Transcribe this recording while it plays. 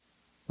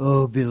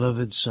O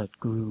beloved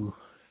Satguru,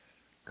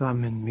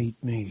 come and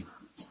meet me.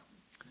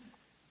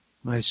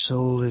 My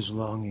soul is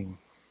longing.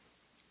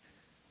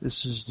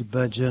 This is the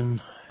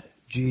bhajan,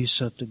 Ji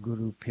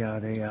Satguru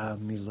Pyare A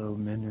Milo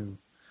Menu,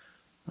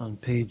 on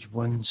page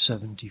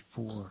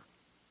 174.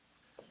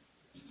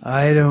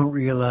 I don't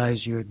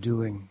realize your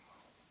doing,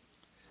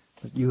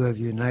 but you have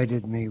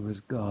united me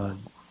with God.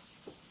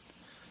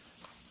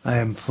 I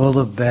am full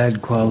of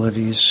bad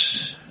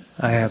qualities.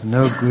 I have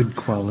no good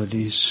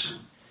qualities,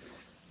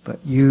 but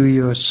you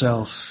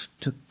yourself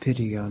took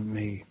pity on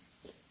me.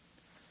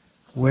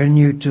 When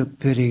you took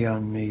pity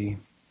on me,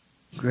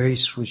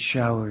 grace was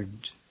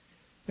showered,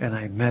 and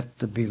I met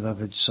the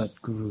beloved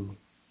Satguru.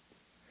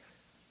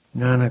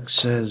 Nanak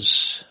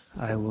says,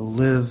 I will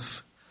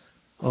live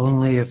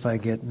only if I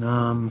get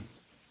Nam,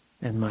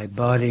 and my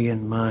body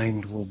and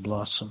mind will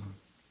blossom.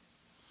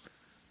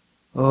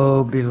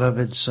 O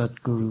beloved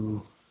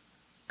Satguru,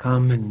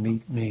 come and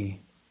meet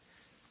me.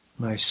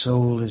 My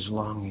soul is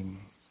longing.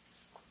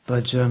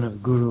 Bhajan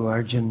of Guru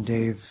Arjan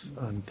Dev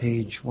on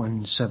page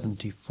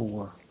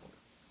 174.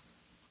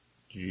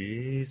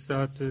 Ji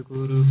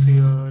Satguru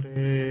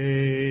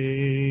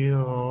Pyare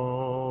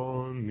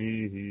A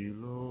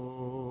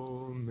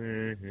Milo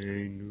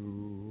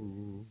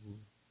Menu.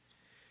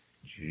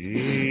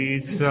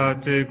 Ji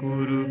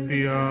Satguru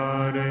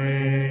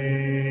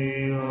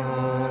Pyare A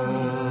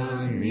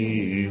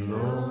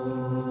Milo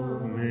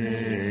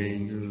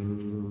Menu.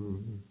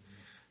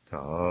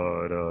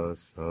 Tara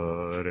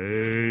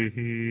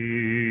Sarehi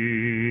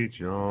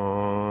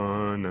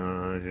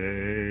Jana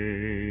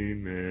Hai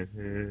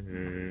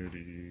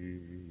Mehri.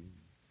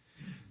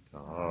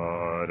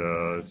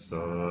 Tara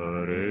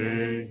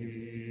Sarehi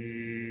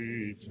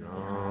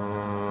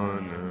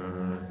Jana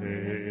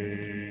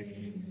Hai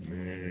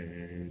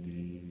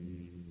Mehri.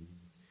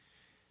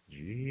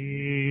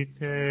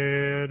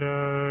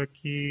 Jitera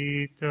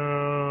Kita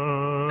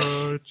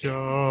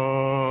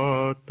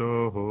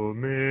Jato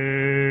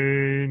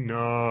Me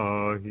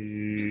Nahi.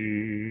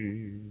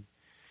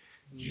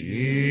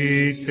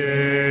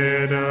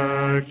 Jitera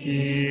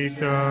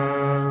Kita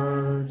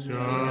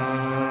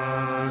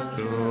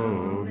Jato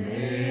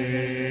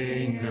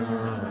Me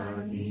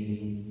Nahi.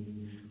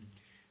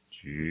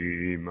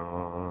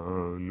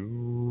 Jimanu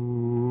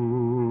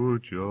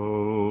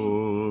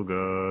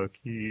Joga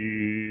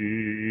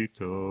Kitoi.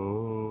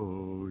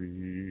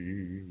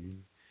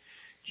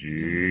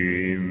 Jimenu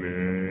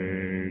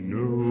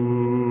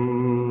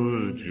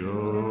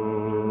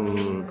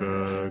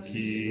Joga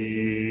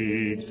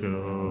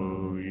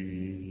Kitoi.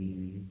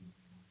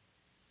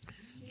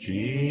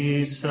 Ji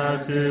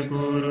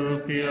Satguru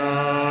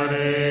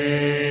Pyare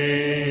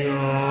A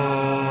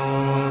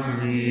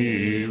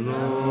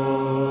Milo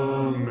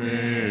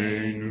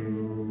Menu.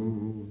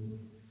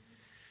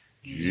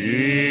 Ji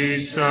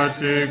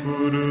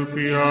Satguru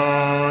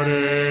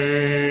Pyare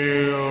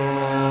A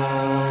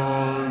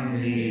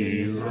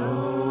Milo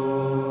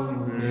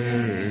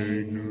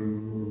Menu.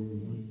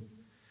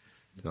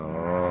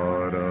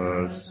 Tara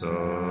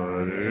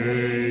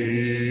Sarehi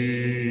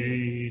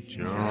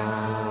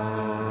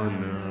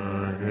Jana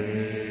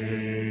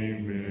Hai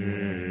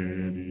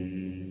Meri.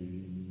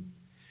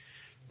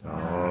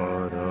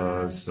 Tara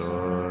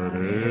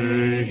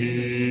Sarehi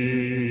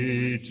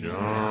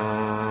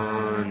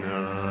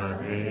Jana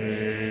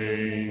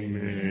Hai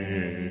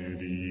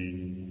Meri.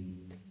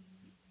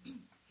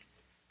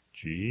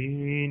 Ji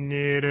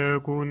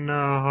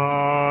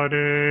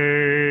Nirgunahare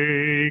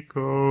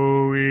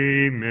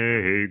Koi Me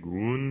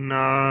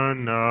Guna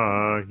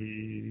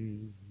Nahi.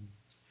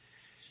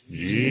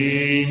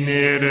 Ji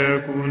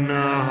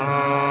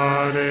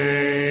Nirgunahare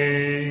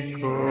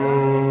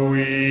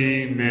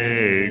Koi Me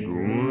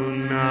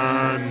Guna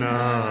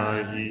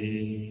Nahi.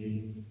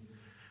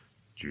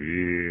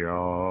 Ji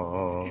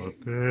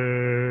Ape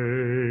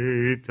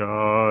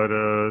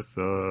Tara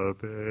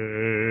Sabe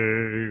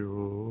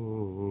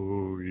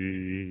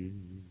Oi.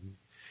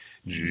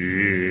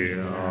 Ji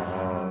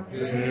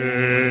Ape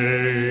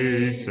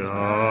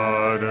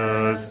Tara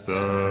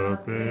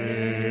Sabe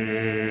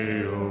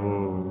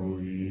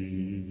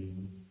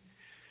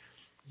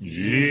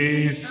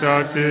Ji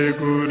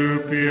Satguru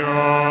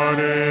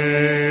Pyare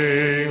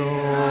A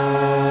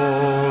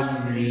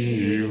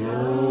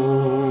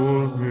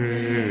Milo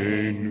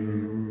Menu.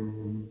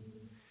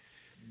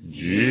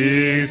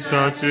 Ji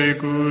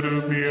Satguru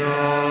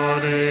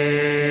Pyare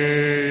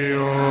A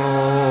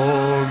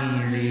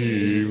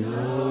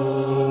Milo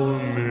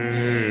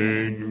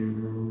Menu.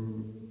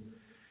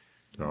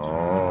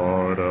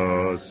 Tara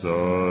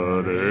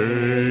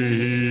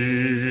Sarehi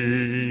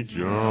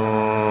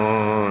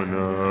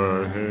Jana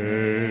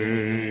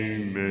Hai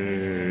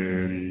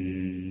Meri.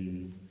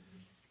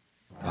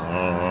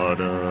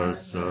 Tara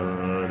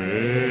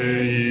Sarehi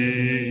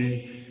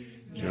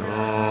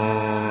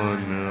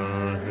Jana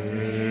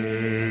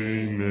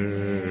Hai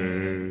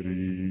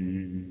Meri.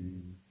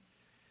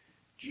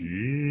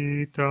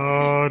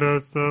 Jitara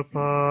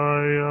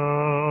Sapaya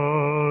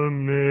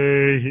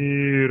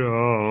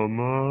Mehira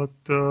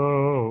Mata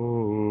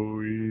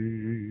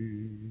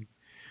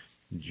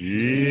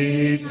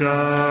Jita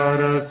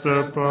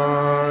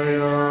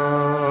rasapaya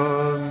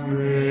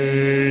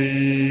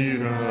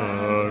meira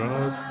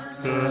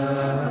raptaroi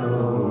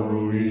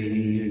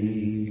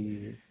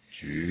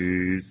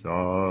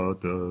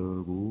Chisata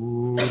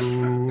Guru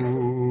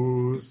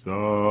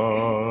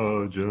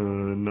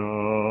Sajana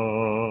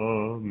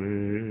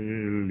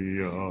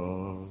Milya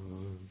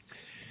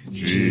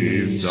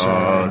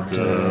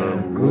Chisata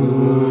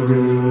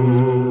Guru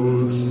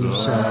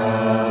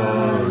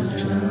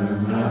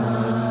Sajana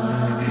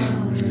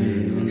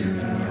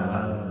Milya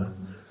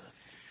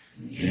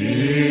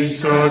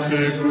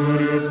Chisata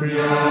Guru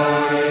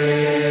Pyare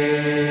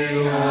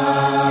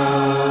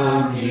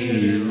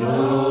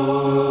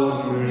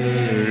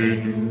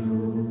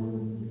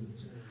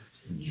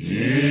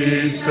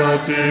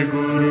Sate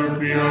Guru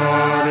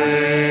Pyare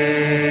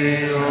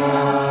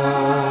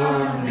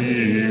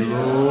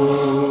Milo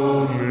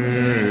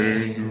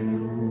Menu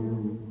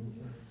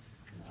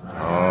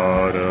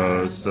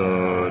Arasarehi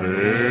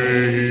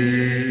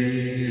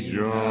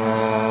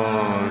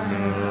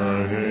Jana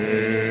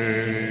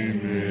Hai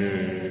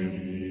Meri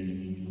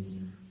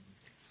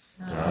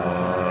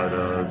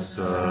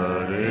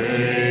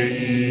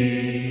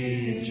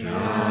Arasarehi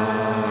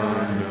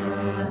Jana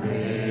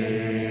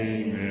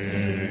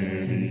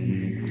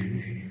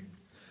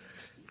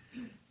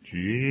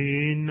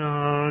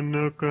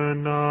Jinanaka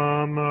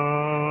nama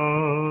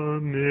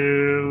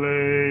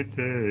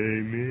milete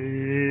mi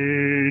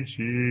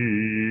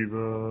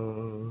jiva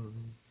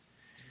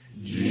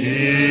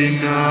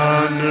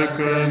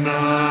Jinanaka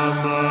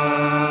nama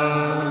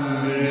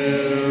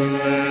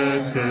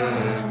milete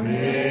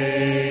mi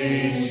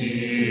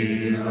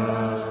jiva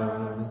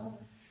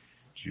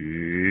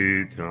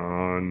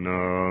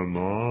Chitana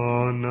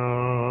manati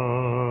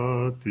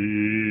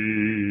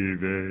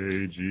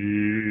veji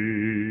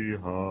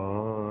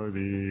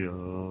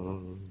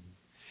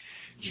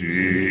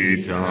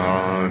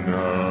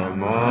Chitana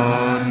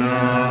mana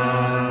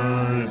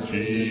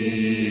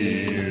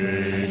jive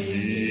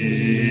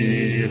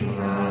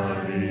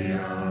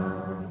hariya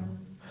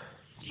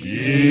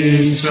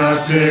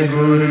Jisate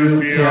Guru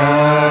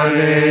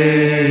Pyare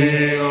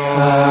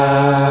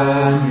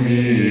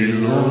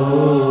Amilo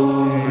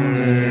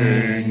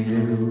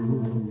Menu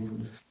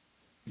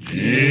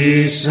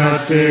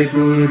Jisate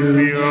Guru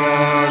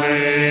Pyare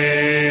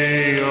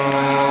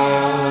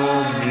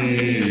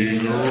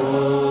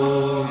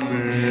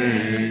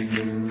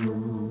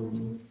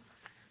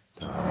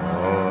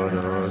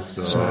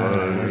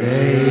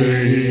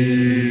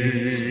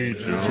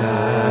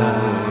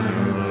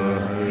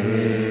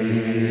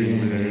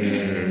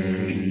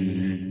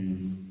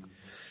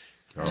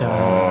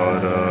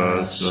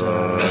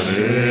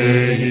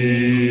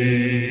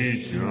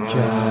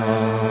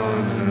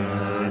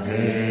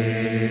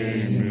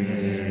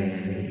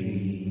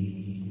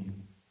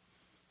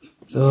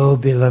O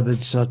beloved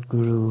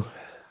Satguru,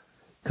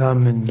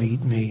 come and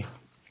meet me.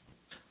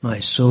 My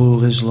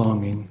soul is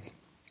longing.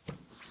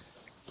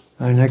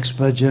 Our next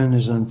bhajan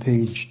is on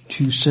page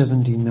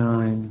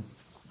 279.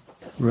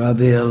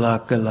 Rabbi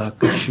Alaka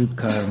Laka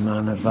Shukar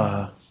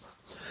Manava.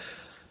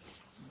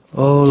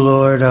 O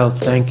Lord, I'll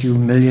thank you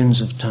millions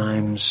of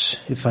times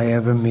if I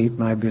ever meet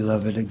my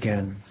beloved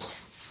again.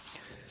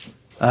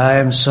 I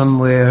am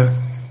somewhere,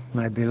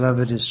 my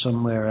beloved is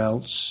somewhere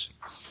else.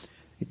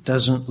 It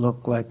doesn't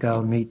look like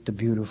I'll meet the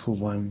beautiful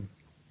one.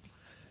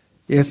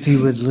 If he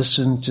would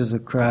listen to the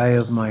cry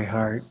of my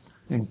heart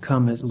and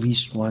come at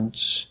least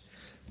once,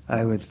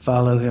 I would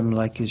follow him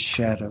like his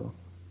shadow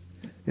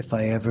if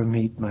I ever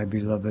meet my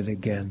beloved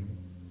again.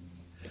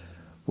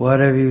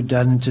 What have you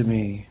done to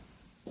me?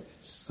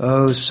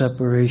 Oh,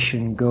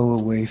 separation, go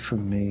away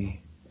from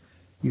me.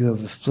 You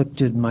have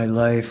afflicted my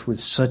life with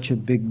such a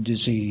big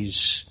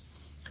disease.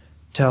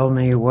 Tell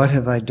me, what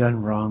have I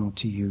done wrong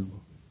to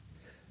you?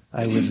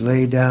 I would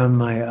lay down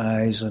my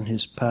eyes on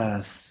his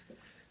path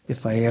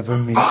if I ever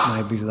meet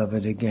my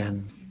beloved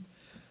again.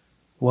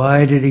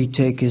 Why did he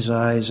take his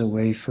eyes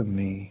away from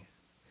me?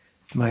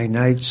 My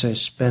nights are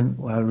spent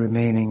while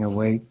remaining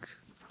awake.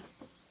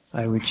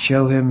 I would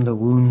show him the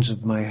wounds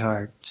of my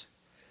heart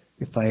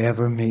if I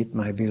ever meet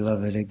my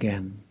beloved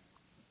again.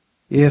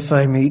 If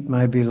I meet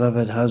my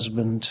beloved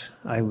husband,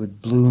 I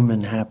would bloom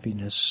in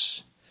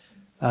happiness.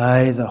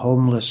 I, the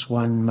homeless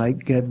one, might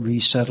get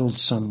resettled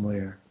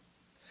somewhere.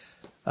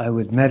 I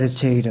would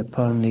meditate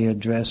upon the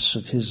address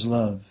of his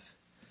love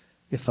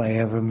if I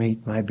ever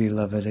meet my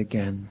beloved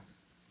again.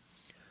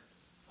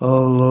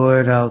 Oh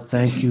Lord, I'll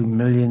thank you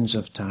millions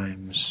of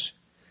times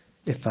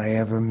if I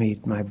ever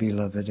meet my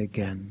beloved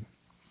again.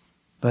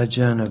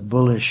 Bhajan of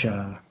Bulleh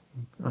Shah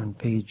on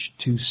page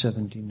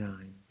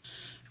 279.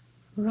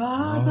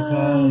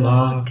 Rabba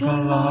Laka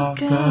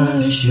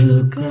Laka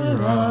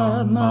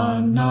Shukara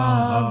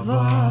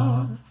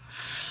Manava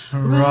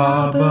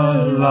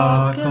Rabba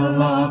Laka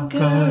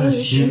Laka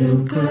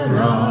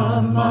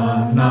Shukara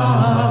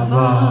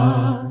Manava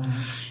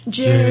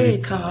Jai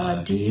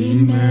Kadi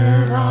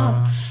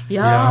Mera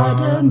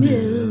Yada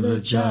Mil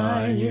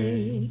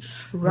Jaye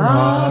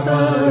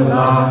Rabba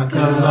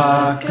Laka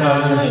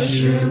Laka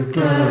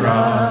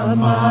Shukara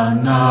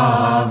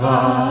Manava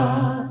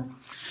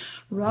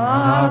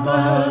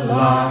Rabba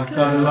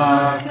Laka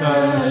Laka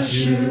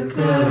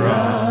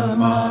Shukara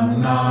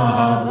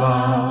Manava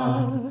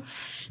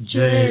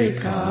Jai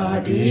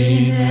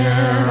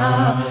Kadinera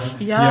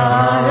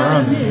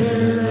Yara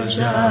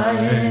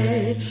Miljaye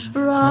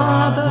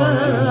Rabba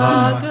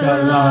Laka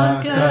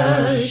Laka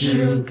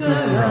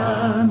Shukara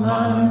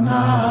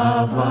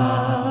Manava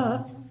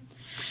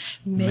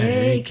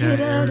Me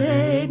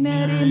kirare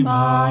meri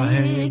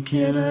mahi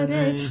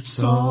kirare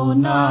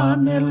sona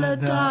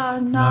milda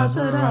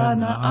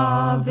nazarana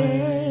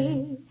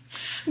ave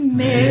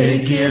Me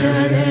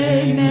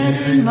kirare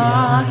meri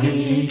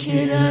mahi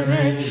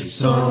kirare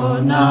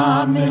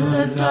sona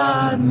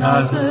milda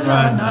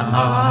nazarana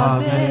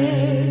ave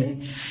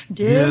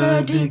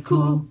Dila di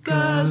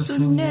kuka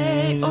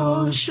sune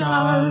o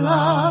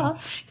shala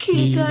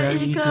kita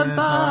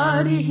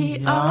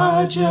ikabari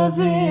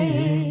ajave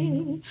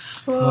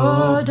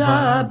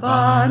Oda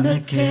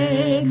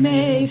banake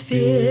me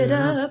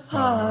fira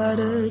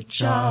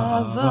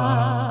parachava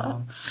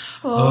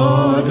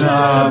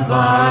Oda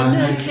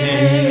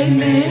banake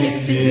me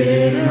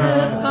fira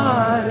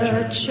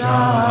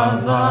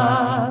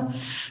parachava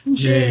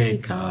Jai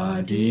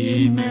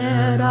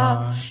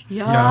Kadimera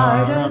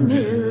Yara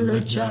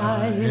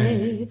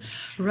Miljaye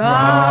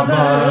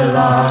Rabba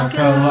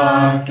Laka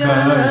Laka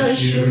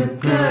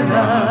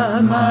Shukara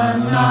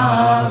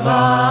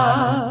Manava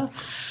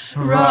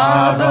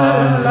Rabba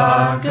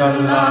Laka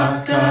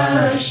Laka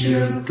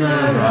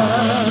Shukara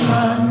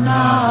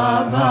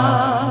Manava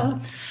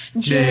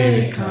Jai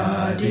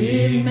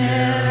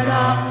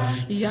Kadimera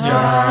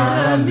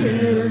Yara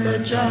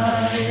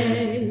Miljaye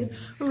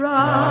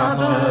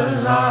Rabba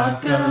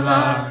Laka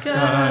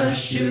Laka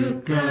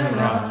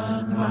Shukara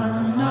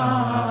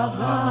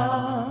Manava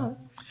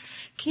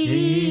Ki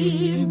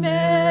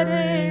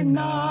mere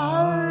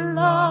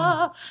nala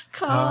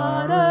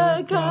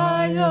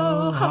karagayo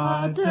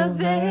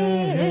hadave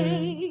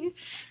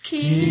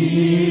Ki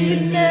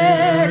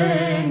mere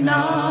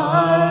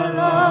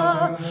nala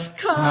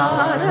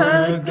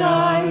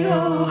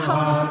karagayo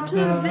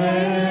hadave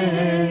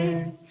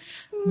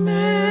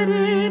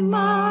Mere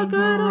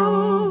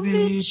magaro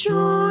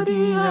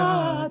vichoria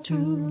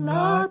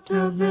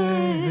tulatave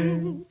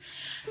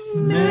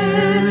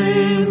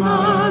Mere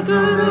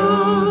magaro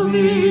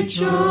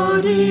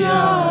vichoria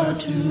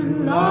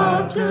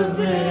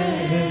tulatave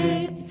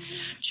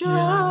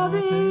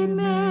Jave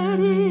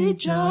meri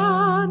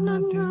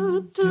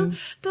jananutu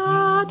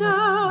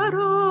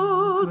dadaro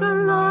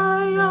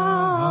galaya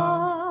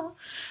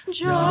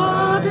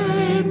Jave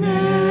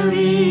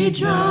meri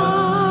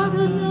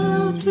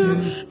jananutu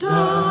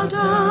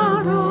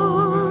dadaro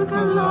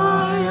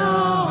galaya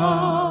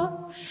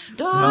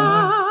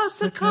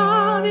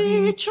Dasakavi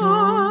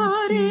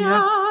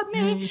choria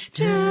me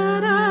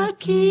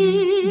teraki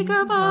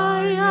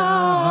gavaya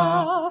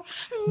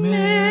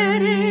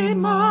Mere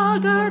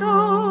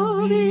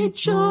magaro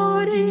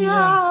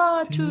vichoria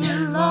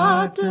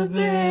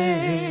tulatave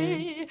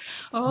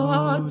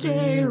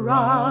Ote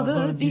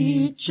rava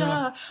vicha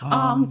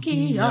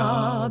ankia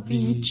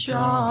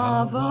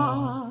vichava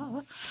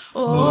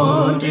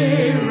Ote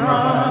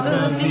rava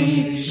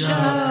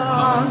vicha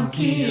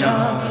ankia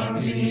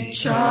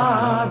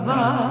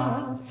vichava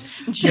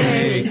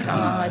Jai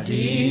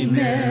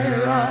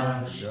Kadimera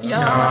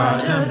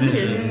Yada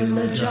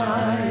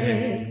Miljaye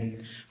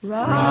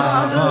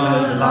Rabba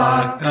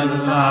Laka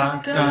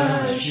Laka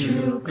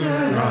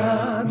Shukara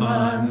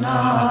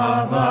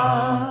Manava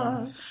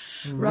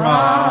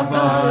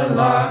Rabba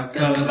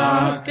Laka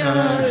Laka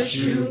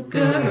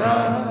Shukara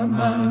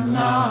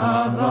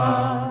Manava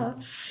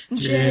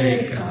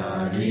Jai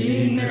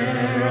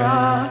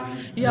Kadimera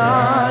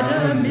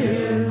Yada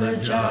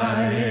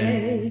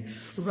Miljaye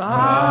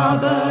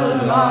Rabba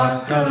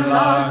Laka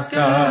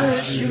Laka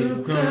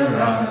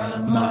Shukara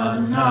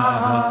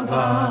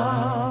Manava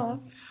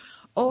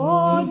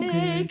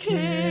One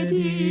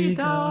kedi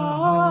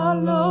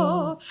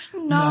galo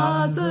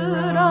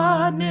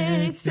Nazarane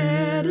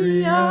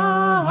feria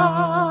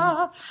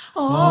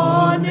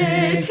One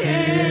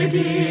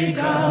kedi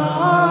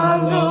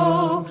galo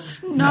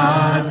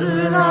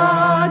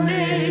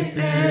Nazarane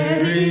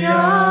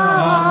feria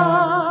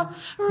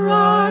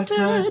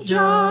Rata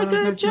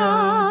jaga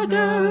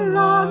jaga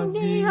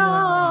lamnia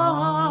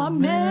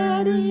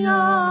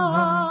meria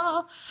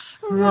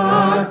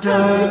Rata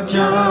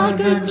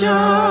jaga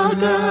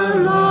jaga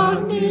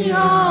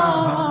lamnia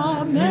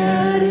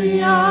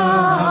meria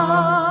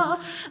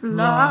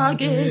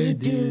Lage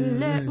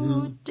dille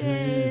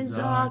ute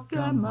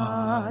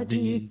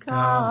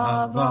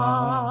zakamadikava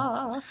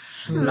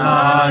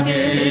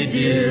Lage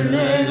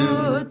dille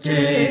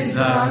ute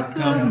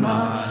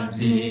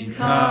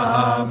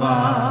zakamadikava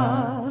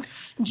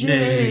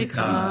Jai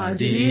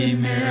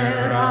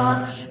Kadimera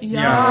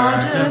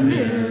Yada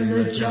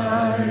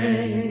Miljaye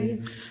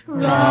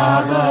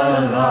Rabba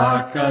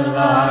Laka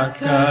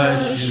Laka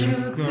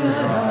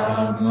Shukara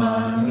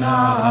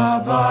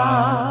Manava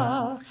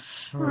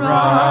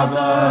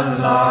Rabba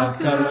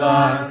Laka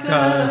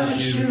Laka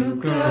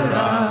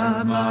Shukara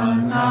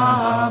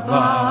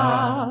Manava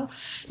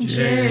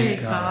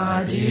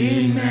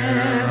Jekadi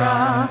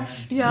Mera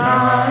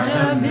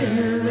Yada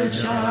Mil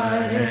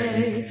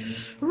Jare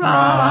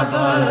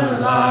Rabba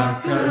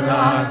Laka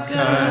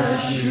Laka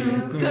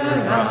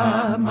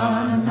Shukara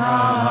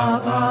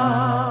Manava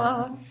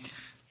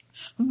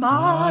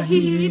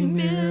Mahi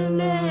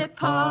Mile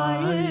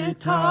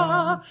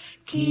Paita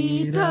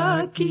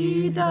Kida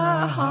Kida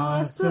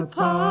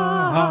Hasapa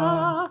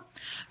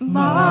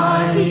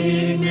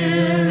Mahi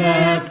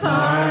Mile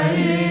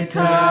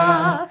Paita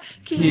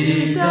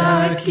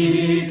Kida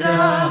Kida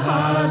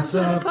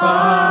Hasapa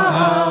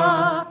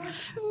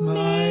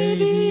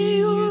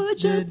Maybe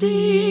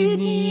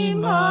Ujadini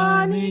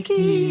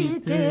Maniki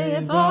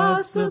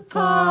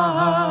Devasapa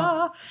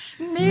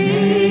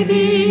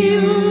Maybe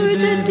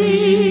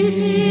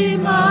Ujadini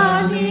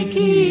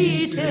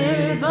Maniki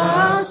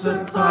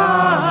Devasapa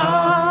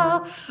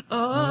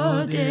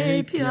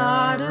Ode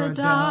Pyara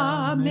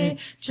Dame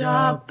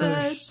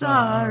Japa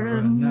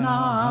Saranava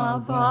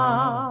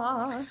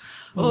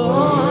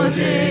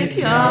Ode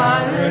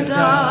Pyara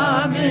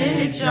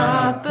Dame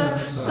Japa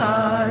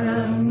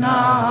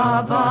Saranava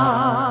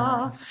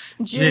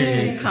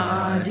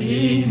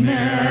Jekadi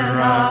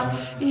Mera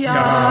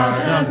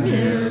Yada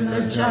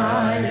Mil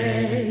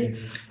Jare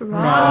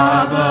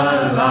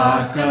Rabba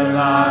Laka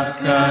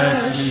Laka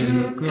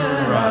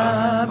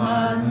Shukara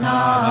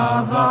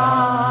Manava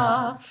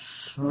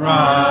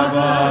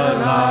Rabba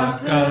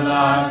Laka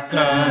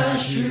Laka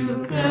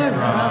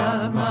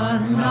Shukara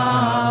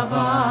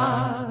Manava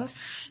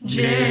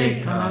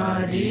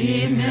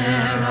Jekadi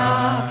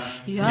Mera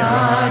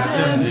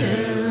Yada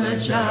Mil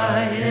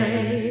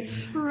Jare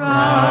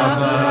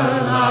Rabba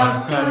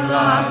Laka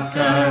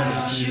Laka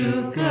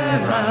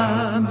Shukara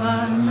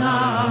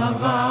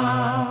Manava.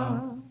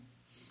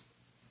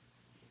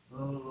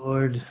 Oh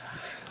Lord,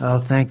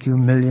 I'll thank you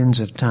millions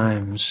of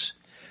times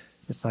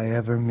if I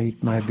ever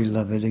meet my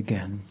beloved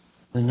again.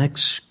 The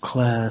next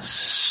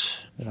class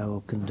that I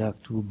will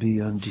conduct will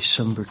be on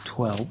December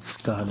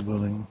 12th, God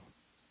willing.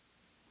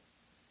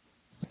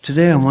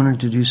 Today I wanted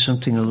to do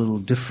something a little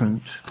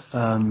different.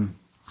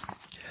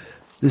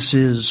 This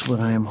is, what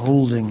I am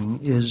holding,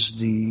 is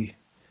the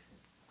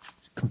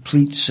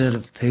complete set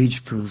of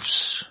page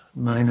proofs,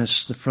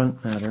 minus the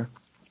front matter,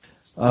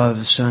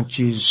 of Sant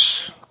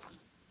Ji's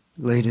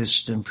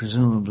latest and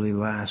presumably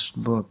last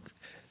book,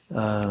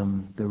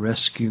 The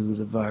Rescue,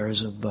 the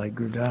Vars of Bhai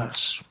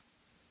Gurdas.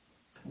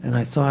 And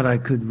I thought I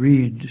could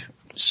read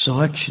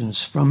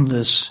selections from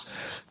this,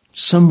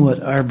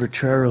 somewhat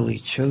arbitrarily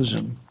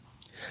chosen.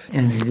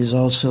 And it is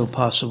also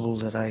possible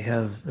that I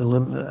have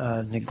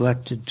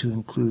neglected to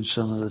include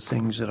some of the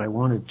things that I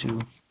wanted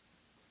to.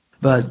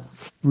 But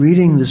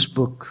reading this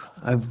book,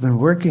 I've been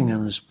working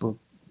on this book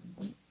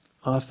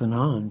off and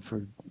on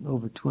for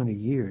over 20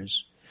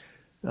 years.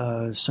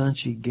 Sant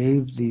Ji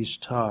gave these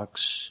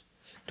talks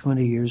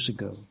 20 years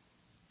ago.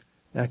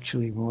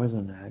 Actually more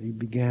than that. He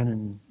began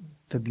in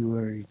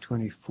February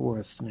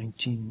 24th,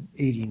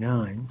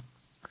 1989,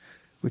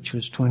 which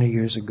was 20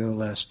 years ago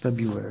last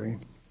February.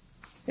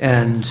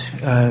 And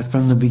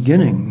from the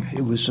beginning,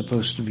 it was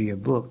supposed to be a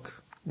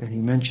book. And he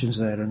mentions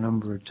that a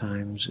number of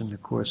times in the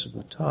course of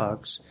the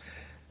talks.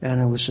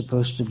 And it was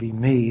supposed to be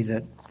me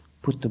that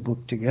put the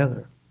book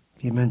together.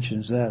 He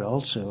mentions that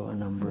also a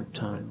number of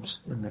times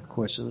in the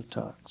course of the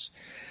talks.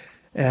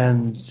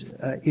 And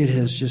it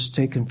has just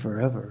taken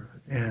forever.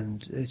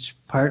 And it's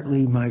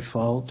partly my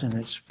fault, and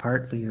it's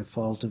partly the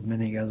fault of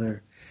many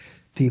other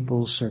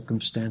people's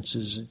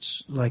circumstances.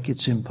 It's like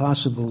it's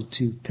impossible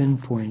to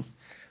pinpoint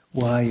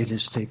why it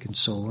has taken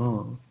so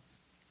long.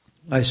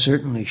 I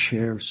certainly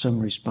share some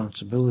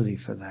responsibility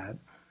for that,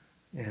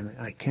 and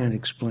I can't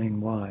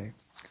explain why.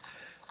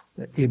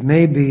 It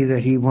may be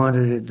that he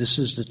wanted it, this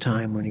is the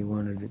time when he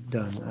wanted it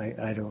done.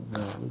 I don't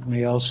know. It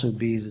may also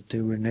be that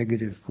there were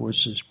negative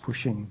forces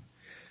pushing,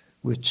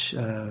 which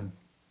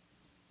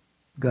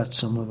got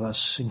some of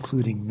us,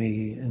 including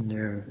me, in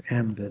their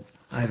ambit.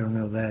 I don't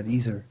know that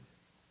either.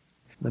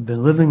 I've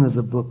been living with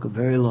the book a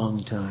very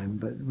long time,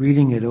 but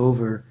reading it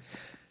over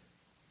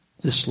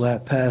this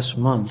past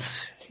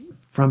month,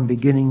 from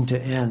beginning to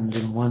end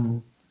in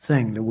one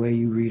thing, the way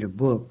you read a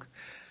book,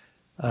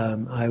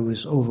 I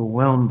was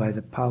overwhelmed by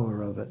the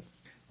power of it.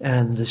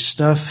 And the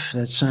stuff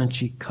that Sant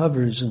Ji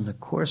covers in the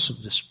course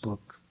of this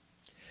book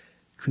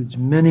includes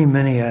many,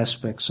 many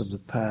aspects of the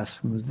path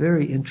from a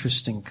very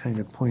interesting kind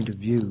of point of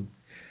view,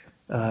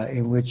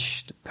 in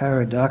which the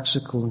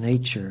paradoxical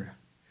nature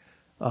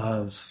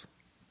of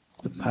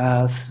the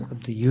path,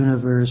 of the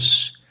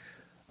universe,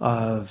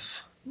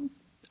 of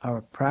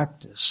our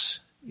practice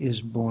is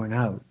borne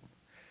out.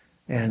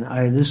 And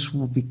this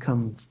will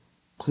become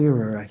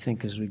clearer, I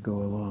think, as we go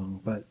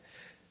along. But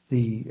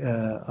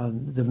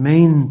the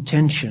main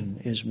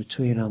tension is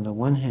between, on the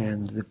one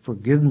hand, the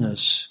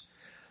forgiveness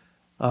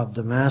of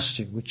the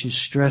master, which is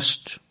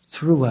stressed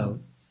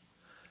throughout.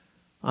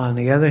 On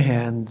the other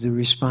hand, the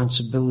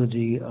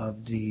responsibility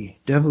of the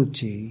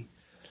devotee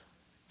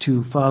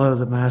to follow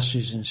the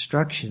master's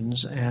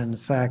instructions, and the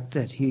fact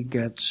that he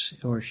gets,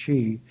 or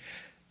she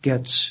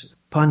gets,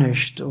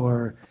 punished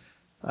or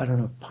I don't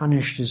know if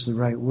punished is the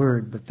right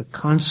word, but the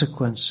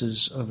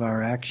consequences of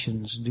our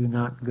actions do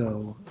not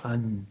go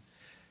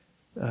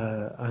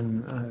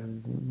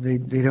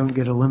they don't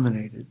get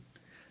eliminated.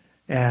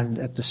 And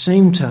at the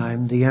same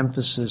time, the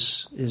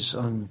emphasis is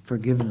on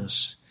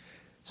forgiveness.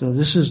 So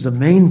this is the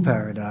main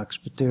paradox,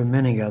 but there are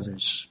many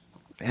others.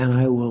 And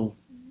I will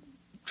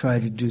try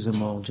to do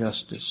them all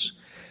justice.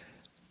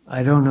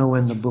 I don't know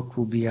when the book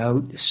will be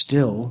out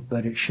still,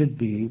 but it should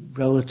be,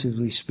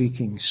 relatively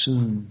speaking,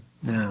 soon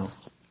now.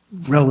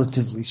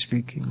 Relatively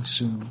speaking,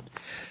 soon.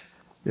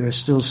 There are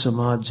still some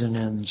odds and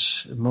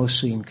ends,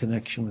 mostly in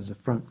connection with the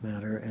front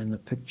matter and the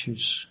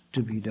pictures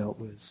to be dealt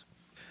with.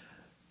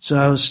 So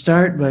I'll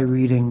start by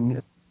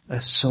reading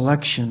a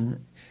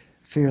selection,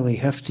 fairly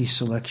hefty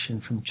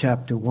selection from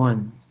chapter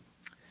 1,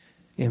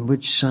 in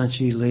which Sant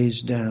Ji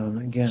lays down,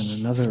 again,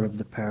 another of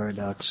the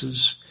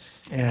paradoxes,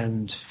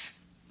 and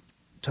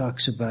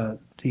talks about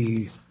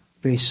the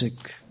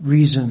basic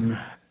reason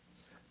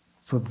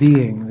for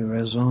being, the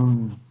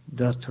raison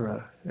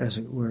d'être, as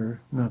it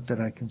were. Not that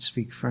I can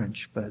speak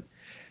French, but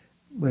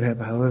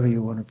whatever, however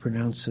you want to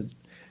pronounce it,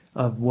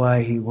 of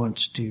why he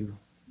wants to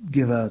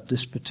give out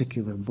this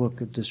particular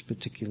book at this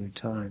particular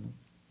time.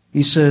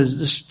 He says,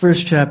 this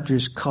first chapter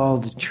is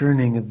called The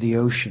Churning of the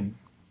Ocean,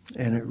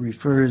 and it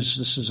refers,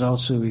 this is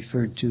also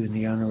referred to in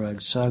the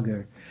Anurag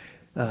Sagar,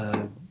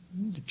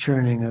 the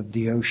churning of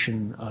the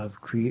ocean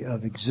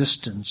of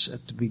existence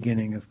at the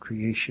beginning of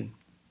creation.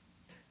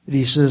 And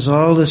he says,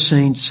 all the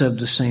saints have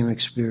the same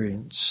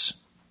experience.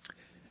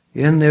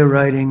 In their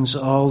writings,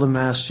 all the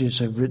masters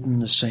have written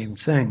the same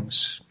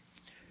things,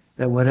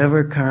 that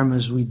whatever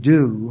karmas we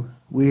do,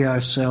 we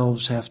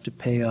ourselves have to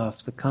pay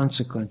off the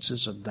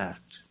consequences of that.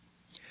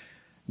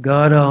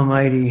 God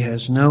Almighty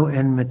has no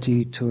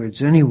enmity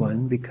towards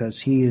anyone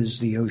because He is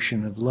the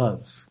ocean of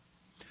love.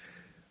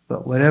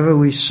 But whatever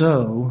we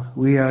sow,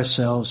 we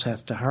ourselves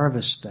have to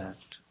harvest that.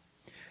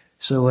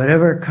 So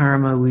whatever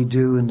karma we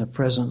do in the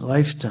present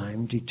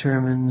lifetime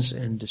determines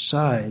and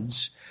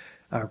decides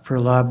our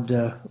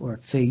pralabdha or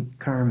fate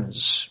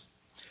karmas.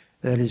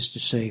 That is to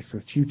say, for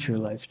future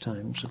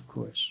lifetimes, of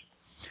course.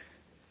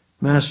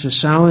 Master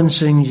Sawan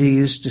Singh Ji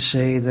used to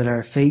say that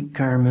our fate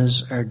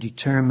karmas are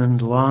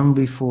determined long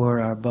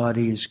before our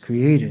body is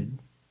created.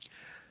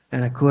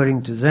 And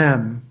according to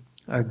them,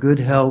 our good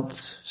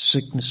health,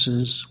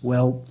 sicknesses,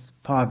 wealth,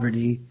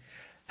 poverty,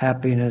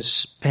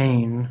 happiness,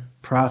 pain,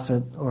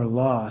 profit, or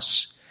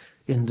loss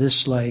in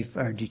this life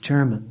are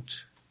determined.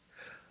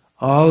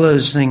 All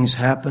those things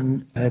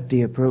happen at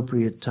the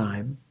appropriate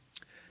time,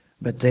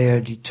 but they are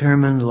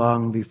determined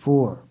long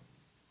before.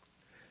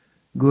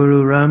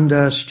 Guru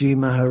Ramdas Ji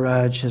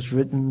Maharaj has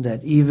written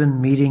that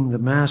even meeting the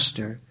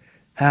Master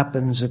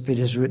happens if it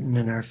is written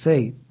in our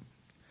fate,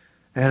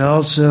 and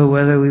also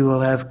whether we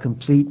will have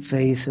complete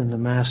faith in the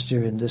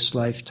Master in this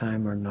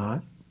lifetime or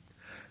not,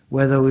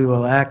 whether we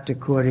will act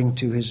according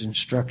to his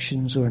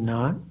instructions or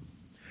not,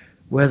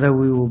 whether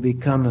we will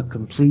become a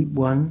complete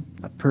one,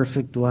 a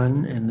perfect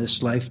one in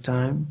this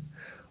lifetime,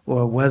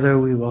 or whether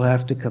we will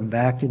have to come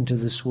back into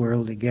this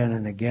world again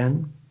and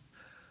again.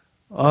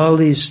 All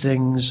these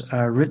things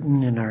are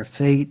written in our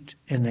fate,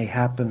 and they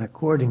happen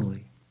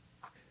accordingly.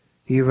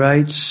 He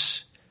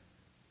writes,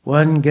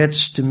 one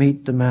gets to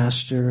meet the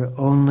Master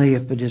only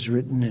if it is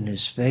written in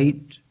his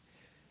fate.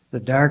 The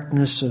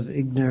darkness of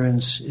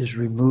ignorance is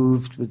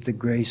removed with the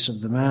grace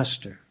of the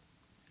Master.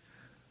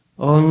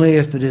 Only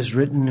if it is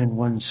written in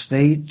one's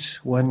fate,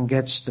 one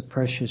gets the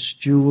precious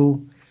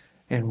jewel,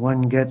 and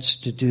one gets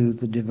to do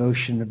the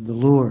devotion of the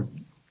Lord.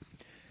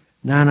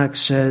 Nanak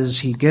says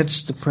he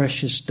gets the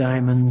precious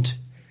diamond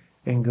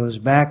and goes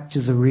back to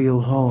the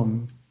real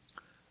home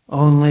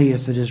only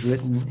if it is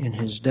written in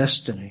his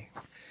destiny.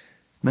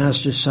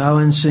 Master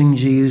Sawan Singh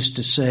Ji used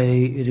to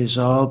say, it is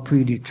all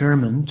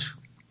predetermined.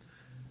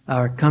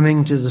 Our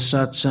coming to the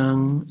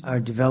satsang, our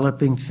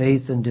developing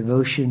faith and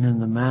devotion in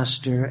the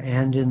Master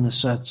and in the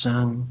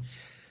satsang,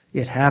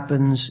 it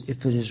happens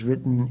if it is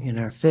written in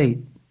our fate.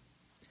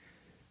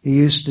 He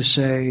used to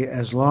say,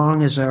 as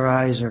long as our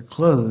eyes are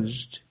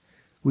closed,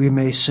 we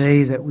may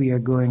say that we are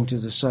going to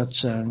the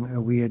satsang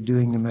or we are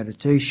doing the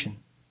meditation.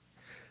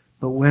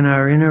 But when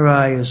our inner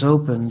eye is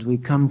opened, we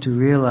come to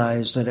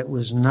realize that it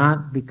was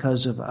not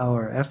because of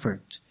our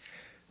effort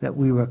that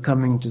we were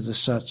coming to the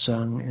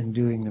satsang and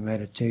doing the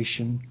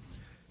meditation.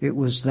 It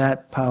was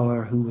that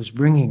power who was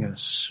bringing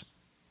us.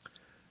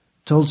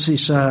 Tulsi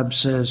Sahib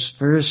says,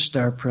 first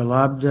our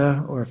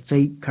pralabdha or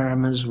fate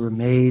karmas were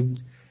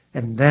made,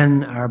 and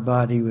then our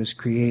body was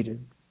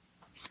created.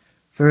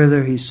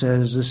 Further, he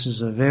says, this is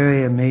a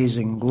very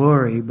amazing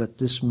glory, but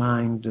this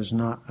mind does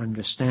not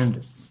understand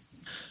it.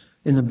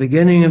 In the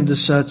beginning of the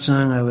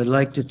satsang, I would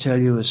like to tell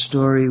you a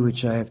story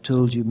which I have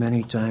told you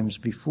many times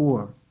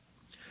before.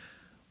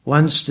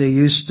 Once there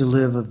used to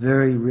live a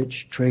very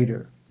rich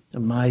trader, a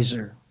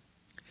miser.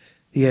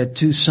 He had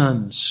 2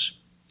 sons.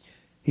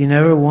 He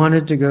never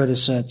wanted to go to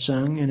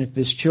satsang, and if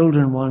his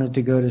children wanted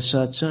to go to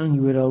satsang, he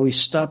would always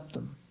stop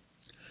them.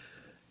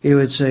 He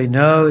would say,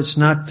 no, it's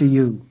not for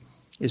you.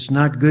 It's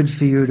not good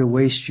for you to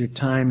waste your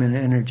time and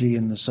energy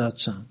in the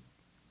satsang.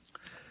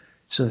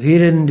 So he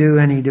didn't do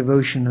any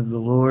devotion of the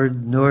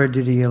Lord, nor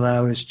did he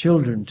allow his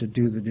children to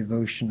do the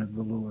devotion of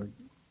the Lord.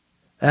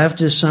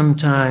 After some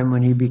time,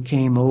 when he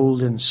became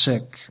old and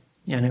sick,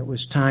 and it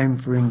was time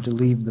for him to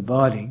leave the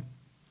body,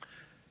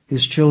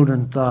 his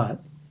children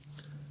thought,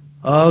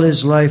 all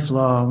his life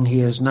long he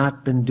has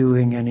not been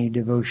doing any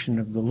devotion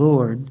of the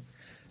Lord,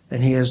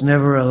 and he has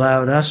never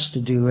allowed us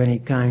to do any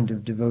kind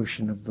of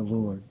devotion of the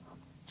Lord.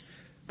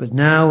 But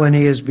now when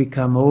he has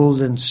become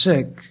old and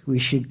sick, we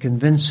should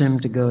convince him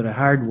to go to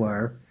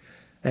Hardwar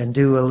and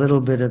do a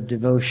little bit of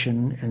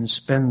devotion and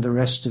spend the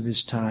rest of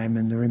his time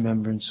in the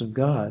remembrance of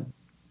God.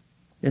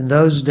 In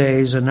those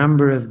days, a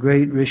number of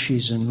great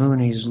rishis and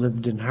munis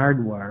lived in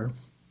Hardwar,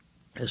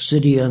 a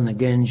city on the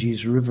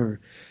Ganges River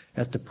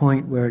at the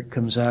point where it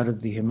comes out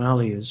of the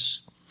Himalayas,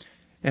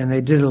 and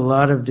they did a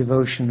lot of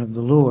devotion of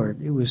the Lord.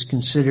 It was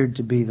considered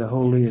to be the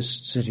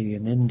holiest city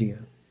in India.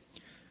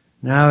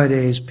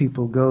 Nowadays,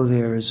 people go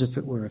there as if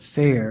it were a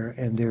fair,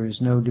 and there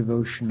is no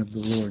devotion of the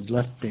Lord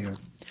left there.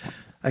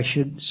 I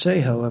should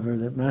say, however,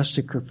 that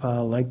Master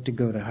Kripal liked to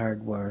go to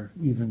Hardwar,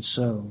 even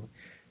so.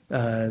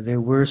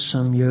 There were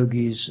some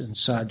yogis and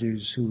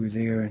sadhus who were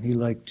there, and he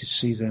liked to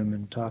see them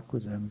and talk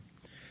with them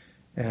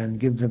and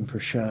give them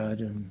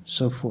prasad and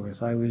so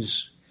forth. I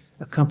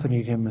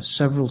accompanied him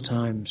several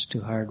times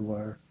to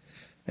Hardwar,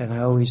 and I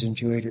always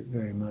enjoyed it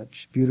very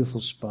much. Beautiful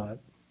spot.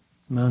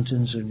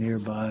 Mountains are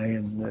nearby,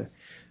 and the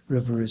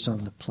river is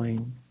on the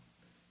plain.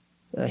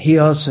 He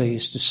also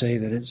used to say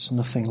that it's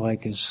nothing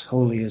like as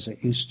holy as it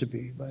used to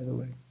be, by the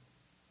way.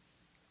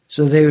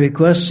 So they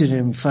requested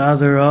him,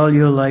 Father, all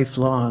your life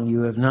long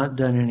you have not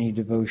done any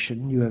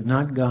devotion, you have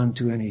not gone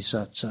to any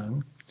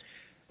satsang,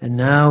 and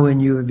now when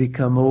you have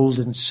become old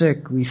and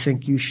sick, we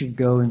think you should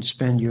go and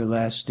spend your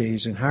last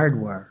days in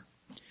Hardwar.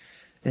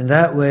 In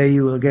that way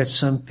you will get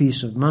some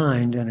peace of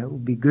mind, and it will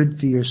be good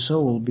for your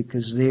soul,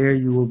 because there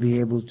you will be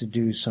able to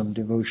do some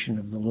devotion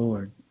of the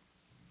Lord.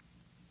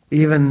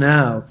 Even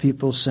now,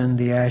 people send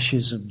the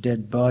ashes of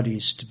dead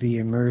bodies to be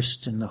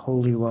immersed in the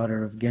holy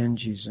water of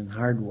Ganges in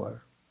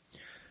Hardwar.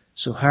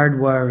 So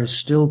Hardwar is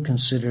still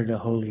considered a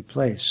holy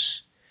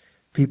place.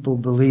 People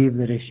believe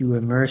that if you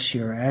immerse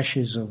your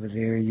ashes over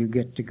there, you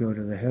get to go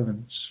to the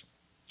heavens.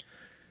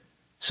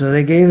 So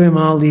they gave him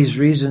all these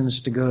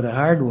reasons to go to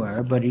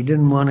Hardwar, but he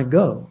didn't want to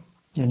go.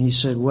 And he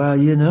said, well,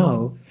 you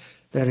know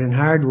that in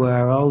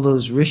Hardwar, all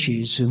those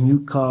rishis whom you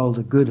call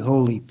the good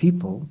holy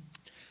people,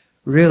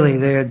 really,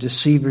 they are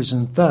deceivers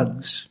and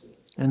thugs,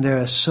 and there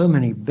are so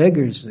many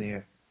beggars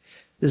there.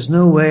 There's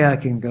no way I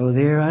can go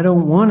there. I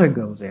don't want to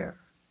go there.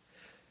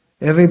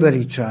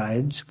 Everybody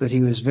tried, but he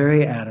was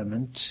very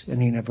adamant,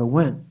 and he never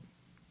went.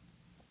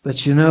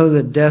 But you know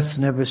that death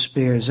never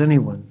spares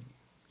anyone.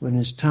 When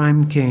his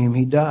time came,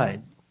 he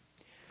died.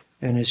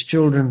 And his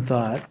children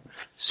thought,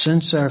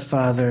 since our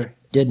father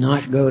did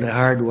not go to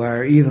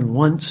Hardwar even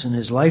once in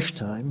his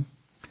lifetime,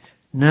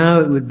 now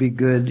it would be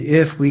good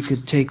if we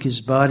could take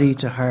his body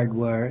to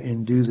Hardwar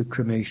and do the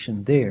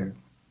cremation there.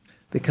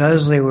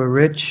 Because they were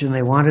rich and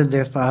they wanted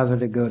their father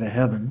to go to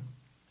heaven,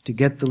 to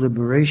get the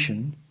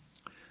liberation,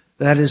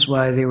 that is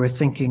why they were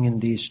thinking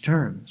in these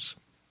terms.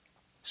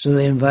 So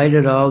they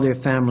invited all their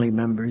family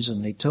members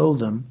and they told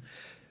them,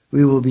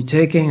 we will be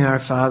taking our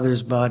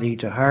father's body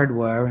to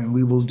Hardwar and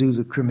we will do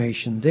the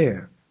cremation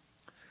there.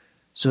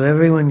 So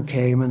everyone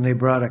came and they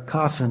brought a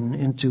coffin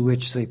into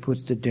which they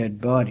put the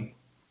dead body.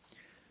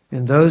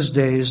 In those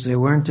days, there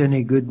weren't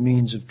any good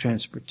means of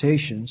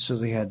transportation, so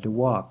they had to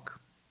walk.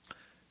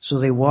 So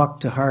they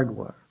walked to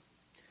Hardwar.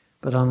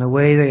 But on the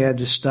way, they had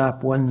to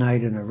stop one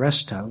night in a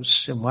rest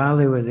house, and while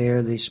they were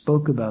there, they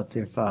spoke about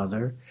their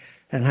father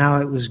and how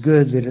it was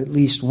good that at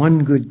least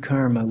one good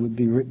karma would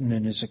be written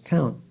in his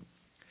account,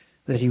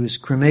 that he was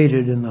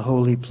cremated in the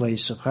holy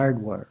place of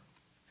Hardwar.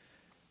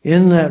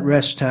 In that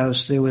rest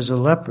house, there was a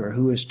leper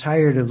who was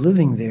tired of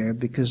living there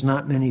because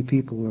not many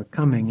people were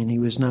coming and he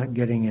was not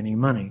getting any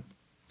money.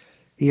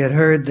 He had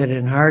heard that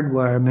in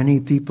Hardwar many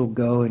people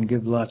go and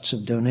give lots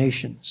of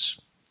donations.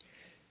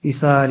 He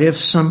thought, if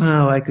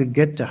somehow I could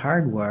get to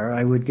Hardwar,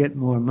 I would get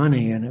more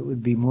money and it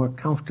would be more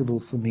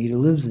comfortable for me to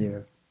live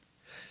there.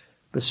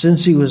 But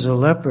since he was a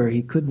leper,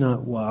 he could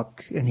not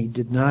walk and he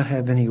did not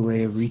have any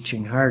way of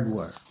reaching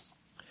Hardwar.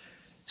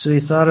 So he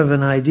thought of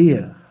an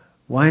idea.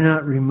 Why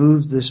not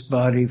remove this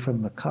body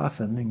from the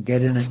coffin and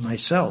get in it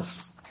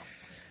myself?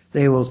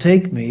 They will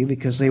take me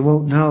because they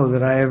won't know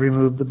that I have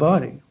removed the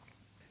body.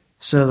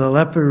 So the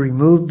leper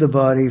removed the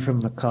body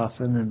from the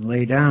coffin and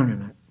lay down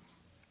in it.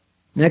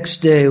 Next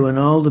day, when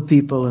all the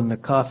people in the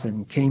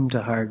coffin came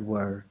to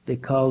Hardwar, they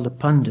called a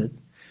pundit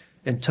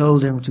and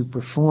told him to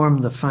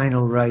perform the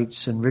final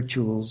rites and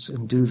rituals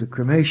and do the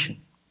cremation.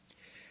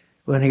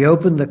 When he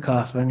opened the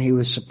coffin, he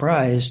was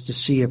surprised to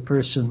see a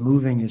person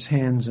moving his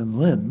hands and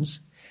limbs,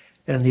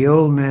 and the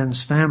old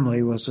man's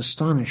family was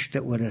astonished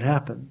at what had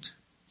happened.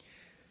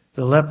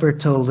 The leper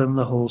told them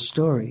the whole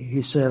story.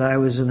 He said, I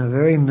was in a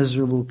very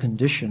miserable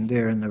condition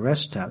there in the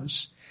rest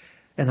house,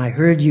 and I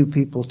heard you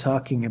people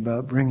talking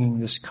about bringing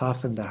this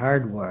coffin to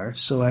Hardwar,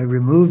 so I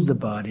removed the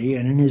body,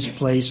 and in his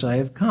place I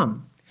have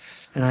come.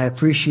 and I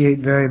appreciate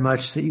very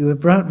much that you have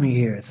brought me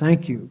here.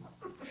 Thank you."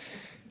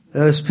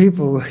 Those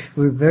people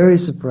were very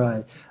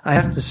surprised. I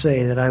have to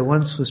say that I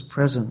once was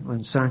present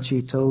when Sant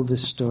Ji told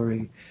this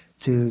story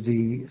to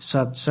the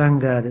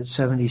satsang at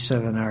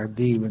 77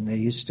 RB when they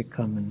used to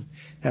come and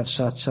have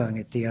satsang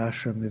at the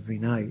ashram every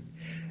night.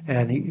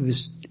 And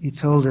he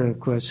told her, of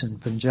course, in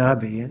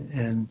Punjabi,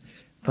 and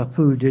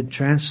Papu did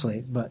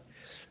translate, but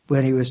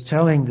when he was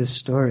telling this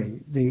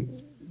story, the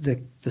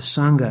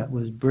sangha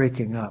was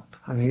breaking up.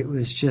 I mean, it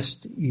was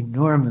just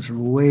enormous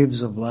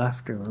waves of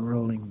laughter were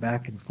rolling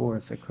back and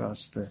forth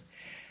across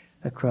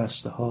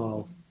the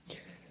hall.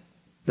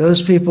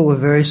 Those people were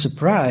very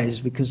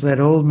surprised because that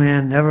old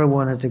man never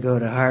wanted to go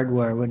to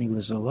Hardwar when he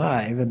was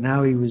alive, and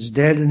now he was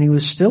dead and he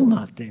was still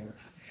not there.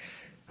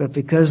 But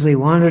because they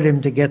wanted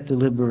him to get the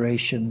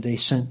liberation, they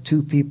sent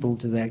 2 people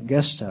to that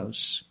guest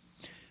house.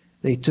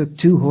 They took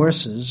 2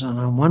 horses, and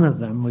on one of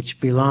them, which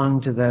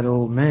belonged to that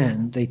old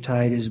man, they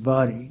tied his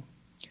body.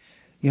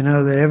 You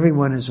know that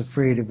everyone is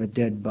afraid of a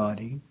dead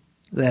body.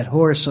 That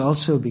horse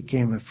also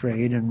became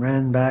afraid and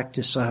ran back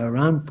to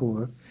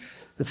Saharanpur,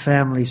 the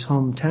family's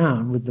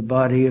hometown, with the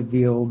body of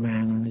the old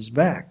man on his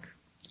back.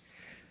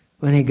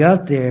 When he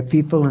got there,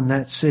 people in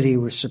that city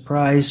were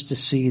surprised to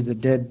see the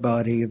dead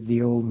body of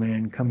the old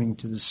man coming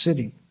to the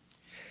city.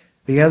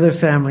 The other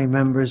family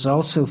members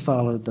also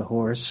followed the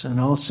horse and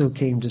also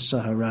came to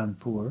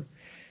Saharanpur,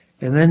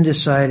 and then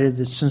decided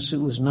that since it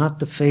was not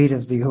the fate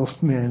of the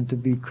old man to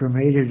be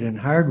cremated in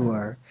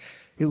Hardwar,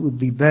 it would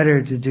be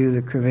better to do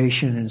the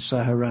cremation in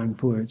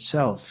Saharanpur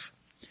itself.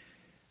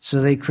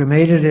 So they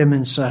cremated him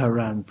in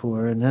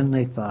Saharanpur, and then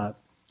they thought,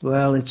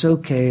 well, it's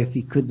okay if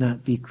he could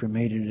not be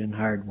cremated in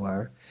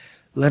Hardwar.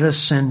 Let us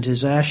send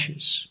his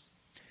ashes.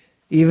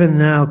 Even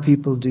now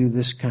people do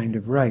this kind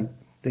of rite.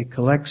 They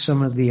collect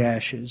some of the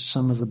ashes,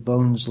 some of the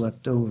bones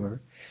left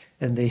over,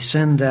 and they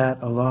send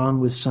that along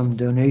with some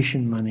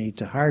donation money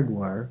to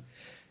Hardwar,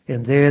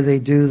 and there they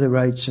do the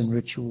rites and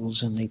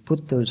rituals, and they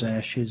put those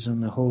ashes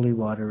in the holy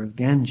water of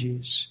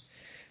Ganges.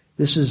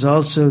 This is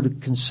also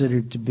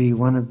considered to be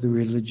one of the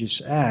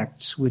religious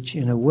acts, which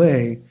in a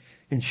way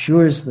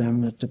ensures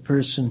them that the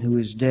person who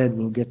is dead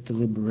will get the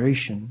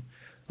liberation,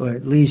 or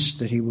at least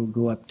that he will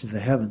go up to the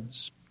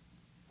heavens.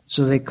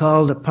 So they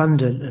called a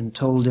pundit and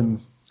told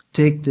him,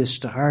 "Take this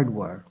to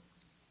Hardwar.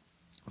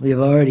 We have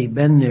already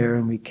been there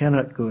and we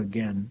cannot go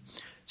again,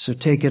 so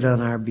take it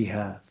on our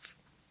behalf."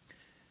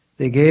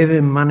 They gave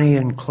him money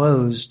and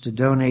clothes to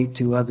donate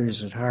to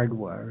others at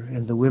Hardwar,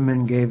 and the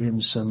women gave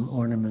him some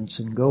ornaments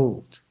and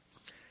gold.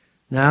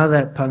 Now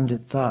that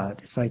pundit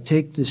thought, if I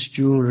take this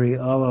jewelry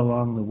all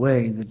along the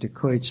way, the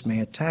dacoits may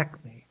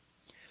attack me.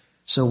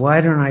 So why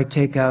don't I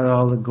take out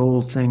all the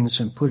gold things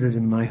and put it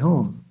in my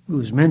home? It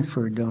was meant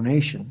for a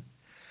donation.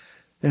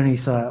 Then he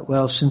thought,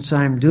 well, since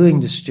I'm doing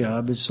this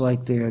job, it's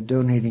like they are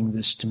donating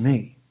this to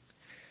me.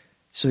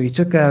 So he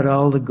took out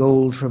all the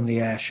gold from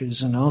the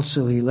ashes, and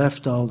also he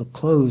left all the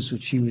clothes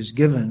which he was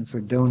given for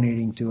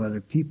donating to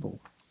other people.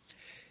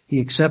 He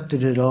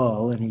accepted it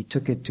all, and he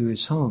took it to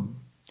his home.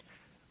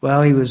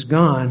 While he was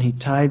gone, he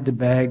tied the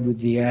bag with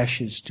the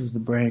ashes to the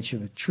branch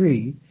of a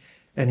tree,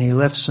 and he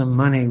left some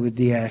money with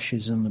the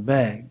ashes in the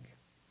bag.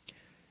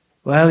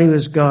 While he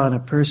was gone, a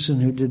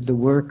person who did the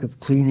work of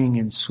cleaning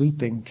and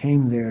sweeping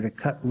came there to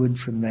cut wood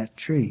from that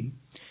tree.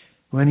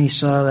 When he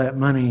saw that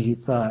money, he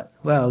thought,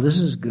 well, this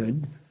is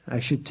good. I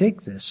should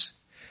take this.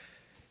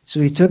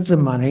 So he took the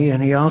money,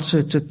 and he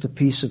also took the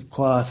piece of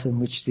cloth in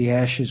which the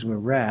ashes were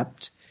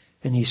wrapped,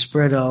 and he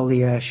spread all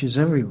the ashes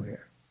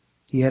everywhere.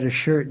 He had a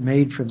shirt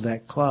made from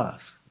that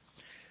cloth.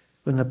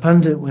 When the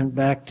pundit went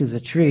back to the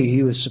tree,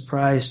 he was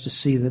surprised to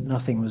see that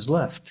nothing was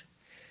left.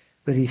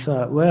 But he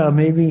thought, well,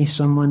 maybe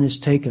someone has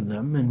taken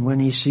them, and when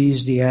he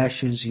sees the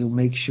ashes, he'll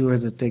make sure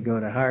that they go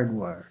to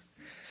Hardwar.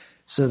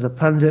 So the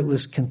pundit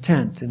was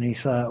content, and he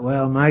thought,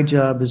 well, my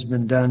job has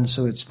been done,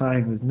 so it's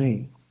fine with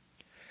me.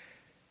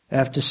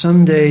 After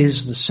some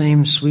days, the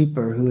same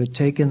sweeper who had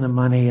taken the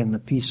money and the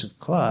piece of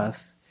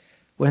cloth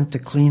went to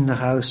clean the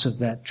house of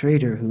that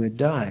traitor who had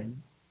died,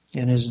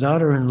 and his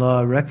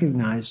daughter-in-law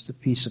recognized the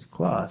piece of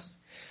cloth,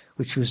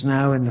 which was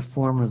now in the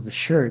form of the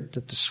shirt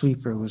that the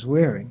sweeper was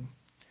wearing.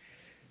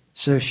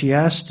 So she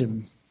asked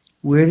him,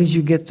 where did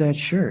you get that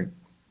shirt?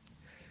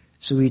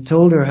 So he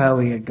told her how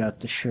he had got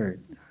the shirt.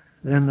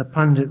 Then the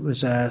pundit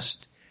was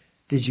asked,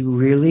 did you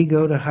really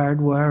go to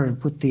Hardwar and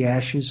put the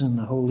ashes in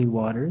the holy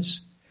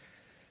waters?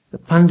 The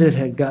pundit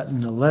had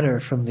gotten a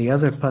letter from the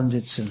other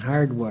pundits in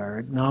Hardwar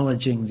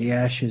acknowledging the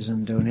ashes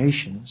and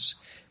donations,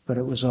 but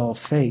it was all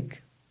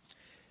fake.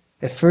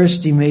 At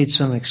first he made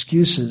some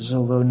excuses,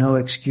 although no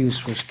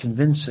excuse was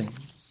convincing.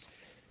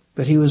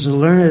 But he was a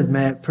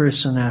learned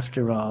person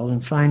after all,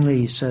 and finally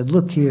he said,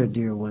 look here,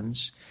 dear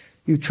ones,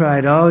 you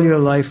tried all your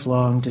life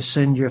long to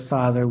send your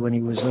father when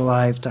he was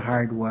alive to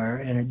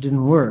Hardwar, and it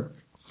didn't work.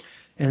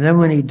 And then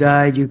when he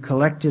died, you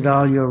collected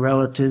all your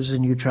relatives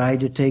and you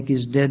tried to take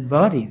his dead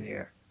body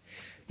there.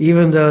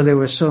 Even though there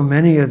were so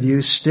many of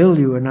you, still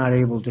you were not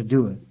able to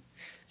do it.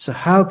 So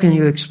how can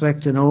you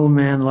expect an old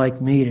man like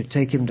me to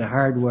take him to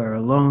Hardware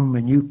alone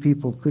when you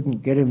people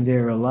couldn't get him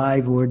there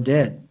alive or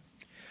dead?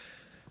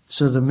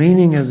 So the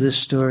meaning of this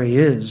story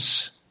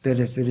is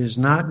that if it is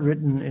not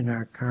written in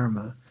our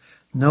karma,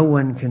 no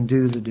one can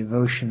do the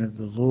devotion of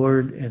the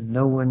Lord, and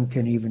no one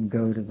can even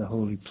go to the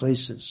holy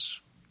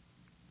places.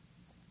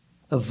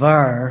 A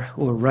var,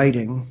 or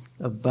writing,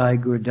 of Bhai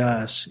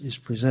Gurdas is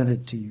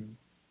presented to you.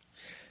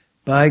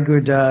 Bhai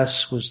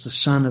Gurdas was the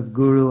son of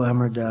Guru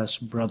Amar Das'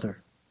 brother.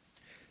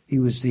 He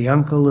was the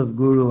uncle of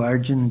Guru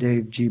Arjan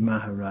Dev Ji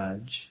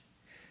Maharaj.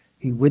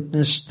 He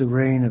witnessed the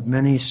reign of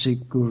many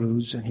Sikh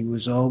gurus, and he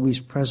was always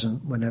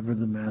present whenever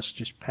the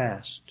masters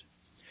passed.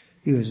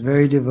 He was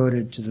very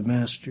devoted to the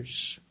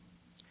masters.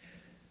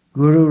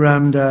 Guru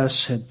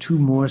Ramdas had two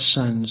more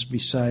sons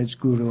besides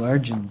Guru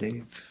Arjan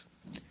Dev.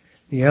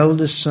 The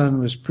eldest son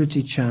was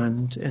Priti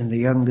Chand, and the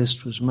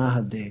youngest was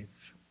Mahadev.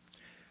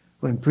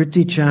 When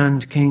Priti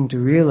Chand came to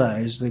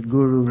realize that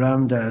Guru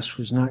Ramdas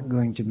was not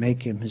going to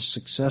make him his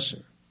successor,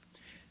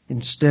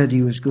 instead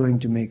he was going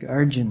to make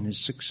Arjan his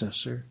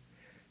successor,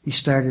 he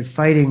started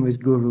fighting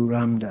with Guru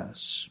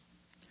Ramdas.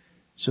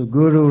 So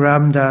Guru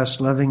Ramdas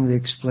lovingly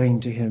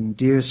explained to him,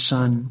 "Dear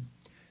son,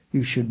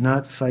 you should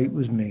not fight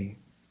with me.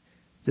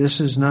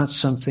 This is not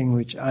something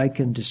which I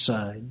can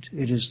decide.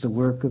 It is the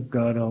work of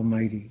God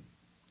Almighty.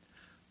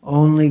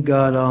 Only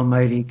God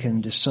Almighty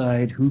can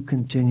decide who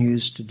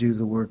continues to do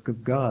the work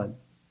of God.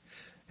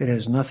 It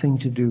has nothing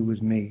to do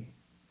with me.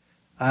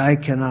 I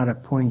cannot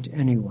appoint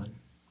anyone.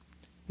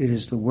 It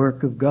is the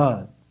work of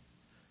God.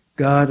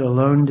 God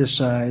alone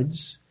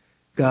decides.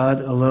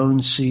 God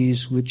alone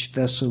sees which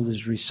vessel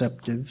is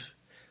receptive,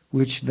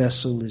 which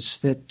vessel is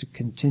fit to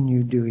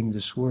continue doing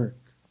this work.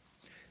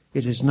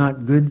 It is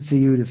not good for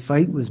you to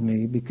fight with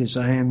me because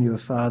I am your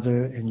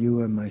father and you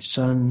are my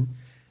son,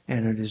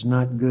 and it is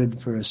not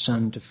good for a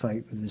son to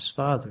fight with his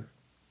father."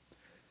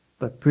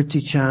 But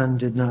Priti Chand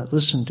did not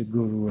listen to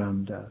Guru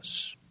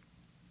Ramdas.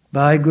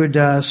 Bhai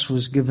Gurdas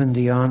was given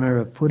the honor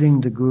of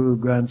putting the Guru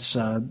Granth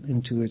Sahib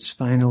into its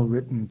final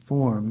written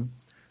form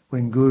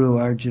when Guru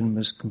Arjan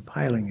was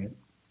compiling it.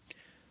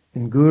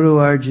 And Guru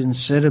Arjan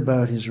said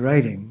about his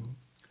writing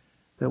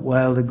that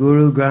while the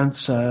Guru Granth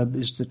Sahib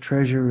is the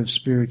treasure of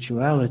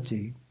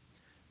spirituality,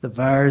 the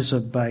Vars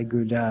of Bhai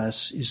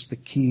Gurdas is the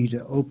key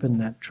to open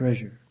that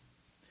treasure.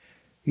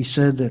 He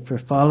said that for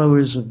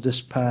followers of this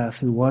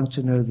path who want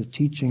to know the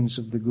teachings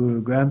of the Guru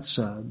Granth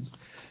Sahib,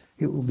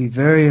 it will be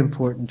very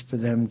important for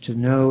them to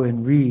know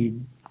and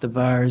read the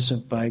Vars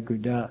of Bhai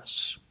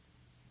Gurdas.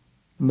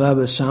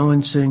 Baba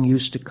Sawan Singh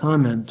used to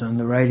comment on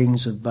the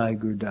writings of Bhai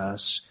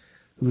Gurdas,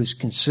 who is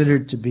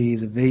considered to be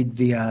the Ved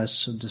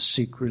Vyas of the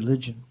Sikh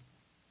religion.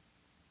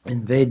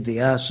 And Ved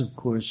Vyas, of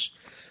course,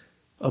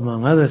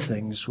 among other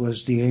things,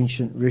 was the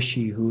ancient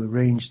rishi who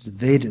arranged the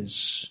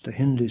Vedas, the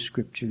Hindu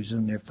scriptures,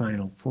 in their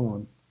final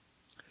form.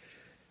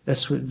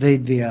 That's what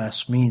Ved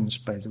Vyas means,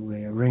 by the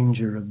way,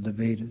 arranger of the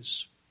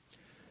Vedas.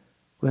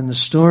 When the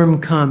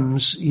storm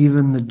comes,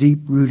 even the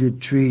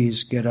deep-rooted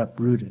trees get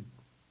uprooted.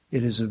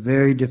 It is a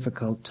very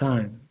difficult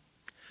time.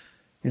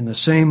 In the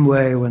same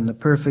way, when the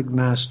perfect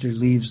master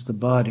leaves the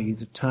body,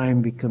 the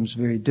time becomes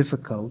very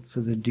difficult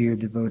for the dear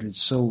devoted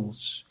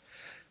souls.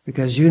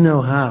 Because you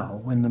know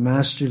how, when the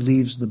master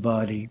leaves the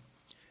body,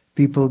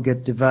 people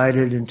get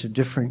divided into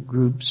different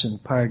groups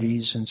and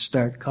parties and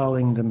start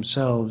calling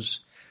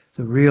themselves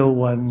the real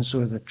ones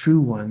or the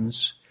true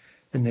ones,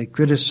 and they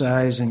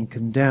criticize and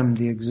condemn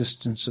the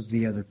existence of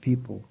the other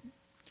people.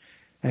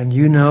 And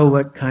you know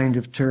what kind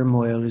of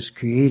turmoil is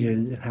created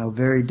and how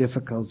very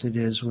difficult it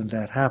is when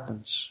that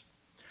happens.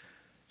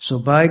 So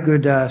Bhai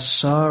Gurdas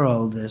saw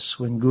all this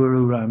when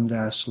Guru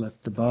Ramdas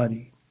left the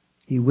body.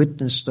 He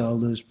witnessed all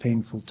those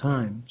painful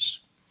times.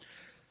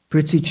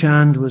 Priti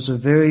Chand was a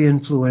very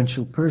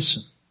influential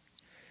person.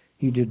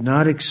 He did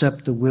not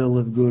accept the will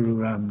of Guru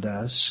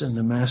Ramdas and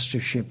the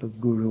mastership of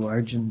Guru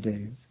Arjan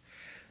Dev.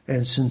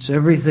 And since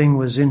everything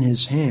was in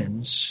his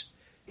hands,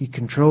 he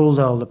controlled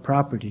all the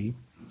property,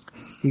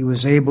 he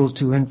was able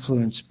to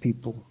influence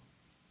people.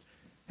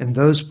 And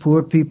those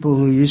poor people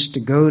who used to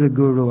go to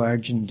Guru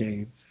Arjan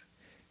Dev,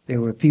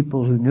 there were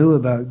people who knew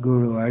about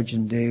Guru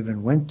Arjan Dev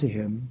and went to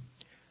him,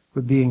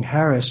 were being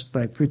harassed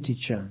by Priti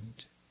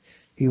Chand.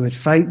 He would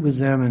fight with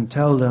them and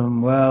tell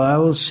them, "Well, I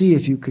will see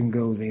if you can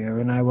go there,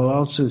 and I will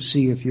also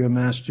see if your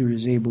master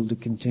is able to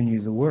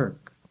continue the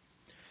work."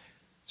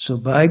 So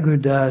Bhai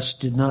Gurdas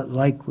did not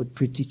like what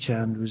Priti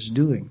Chand was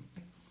doing.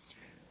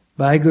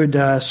 Bhai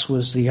Gurdas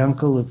was the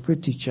uncle of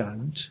Priti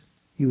Chand.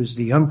 He was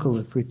the uncle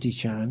of Priti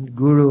Chand,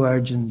 Guru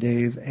Arjan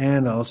Dev,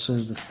 and also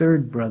the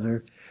third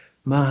brother,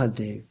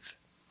 Mahadev.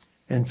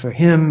 And for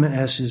him,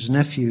 as his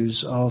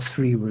nephews, all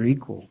three were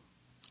equal.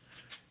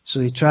 So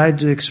he tried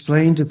to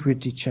explain to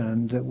Priti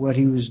Chand that what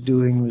he was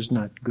doing was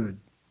not good.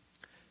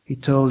 He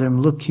told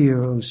him, "Look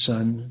here, O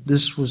son,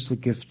 this was the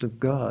gift of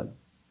God.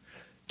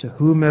 To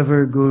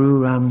whomever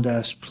Guru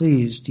Ramdas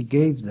pleased, he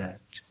gave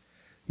that.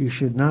 You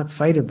should not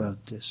fight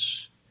about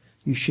this.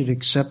 You should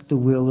accept the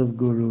will of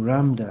Guru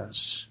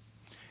Ramdas."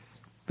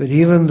 But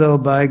even though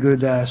Bhai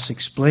Gurdas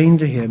explained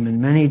to him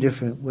in many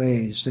different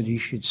ways that he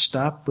should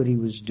stop what he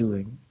was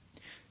doing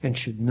and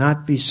should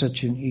not be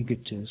such an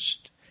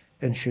egotist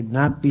and should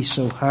not be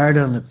so hard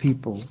on the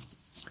people,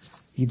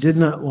 he did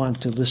not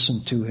want to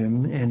listen to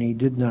him, and he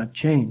did not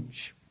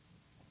change.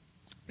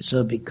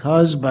 So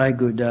because Bhai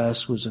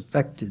Gurdas was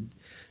affected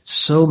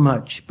so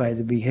much by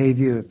the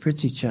behavior of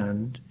Prithi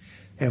Chand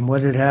and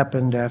what had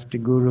happened after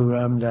Guru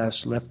Ram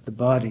Das left the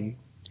body,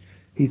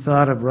 he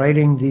thought of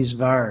writing these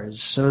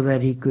Vars so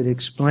that he could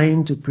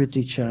explain to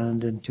Prithi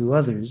Chand and to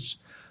others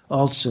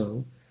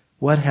also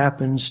what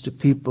happens to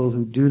people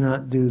who do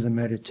not do the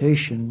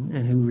meditation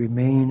and who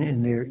remain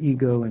in their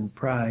ego and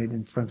pride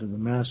in front of the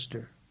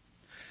Master.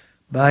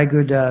 Bhai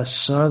Gurdas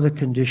saw the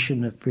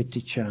condition of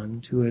Prithi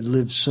Chand, who had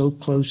lived so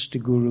close to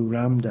Guru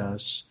Ram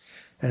Das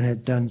and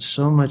had done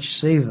so much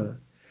seva,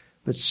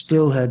 but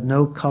still had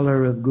no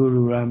color of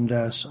Guru Ram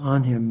Das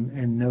on him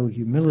and no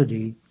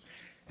humility,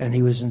 and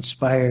he was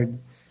inspired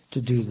to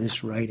do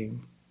this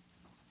writing.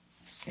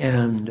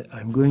 And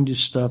I'm going to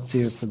stop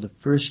there for the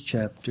first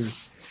chapter,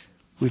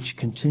 which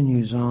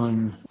continues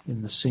on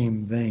in the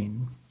same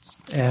vein.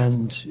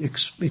 And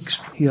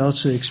he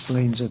also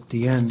explains at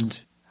the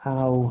end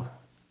how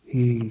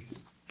he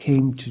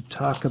came to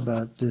talk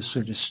about this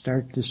or to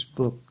start this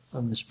book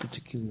on this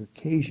particular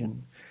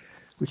occasion,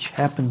 which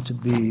happened to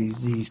be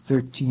the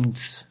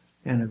 13th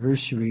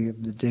anniversary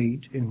of the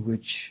date in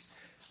which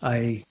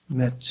I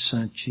met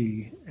Sant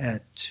Ji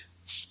at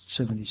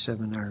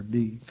 77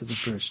 RB for the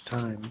first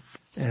time.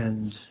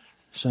 And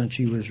Sant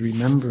Ji was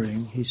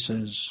remembering, he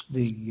says,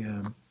 the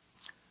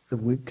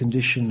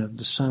condition of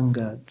the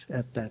Sangat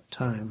at that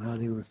time, how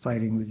they were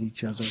fighting with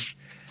each other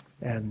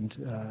and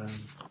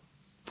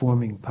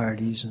forming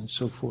parties and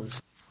so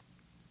forth.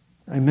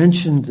 I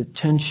mentioned the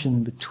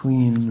tension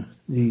between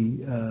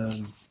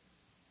the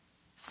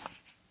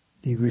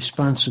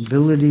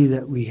responsibility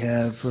that we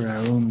have for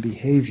our own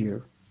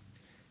behavior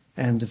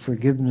and the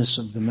forgiveness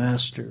of the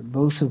Master,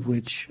 both of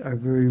which are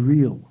very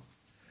real,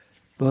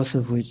 both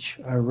of which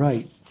are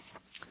right.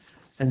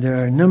 And there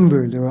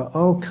are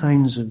all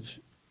kinds of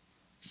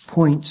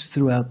points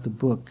throughout the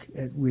book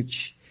at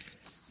which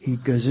he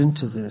goes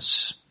into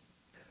this.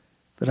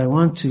 But I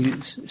want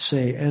to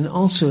say, and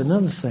also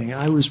another thing,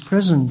 I was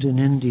present in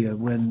India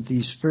when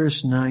these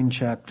first 9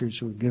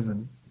 chapters were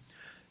given.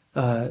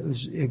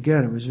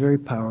 It was very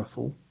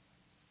powerful.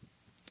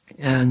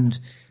 And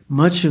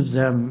much of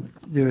them,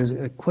 there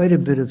is quite a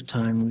bit of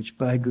time which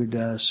Bhai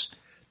Gurdas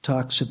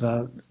talks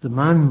about the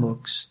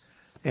Manmukhs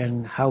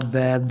and how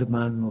bad the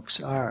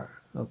Manmukhs are,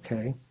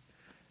 okay?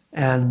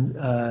 And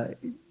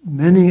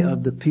many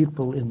of the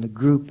people in the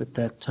group at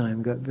that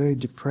time got very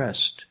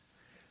depressed.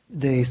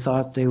 They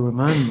thought they were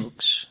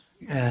Manmukhs,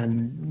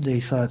 and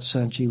they thought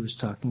Sant Ji was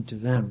talking to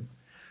them.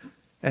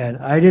 And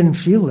I didn't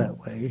feel that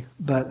way,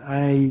 but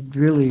I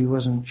really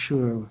wasn't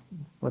sure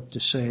what to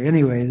say.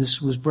 Anyway,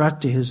 this was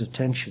brought to his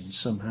attention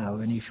somehow,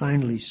 and he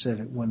finally said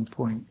at one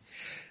point,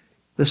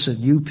 "Listen,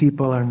 you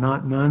people are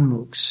not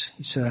Manmukhs."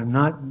 He said,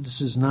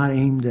 this is not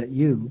aimed at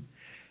you,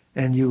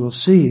 and you will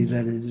see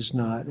that it is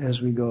not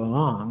as we go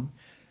along.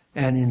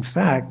 And in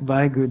fact,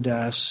 Bhai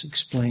Gurdas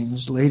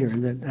explains later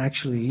that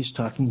actually he's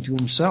talking to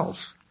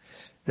himself,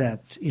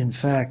 that in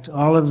fact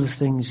all of the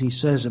things he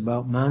says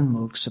about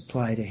Manmukhs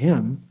apply to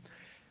him,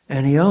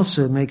 and he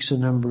also makes a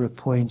number of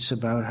points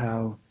about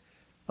how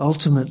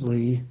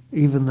ultimately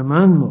even the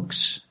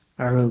Manmukhs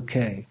are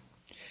okay.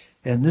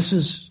 And this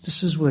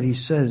is what he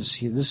says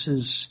here.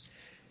 This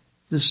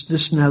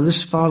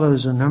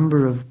follows a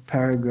number of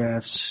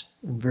paragraphs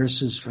and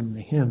verses from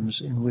the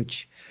hymns in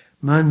which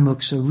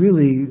Manmukhs are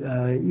really,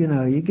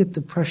 you get the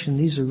impression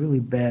these are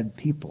really bad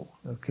people,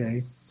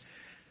 okay?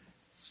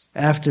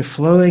 After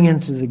flowing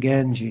into the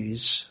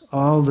Ganges,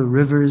 all the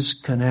rivers,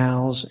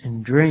 canals,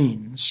 and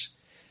drains,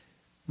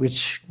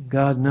 which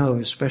God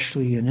knows,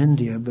 especially in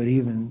India, but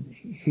even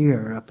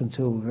here, up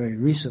until very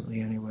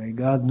recently anyway,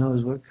 God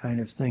knows what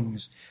kind of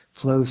things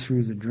flow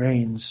through the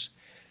drains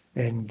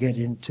and get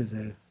into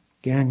the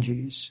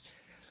Ganges.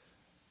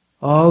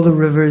 All the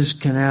rivers,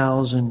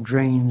 canals, and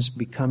drains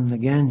become the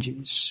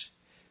Ganges.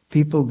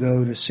 People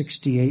go to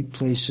 68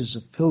 places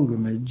of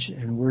pilgrimage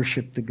and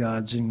worship the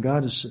gods and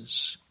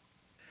goddesses.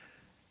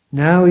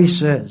 Now he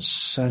says,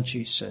 Sant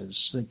Ji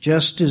says, that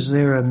just as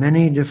there are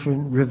many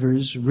different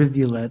rivers,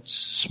 rivulets,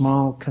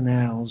 small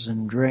canals,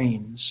 and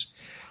drains,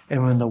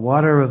 and when the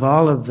water of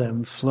all of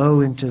them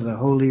flow into the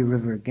holy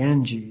river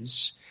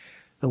Ganges,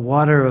 the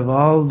water of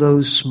all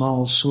those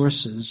small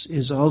sources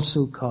is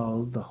also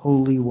called the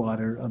holy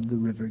water of the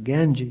river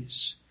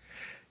Ganges.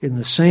 In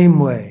the same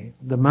way,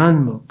 the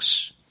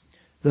Manmukhs,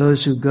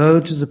 those who go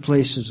to the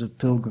places of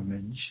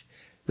pilgrimage,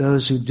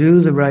 those who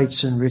do the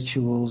rites and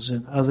rituals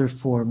and other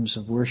forms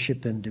of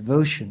worship and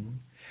devotion,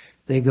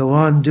 they go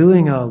on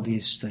doing all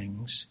these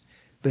things,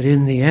 but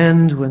in the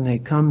end, when they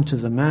come to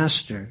the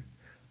Master,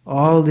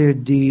 all their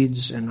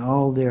deeds and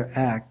all their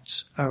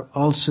acts are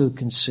also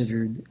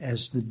considered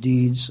as the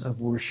deeds of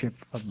worship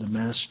of the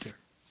Master.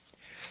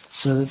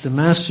 So that the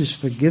Master's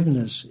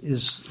forgiveness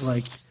is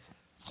like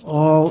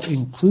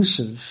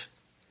all-inclusive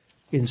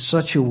in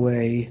such a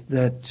way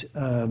that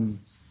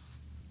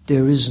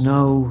there is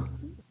no,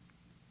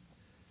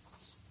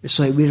 it's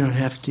like we don't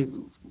have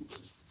to,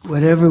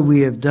 whatever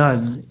we have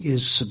done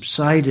is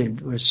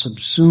subsided or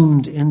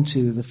subsumed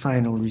into the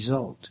final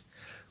result.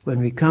 When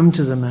we come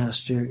to the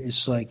Master,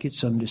 it's like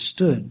it's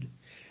understood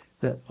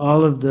that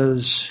all of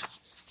those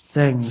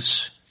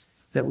things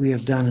that we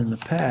have done in the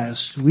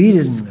past, we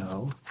didn't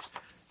know,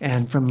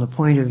 and from the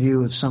point of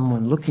view of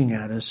someone looking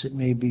at us, it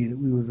may be that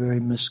we were very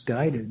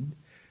misguided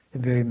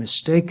and very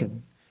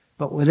mistaken.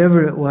 But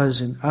whatever it was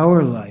in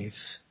our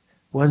life,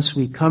 once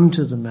we come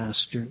to the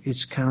Master,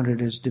 it's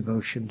counted as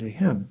devotion to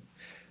Him.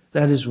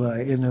 That is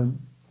why in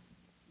an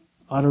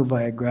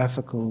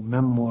autobiographical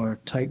memoir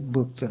type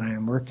book that I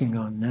am working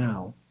on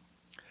now,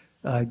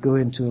 I go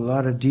into a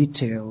lot of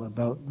detail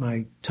about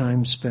my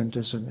time spent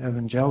as an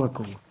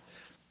evangelical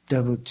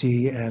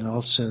devotee and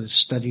also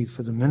study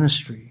for the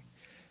ministry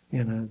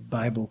in a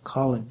Bible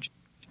college.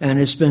 And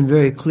it's been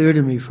very clear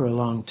to me for a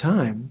long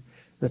time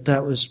that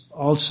that was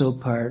also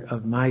part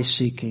of my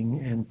seeking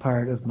and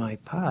part of my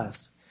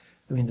path.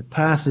 I mean, the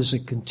path is a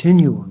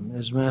continuum.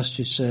 As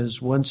Master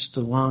says, once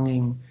the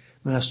longing,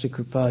 Master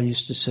Kripal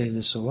used to say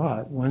this a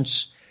lot,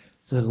 once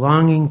the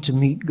longing to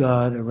meet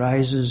God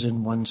arises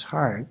in one's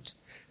heart,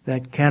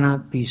 that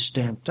cannot be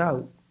stamped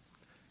out.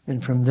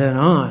 And from then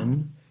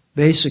on,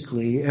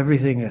 basically,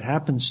 everything that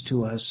happens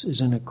to us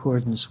is in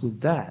accordance with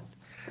that.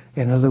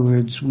 In other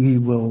words, we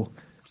will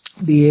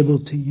be able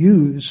to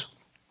use,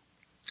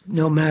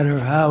 no matter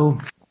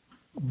how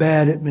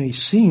bad it may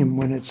seem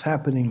when it's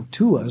happening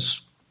to us,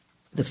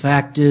 the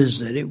fact is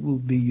that it will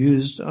be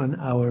used on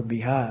our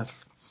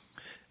behalf,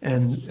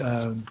 and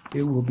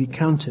it will be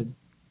counted.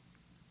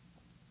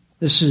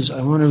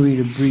 I want to read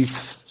a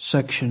brief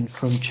section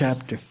from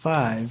chapter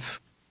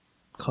 5,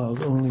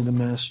 called Only the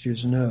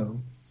Masters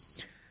Know.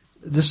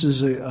 This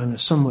is on a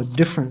somewhat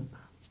different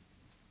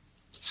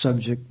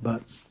subject,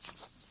 but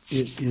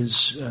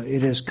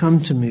it has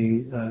come to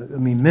me,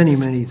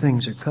 many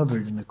things are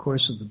covered in the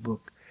course of the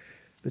book,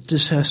 but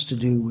this has to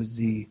do with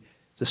the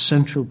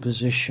central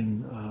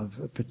position of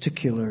a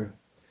particular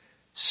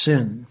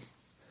sin,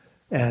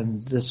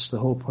 and that's the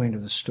whole point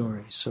of the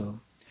story. So,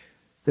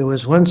 there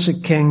was once a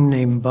king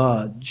named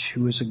Baj,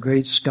 who was a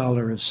great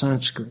scholar of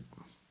Sanskrit,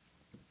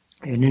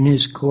 and in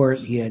his court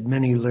he had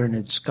many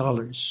learned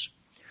scholars.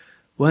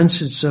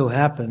 Once it so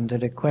happened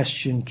that a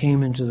question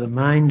came into the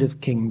mind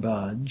of King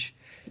Baj,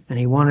 and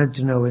he wanted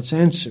to know its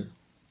answer.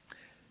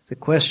 The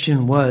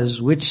question was,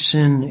 which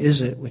sin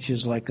is it which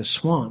is like a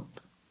swamp,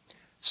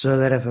 so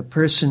that if a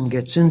person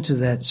gets into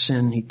that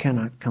sin, he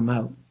cannot come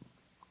out?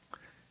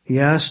 He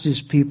asked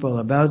his people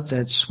about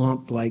that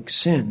swamp-like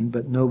sin,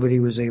 but nobody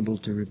was able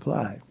to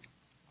reply.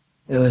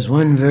 There was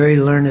one very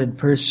learned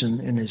person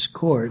in his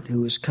court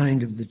who was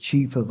kind of the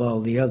chief of all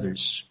the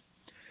others.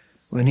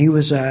 When he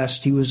was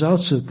asked, he was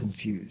also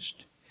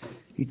confused.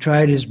 He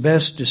tried his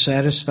best to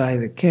satisfy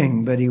the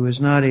king, but he was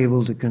not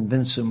able to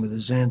convince him with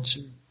his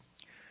answer.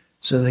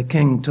 So the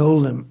king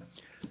told him,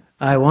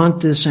 "I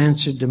want this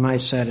answered to my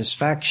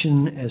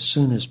satisfaction as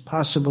soon as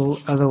possible,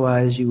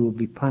 otherwise you will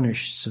be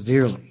punished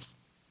severely."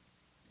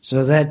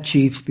 So that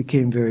chief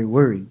became very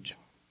worried.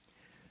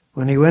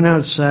 When he went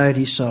outside,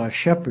 he saw a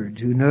shepherd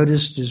who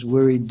noticed his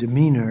worried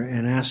demeanor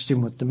and asked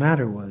him what the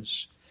matter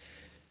was.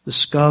 The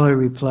scholar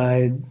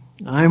replied,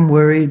 "I'm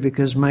worried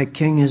because my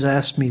king has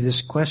asked me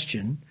this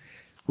question,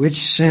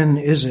 which sin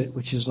is it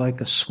which is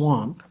like a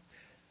swamp,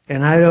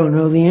 and I don't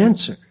know the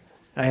answer.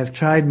 I have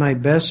tried my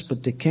best,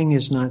 but the king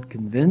is not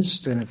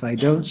convinced, and if I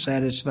don't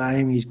satisfy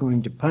him, he's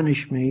going to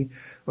punish me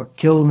or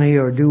kill me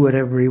or do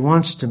whatever he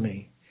wants to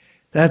me.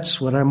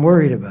 That's what I'm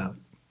worried about."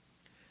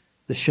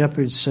 The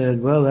shepherd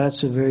said, "Well,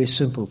 that's a very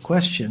simple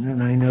question,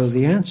 and I know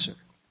the answer."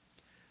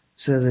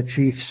 So the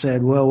chief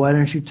said, "Well, why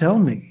don't you tell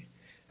me?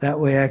 That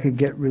way I could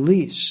get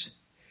release."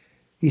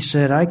 He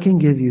said, "I can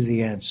give you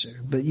the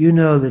answer, but you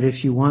know that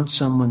if you want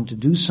someone to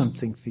do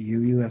something for you,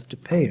 you have to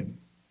pay him.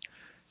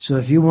 So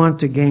if you want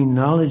to gain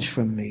knowledge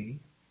from me,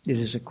 it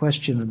is a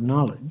question of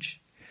knowledge.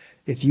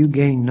 If you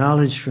gain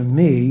knowledge from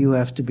me, you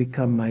have to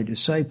become my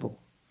disciple.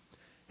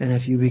 And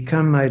if you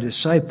become my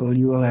disciple,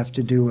 you will have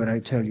to do what I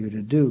tell you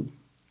to do."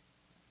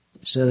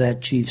 So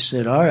that chief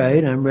said, "All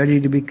right, I'm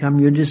ready to become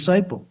your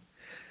disciple."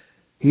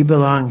 He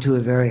belonged to a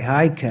very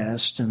high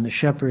caste, and the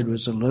shepherd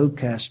was a low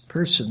caste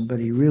person, but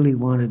he really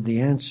wanted the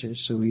answer,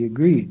 so he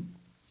agreed.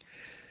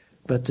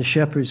 But the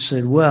shepherd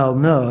said, "Well,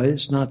 no,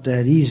 it's not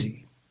that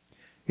easy.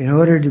 In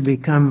order to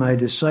become my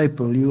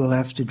disciple, you will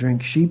have to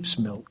drink sheep's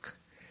milk,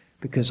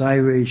 because I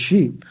raise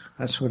sheep,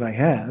 that's what I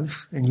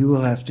have, and you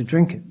will have to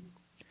drink it."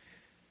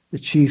 The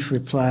chief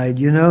replied,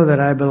 "You know that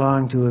I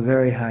belong to a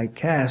very high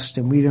caste,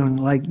 and we don't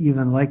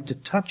even like to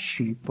touch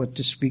sheep, what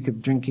to speak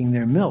of drinking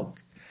their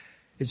milk.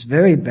 It's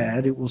very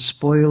bad. It will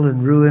spoil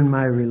and ruin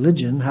my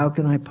religion. How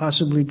can I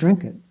possibly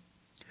drink it?"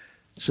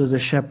 So the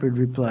shepherd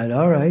replied,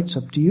 "All right, it's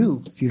up to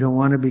you. If you don't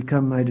want to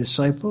become my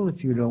disciple,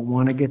 if you don't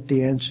want to get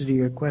the answer to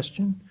your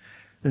question,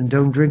 then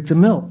don't drink the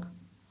milk."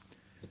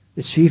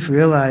 The chief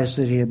realized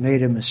that he had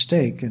made a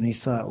mistake, and he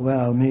thought,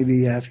 well,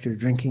 maybe after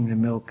drinking the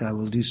milk I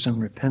will do some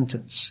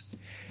repentance.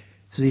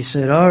 So he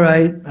said, all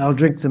right, I'll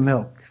drink the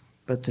milk.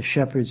 But the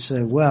shepherd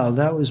said, well,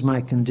 that was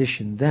my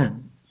condition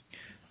then.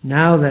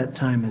 Now that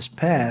time has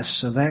passed,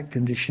 so that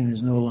condition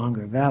is no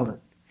longer valid.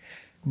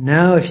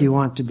 Now if you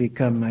want to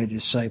become my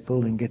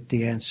disciple and get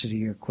the answer to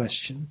your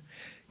question,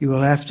 you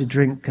will have to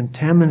drink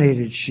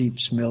contaminated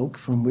sheep's milk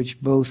from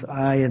which both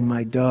I and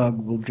my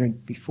dog will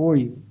drink before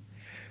you.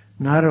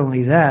 Not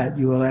only that,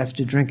 you will have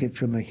to drink it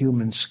from a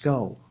human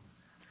skull.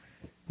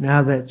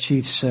 Now that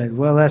chief said,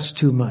 well, that's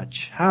too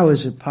much. How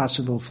is it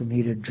possible for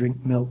me to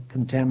drink milk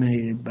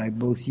contaminated by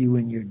both you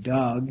and your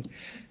dog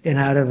and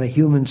out of a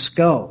human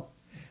skull?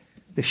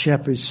 The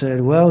shepherd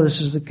said, well,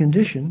 this is the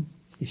condition.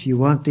 If you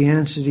want the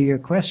answer to your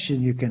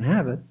question, you can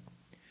have it.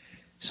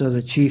 So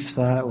the chief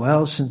thought,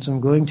 well, since I'm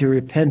going to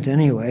repent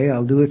anyway,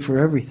 I'll do it for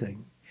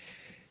everything.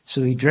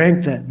 So he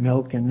drank that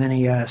milk, and then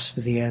he asked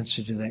for the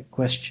answer to that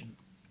question.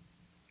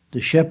 The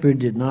shepherd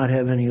did not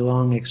have any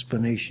long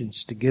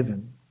explanations to give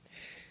him.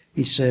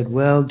 He said,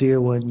 well,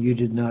 dear one, you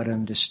did not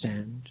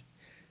understand.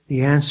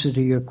 The answer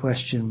to your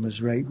question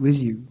was right with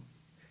you.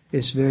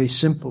 It's very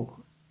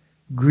simple.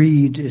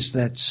 Greed is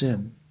that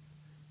sin.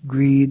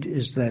 Greed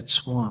is that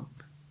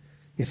swamp.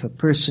 If a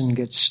person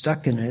gets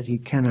stuck in it, he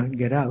cannot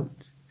get out.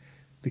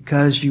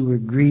 Because you were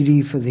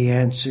greedy for the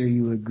answer,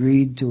 you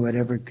agreed to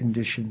whatever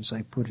conditions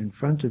I put in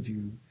front of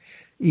you,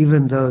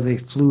 even though they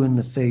flew in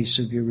the face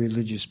of your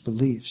religious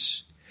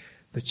beliefs.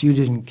 But you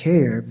didn't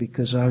care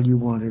because all you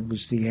wanted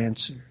was the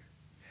answer.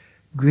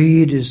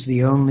 Greed is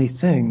the only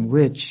thing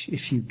which,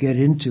 if you get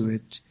into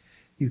it,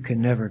 you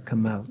can never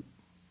come out.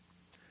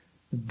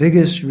 The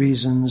biggest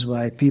reasons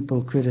why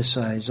people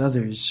criticize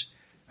others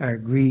are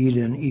greed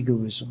and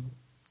egoism.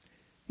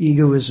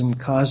 Egoism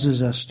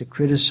causes us to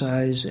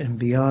criticize, and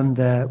beyond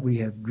that we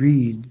have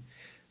greed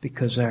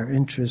because our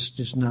interest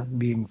is not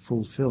being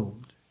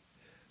fulfilled.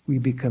 We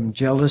become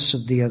jealous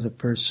of the other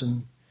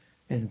person,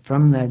 and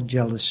from that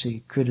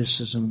jealousy,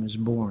 criticism is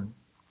born.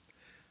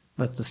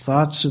 But the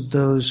thoughts of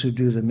those who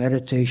do the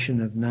meditation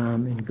of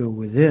Nam and go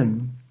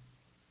within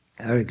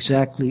are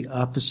exactly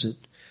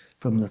opposite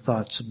from the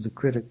thoughts of the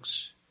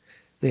critics.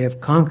 They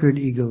have conquered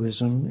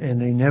egoism, and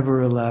they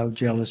never allow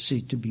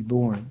jealousy to be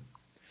born.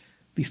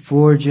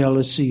 Before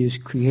jealousy is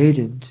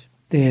created,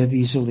 they have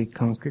easily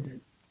conquered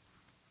it.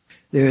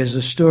 There is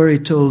a story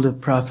told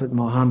of Prophet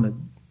Muhammad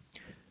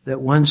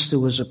that once there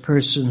was a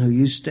person who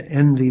used to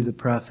envy the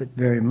Prophet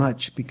very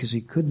much because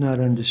he could not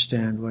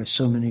understand why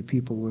so many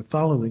people were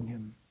following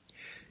him.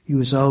 He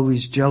was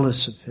always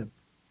jealous of him.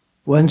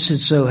 Once it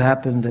so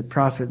happened that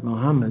Prophet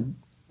Muhammad,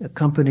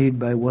 accompanied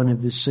by one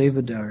of his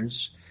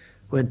Sevadars,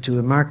 went to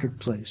a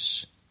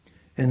marketplace,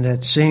 and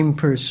that same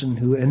person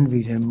who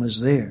envied him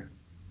was there.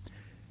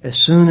 As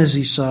soon as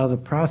he saw the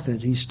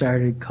Prophet, he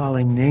started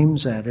calling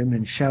names at him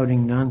and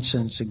shouting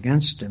nonsense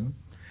against him,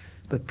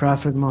 but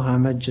Prophet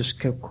Muhammad just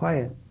kept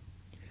quiet.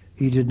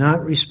 He did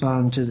not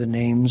respond to the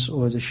names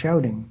or the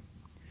shouting.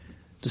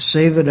 The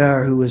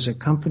Sevadar who was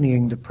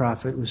accompanying the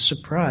Prophet was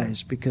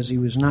surprised because he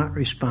was not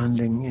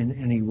responding in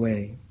any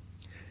way.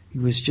 He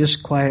was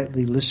just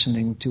quietly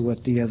listening to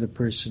what the other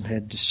person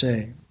had to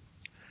say.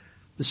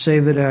 The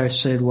Sevadar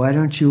said, why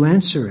don't you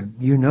answer him?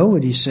 You know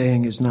what he's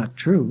saying is not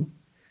true.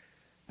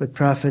 But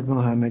Prophet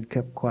Muhammad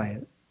kept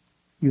quiet.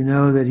 You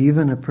know that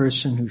even a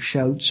person who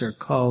shouts or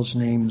calls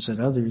names at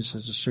others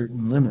has a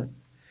certain limit.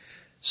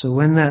 So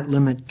when that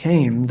limit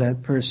came,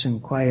 that person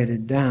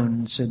quieted down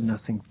and said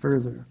nothing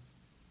further.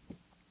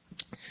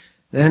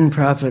 Then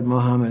Prophet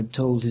Muhammad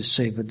told his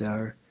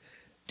Sevadar,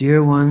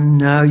 dear one,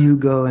 now you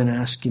go and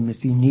ask him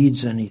if he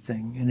needs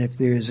anything, and if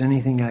there is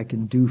anything I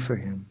can do for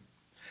him.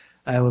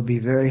 I will be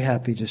very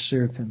happy to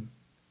serve him.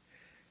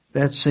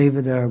 That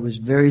Sevadar was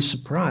very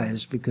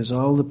surprised because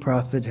all the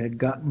Prophet had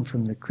gotten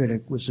from the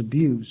critic was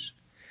abuse.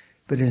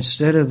 But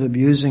instead of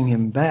abusing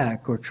him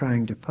back or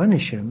trying to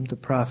punish him, the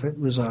Prophet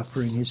was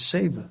offering his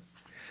seva.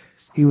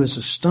 He was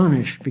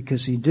astonished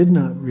because he did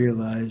not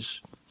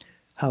realize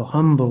how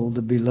humble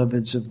the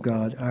beloveds of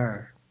God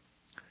are.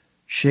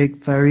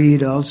 Sheikh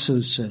Farid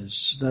also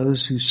says,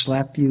 those who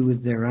slap you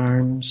with their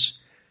arms,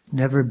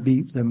 never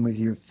beat them with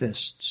your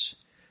fists.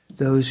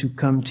 Those who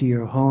come to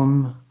your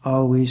home,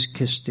 always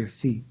kiss their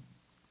feet.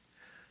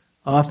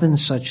 Often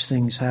such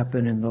things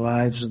happen in the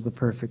lives of the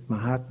perfect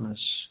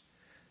Mahatmas.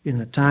 In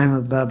the time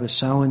of Baba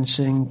Sawan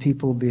Singh,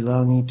 people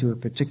belonging to a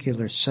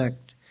particular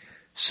sect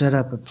set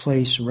up a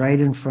place right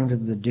in front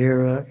of the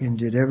dera and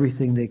did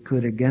everything they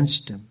could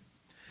against him.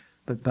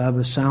 But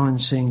Baba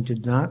Sawan Singh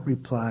did not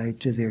reply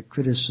to their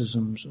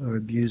criticisms or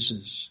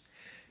abuses.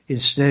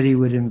 Instead, he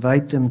would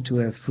invite them to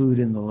have food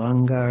in the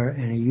langar,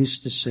 and he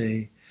used to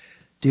say,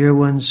 dear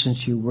ones,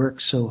 since you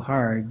work so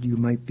hard, you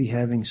might be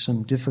having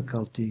some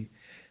difficulty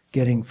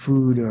getting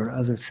food or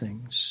other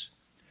things.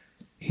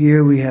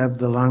 Here we have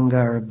the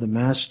langar of the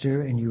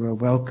Master, and you are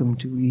welcome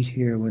to eat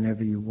here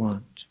whenever you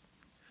want.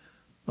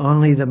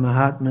 Only the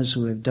Mahatmas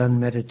who have done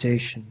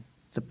meditation,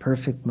 the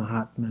perfect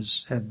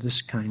Mahatmas, have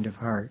this kind of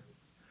heart.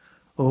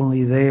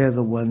 Only they are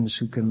the ones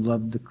who can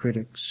love the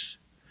critics.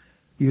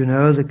 You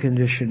know the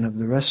condition of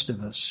the rest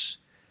of us,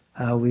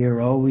 how we are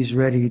always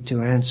ready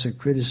to answer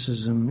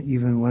criticism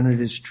even when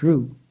it is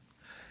true.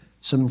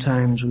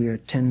 Sometimes we are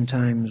 10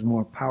 times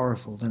more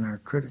powerful than our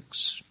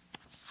critics.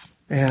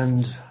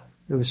 And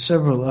there were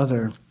several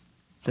other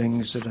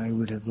things that I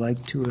would have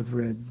liked to have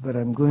read, but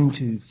I'm going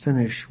to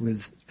finish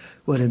with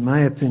what, in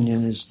my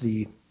opinion, is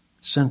the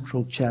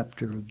central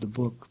chapter of the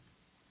book,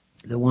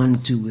 the one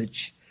to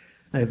which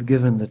I've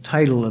given the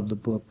title of the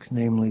book,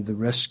 namely The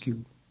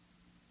Rescue.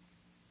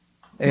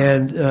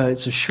 And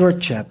it's a short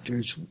chapter.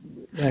 It's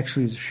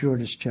actually the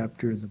shortest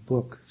chapter of the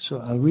book, so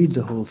I'll read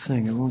the whole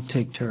thing. It won't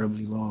take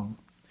terribly long.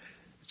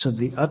 It's of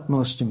the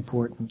utmost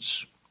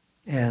importance,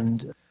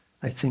 and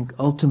I think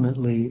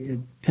ultimately it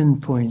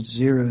pinpoints,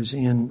 zeroes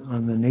in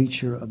on the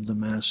nature of the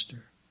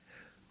Master,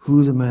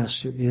 who the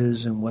Master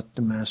is and what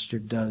the Master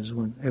does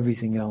when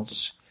everything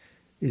else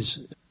is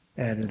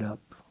added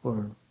up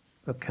or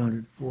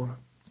accounted for.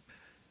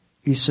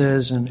 He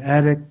says, an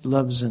addict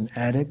loves an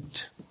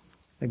addict,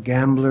 a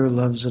gambler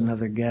loves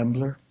another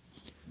gambler,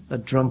 a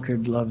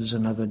drunkard loves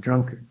another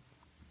drunkard.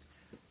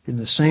 In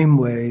the same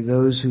way,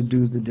 those who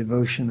do the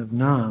devotion of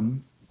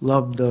Nam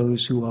love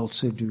those who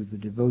also do the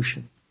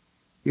devotion.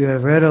 You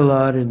have read a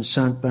lot in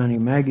Sant Bani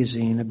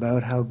magazine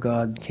about how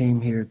God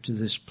came here to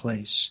this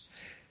place.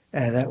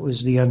 That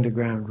was the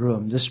underground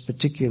room.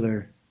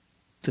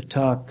 The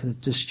talk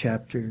that this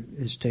chapter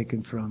is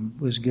taken from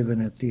was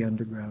given at the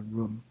underground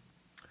room,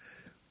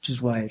 which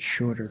is why it's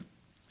shorter.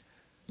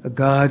 A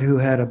God who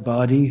had a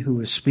body, who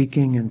was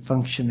speaking and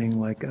functioning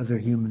like other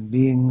human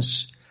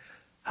beings,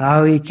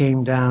 how he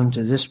came down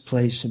to this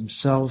place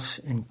himself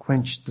and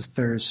quenched the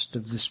thirst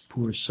of this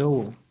poor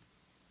soul.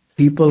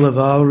 People of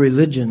all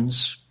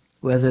religions,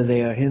 whether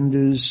they are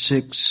Hindus,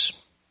 Sikhs,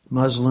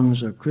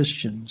 Muslims, or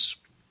Christians,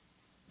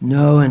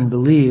 know and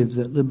believe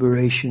that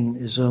liberation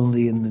is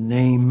only in the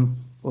name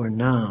or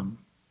Nam.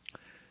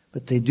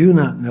 But they do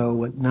not know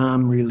what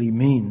Nam really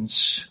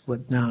means,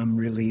 what Nam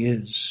really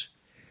is.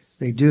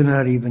 They do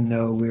not even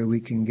know where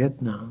we can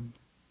get Nam.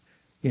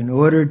 In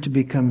order to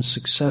become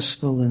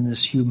successful in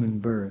this human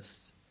birth,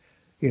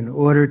 in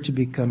order to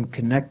become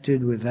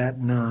connected with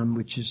that Nam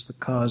which is the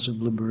cause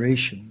of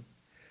liberation,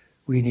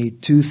 we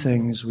need two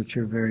things which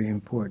are very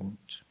important.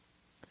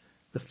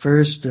 The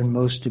first and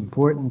most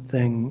important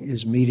thing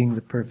is meeting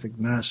the perfect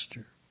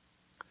Master.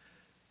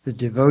 The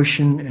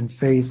devotion and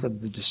faith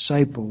of the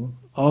disciple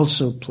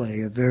also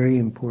play a very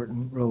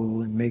important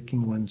role in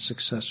making one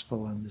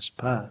successful on this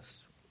path.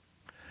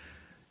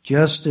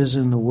 Just as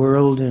in the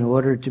world, in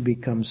order to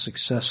become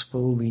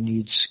successful, we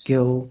need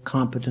skill,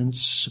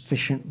 competence,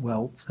 sufficient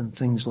wealth, and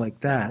things like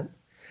that,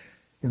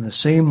 in the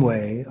same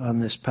way, on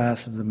this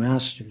path of the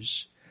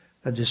Masters,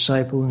 a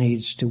disciple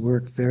needs to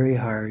work very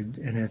hard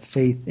and have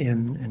faith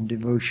in and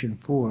devotion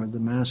for the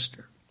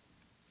Master.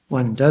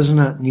 One does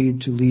not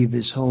need to leave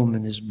his home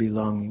and his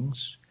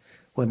belongings.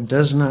 One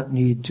does not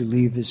need to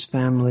leave his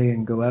family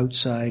and go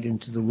outside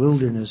into the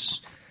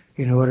wilderness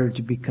in order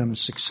to become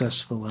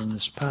successful on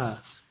this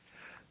path.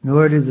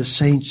 Nor do the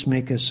saints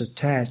make us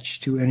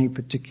attached to any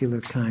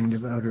particular kind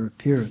of outer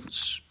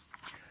appearance.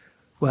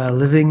 While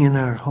living in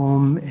our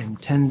home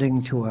and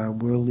tending to our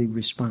worldly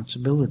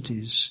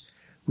responsibilities,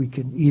 we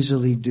can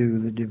easily do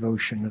the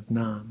devotion of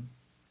Nam.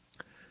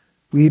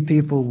 We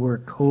people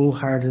work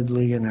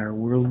wholeheartedly in our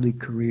worldly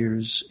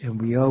careers,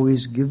 and we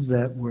always give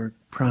that work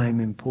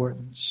prime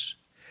importance.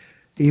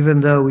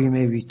 Even though we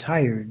may be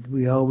tired,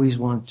 we always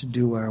want to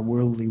do our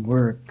worldly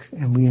work,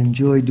 and we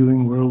enjoy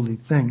doing worldly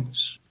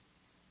things.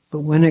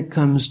 But when it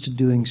comes to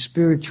doing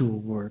spiritual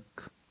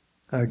work,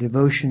 our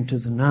devotion to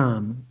the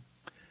Nam,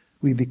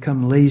 we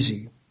become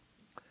lazy.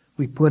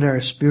 We put our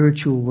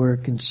spiritual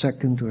work in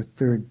second or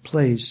third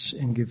place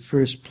and give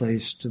first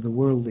place to the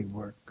worldly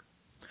work.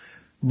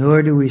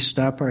 Nor do we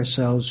stop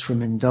ourselves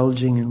from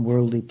indulging in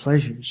worldly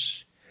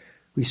pleasures.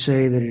 We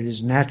say that it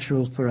is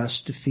natural for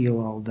us to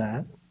feel all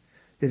that.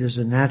 It is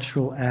a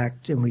natural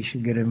act and we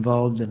should get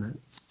involved in it.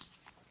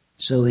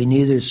 So we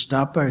neither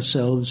stop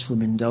ourselves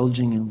from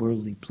indulging in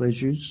worldly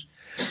pleasures,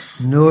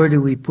 nor do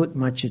we put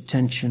much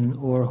attention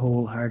or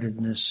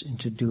wholeheartedness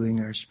into doing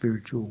our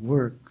spiritual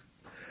work.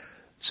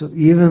 So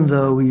even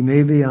though we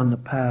may be on the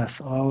path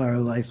all our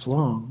life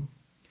long,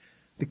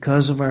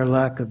 because of our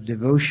lack of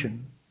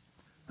devotion,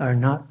 our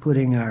not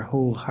putting our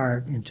whole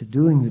heart into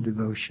doing the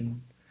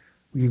devotion,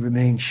 we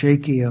remain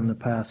shaky on the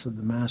path of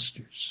the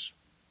Masters.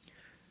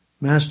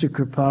 Master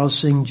Kripal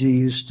Singh Ji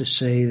used to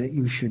say that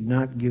you should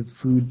not give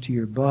food to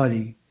your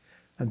body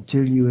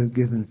until you have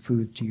given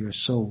food to your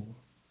soul.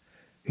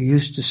 He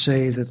used to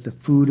say that the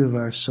food of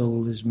our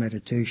soul is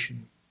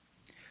meditation.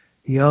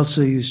 He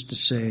also used to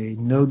say,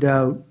 no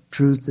doubt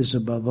truth is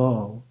above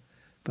all,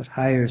 but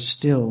higher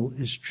still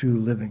is true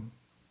living.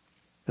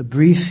 A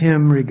brief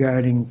hymn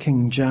regarding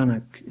King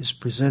Janak is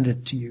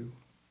presented to you.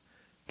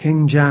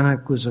 King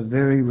Janak was a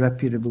very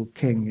reputable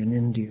king in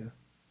India.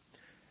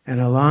 And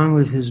along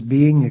with his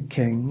being a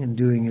king and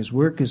doing his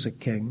work as a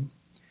king,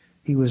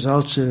 he was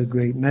also a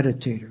great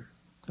meditator,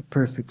 a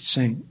perfect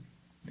saint.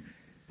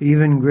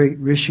 Even great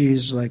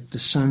rishis like the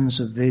sons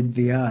of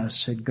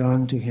Ved-Vyas had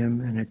gone to him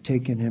and had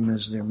taken him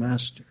as their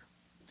master.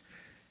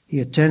 He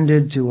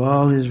attended to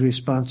all his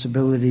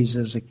responsibilities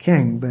as a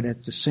king, but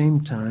at the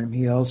same time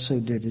he also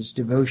did his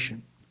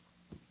devotion.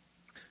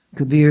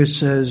 Kabir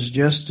says,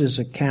 just as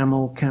a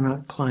camel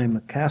cannot climb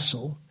a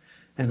castle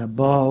and a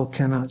ball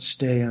cannot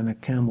stay on a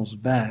camel's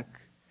back,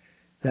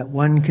 that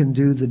one can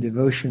do the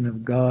devotion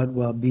of God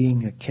while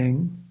being a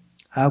king,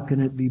 how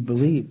can it be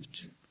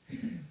believed?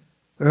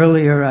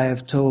 Earlier I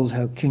have told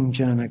how King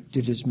Janak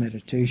did his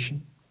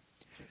meditation.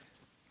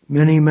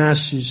 Many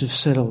masters have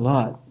said a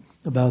lot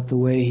about the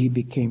way he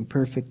became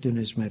perfect in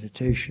his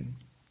meditation.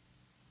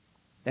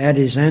 At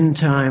his end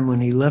time,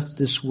 when he left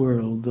this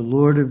world, the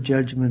Lord of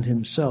Judgment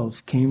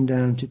himself came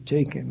down to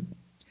take him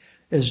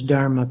as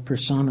Dharma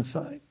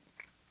personified.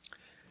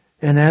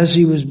 And as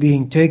he was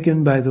being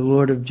taken by the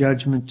Lord of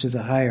Judgment to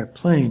the higher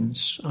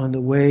planes, on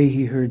the way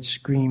he heard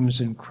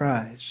screams and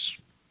cries.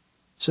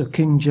 So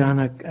King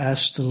Janak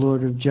asked the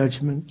Lord of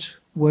Judgment,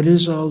 what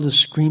is all the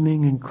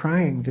screaming and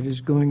crying that is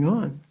going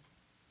on?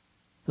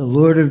 The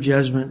Lord of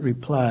Judgment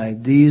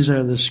replied, these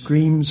are the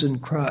screams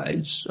and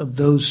cries of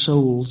those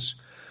souls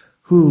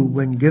who,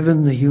 when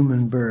given the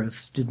human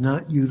birth, did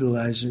not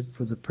utilize it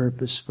for the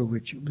purpose for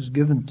which it was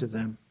given to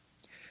them.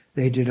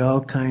 They did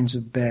all kinds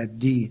of bad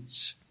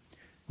deeds.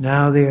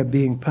 Now they are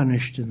being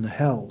punished in the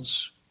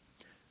hells.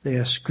 They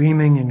are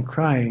screaming and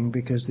crying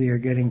because they are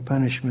getting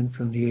punishment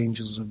from the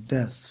angels of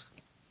death.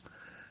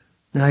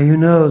 Now you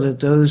know that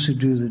those who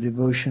do the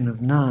devotion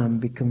of Nam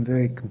become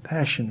very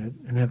compassionate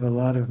and have a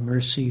lot of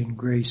mercy and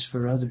grace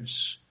for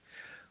others.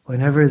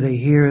 Whenever they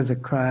hear the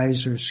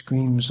cries or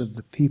screams of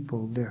the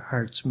people, their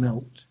hearts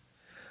melt.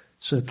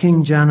 So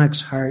King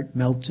Janak's heart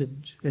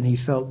melted, and he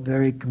felt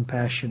very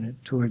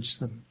compassionate towards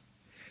them.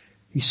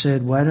 He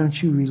said, why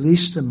don't you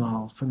release them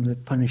all from the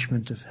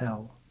punishment of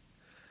hell?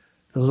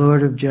 The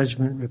Lord of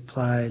Judgment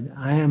replied,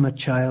 I am a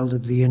child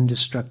of the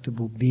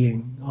indestructible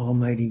being,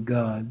 Almighty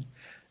God,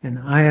 and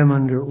I am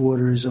under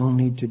orders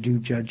only to do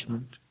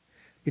judgment.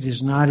 It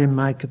is not in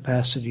my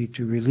capacity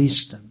to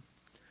release them.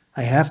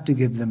 I have to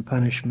give them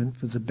punishment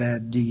for the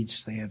bad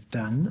deeds they have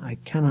done. I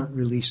cannot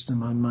release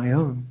them on my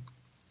own.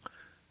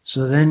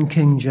 So then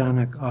King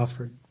Janak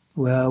offered,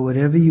 well,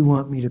 whatever you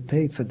want me to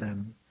pay for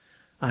them,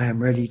 I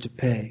am ready to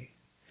pay.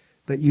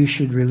 But you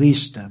should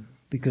release them,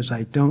 because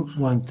I don't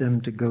want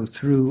them to go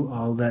through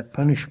all that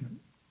punishment.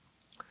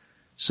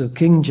 So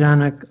King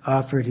Janak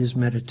offered his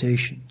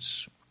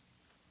meditations.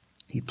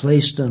 He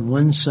placed on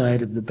one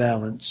side of the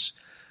balance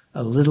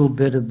a little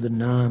bit of the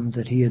Nam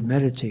that he had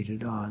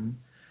meditated on,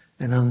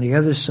 and on the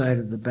other side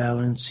of the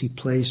balance he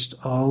placed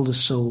all the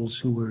souls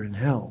who were in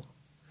hell.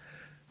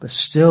 But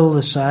still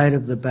the side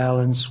of the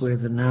balance where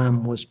the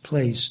Nam was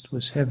placed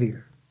was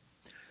heavier.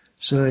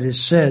 So it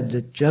is said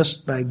that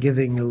just by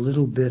giving a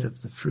little bit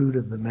of the fruit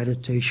of the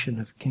meditation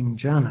of King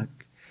Janak,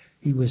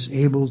 he was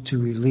able to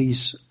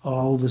release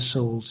all the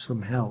souls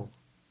from hell.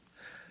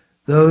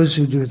 Those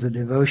who do the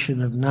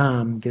devotion of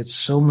Nam get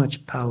so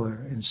much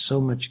power and so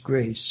much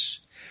grace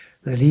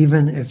that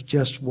even if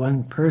just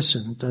one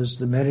person does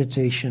the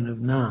meditation of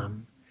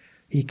Nam,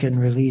 he can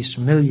release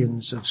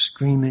millions of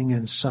screaming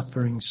and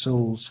suffering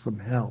souls from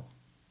hell.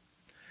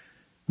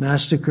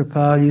 Master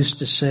Kripal used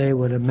to say,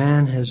 what a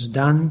man has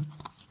done,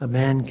 a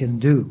man can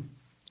do.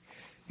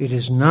 It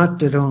is not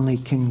that only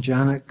King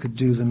Janak could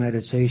do the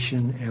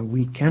meditation and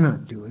we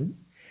cannot do it.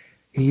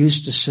 He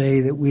used to say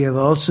that we have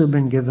also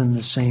been given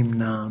the same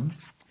Nam,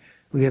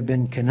 we have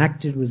been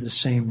connected with the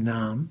same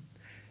Nam,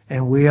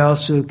 and we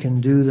also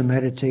can do the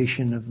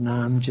meditation of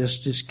Nam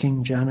just as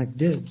King Janak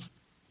did.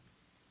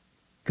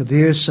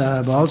 Kabir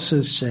Sahib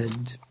also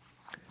said,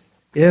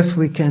 if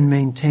we can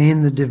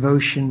maintain the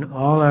devotion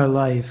all our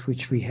life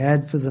which we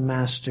had for the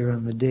Master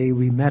on the day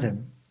we met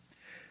him,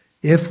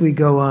 if we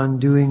go on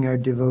doing our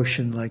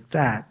devotion like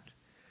that,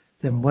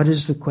 then what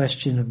is the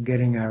question of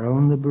getting our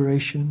own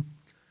liberation?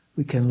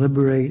 We can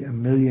liberate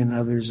 1 million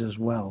others as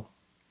well.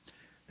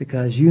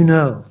 Because you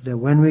know that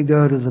when we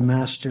go to the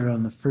Master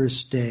on the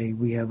first day,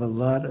 we have a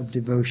lot of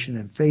devotion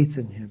and faith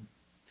in him.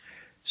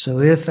 So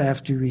if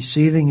after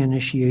receiving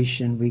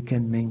initiation we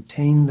can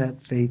maintain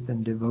that faith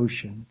and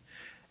devotion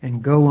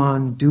and go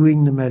on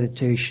doing the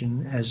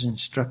meditation as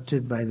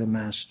instructed by the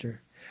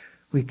Master,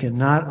 we can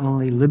not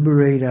only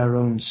liberate our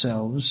own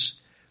selves,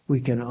 we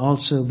can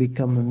also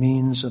become a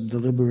means of the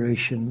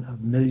liberation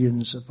of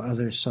millions of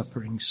other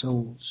suffering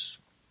souls.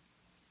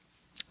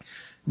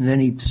 And then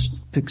he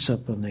picks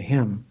up on the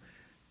hymn.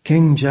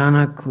 King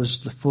Janak was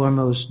the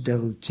foremost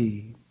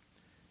devotee.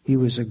 He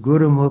was a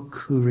Gurumukh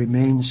who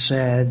remained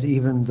sad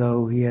even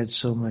though he had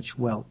so much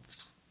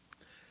wealth.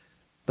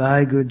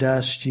 Bhai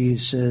Gurdas Ji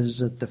says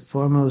that the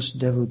foremost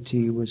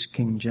devotee was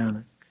King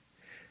Janak.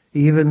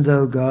 Even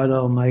though God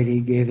Almighty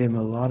gave him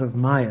a lot of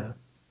maya,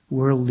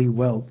 worldly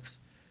wealth,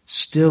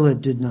 still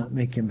it did not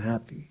make him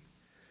happy,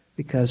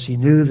 because he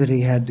knew that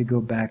he had to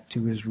go back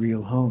to his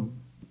real home.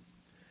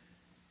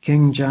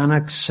 King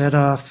Janak set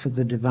off for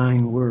the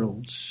divine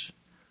worlds.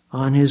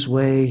 On his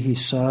way he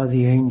saw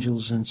the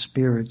angels and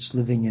spirits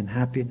living in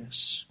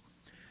happiness.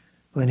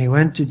 When he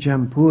went to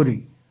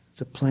Jampuri,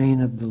 the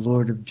plain of the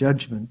Lord of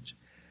Judgment,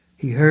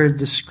 he heard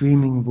the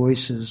screaming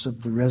voices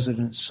of the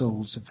resident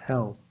souls of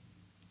hell.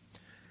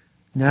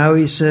 Now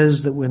he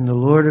says that when the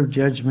Lord of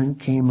Judgment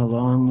came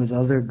along with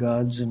other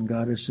gods and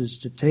goddesses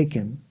to take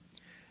him,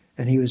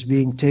 and he was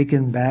being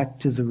taken back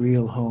to the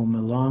real home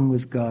along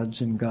with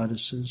gods and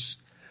goddesses,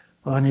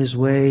 on his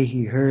way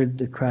he heard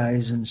the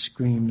cries and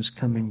screams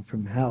coming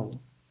from hell.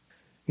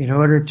 In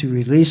order to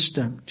release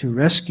them, to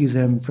rescue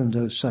them from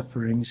those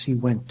sufferings, he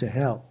went to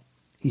hell.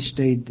 He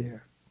stayed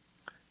there.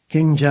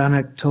 King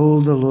Janak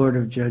told the Lord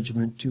of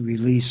Judgment to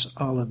release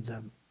all of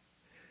them.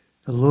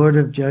 The Lord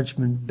of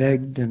Judgment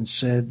begged and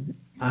said,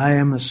 I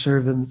am a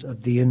servant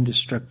of the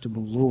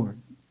indestructible Lord.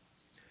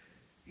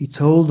 He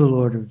told the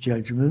Lord of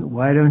Judgment,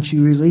 why don't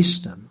you release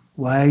them?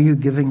 Why are you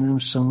giving them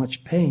so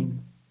much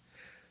pain?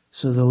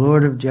 So the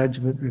Lord of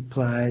Judgment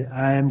replied,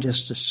 I am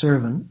just a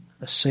servant,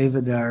 a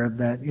sevadar of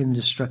that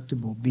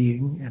indestructible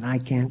being, and I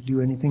can't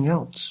do anything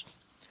else.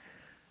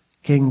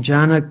 King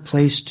Janak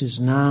placed his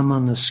naam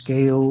on the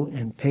scale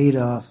and paid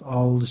off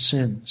all the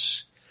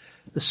sins.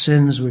 The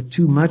sins were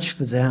too much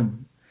for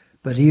them,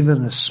 but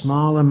even a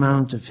small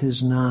amount of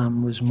his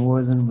naam was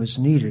more than was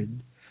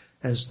needed,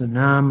 as the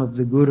naam of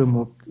the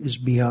Gurumukh is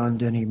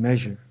beyond any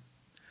measure.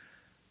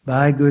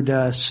 Bhai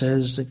Gurdas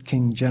says that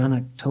King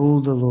Janak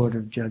told the Lord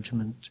of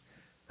Judgment,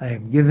 I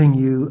am giving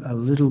you a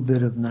little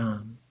bit of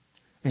naam,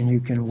 and you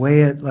can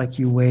weigh it like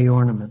you weigh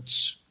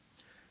ornaments.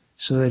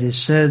 So it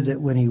is said that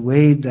when he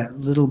weighed that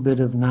little bit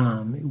of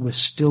naam, it was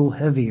still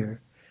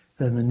heavier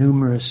than the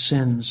numerous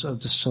sins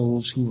of the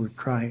souls who were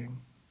crying.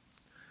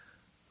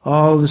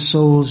 All the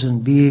souls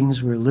and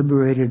beings were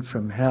liberated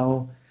from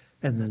hell,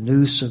 and the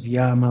noose of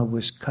Yama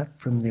was cut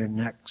from their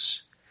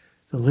necks.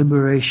 The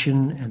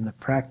liberation and the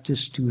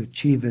practice to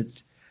achieve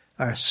it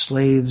are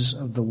slaves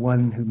of the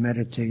one who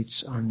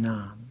meditates on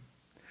Naam.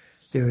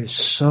 There is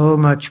so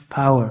much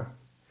power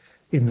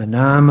in the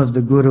Naam of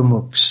the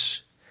Gurumukhs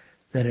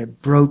that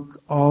it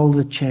broke all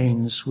the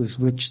chains with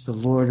which the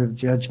Lord of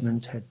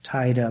Judgment had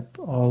tied up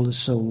all the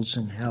souls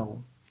in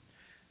hell.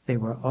 They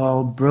were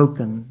all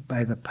broken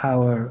by the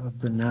power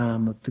of the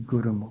Naam of the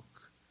Gurumukh.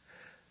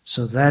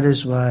 So that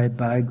is why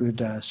Bhai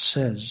Gurdas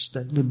says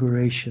that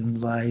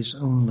liberation lies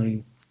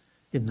only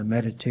in the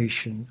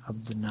meditation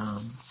of the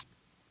Naam.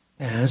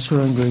 And that's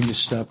what I'm going to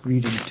stop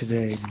reading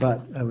today,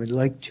 but I would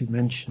like to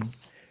mention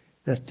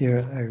that there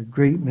are a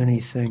great many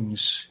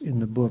things in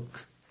the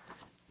book.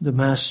 The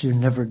Master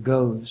Never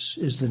Goes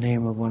is the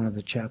name of one of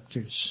the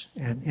chapters,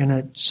 and in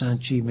it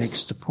Sant Ji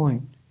makes the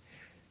point.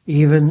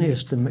 Even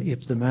if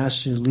the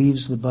Master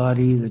leaves the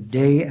body the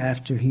day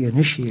after he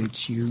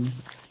initiates you,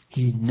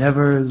 he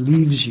never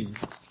leaves you.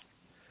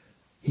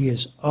 He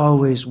is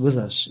always with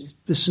us.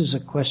 This is a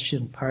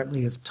question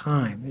partly of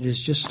time. It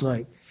is just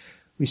like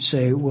we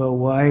say, well,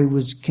 why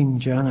was King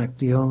Janak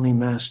the only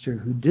master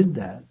who did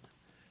that?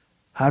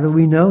 How do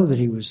we know that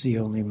he was the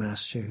only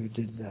master who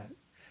did that?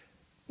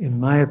 In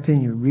my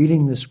opinion,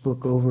 reading this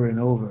book over and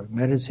over,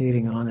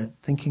 meditating on it,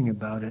 thinking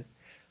about it,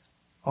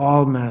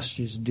 all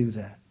masters do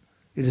that.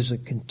 It is a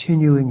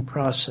continuing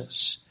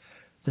process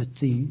that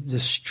the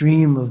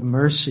stream of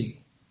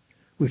mercy,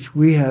 which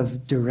we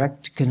have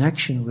direct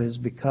connection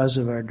with because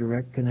of our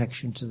direct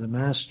connection to the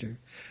Master,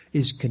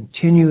 is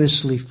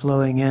continuously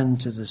flowing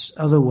into this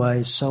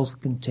otherwise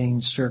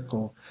self-contained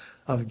circle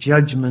of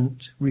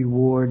judgment,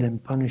 reward,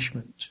 and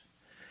punishment.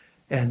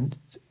 And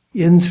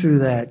in through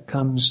that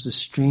comes the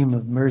stream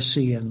of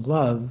mercy and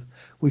love,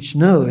 which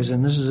knows,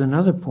 and this is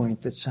another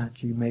point that Sant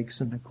Ji makes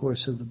in the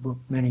course of the book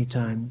many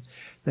times,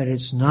 that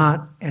it's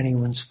not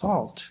anyone's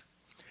fault.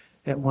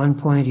 At one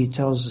point he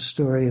tells the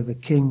story of a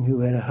king who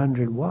had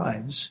 100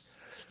 wives,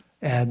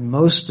 and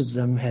most of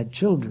them had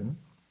children,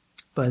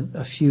 but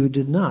a few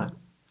did not.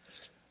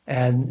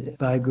 And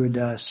Bhai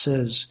Gurdas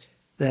says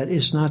that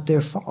it's not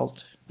their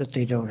fault that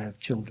they don't have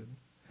children.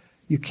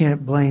 You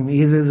can't blame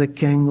either the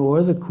king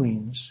or the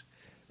queens,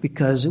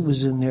 because it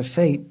was in their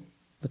fate,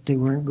 but they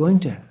weren't going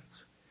to have.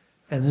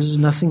 And there's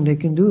nothing they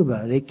can do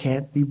about it. They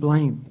can't be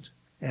blamed.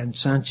 And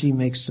Sant Ji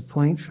makes the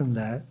point from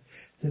that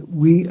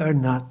we are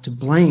not to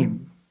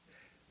blame.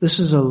 This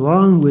is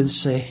along with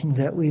saying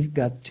that we've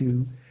got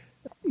to,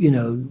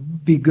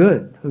 be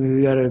good. I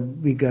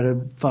mean, we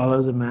gotta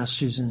follow the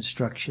Master's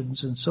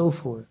instructions and so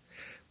forth.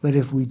 But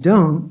if we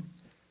don't,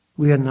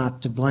 we are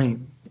not to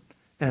blame.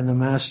 And the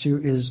Master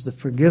is the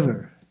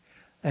forgiver.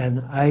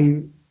 And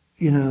I,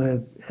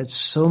 have had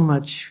so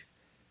much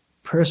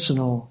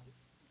personal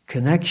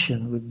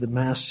connection with the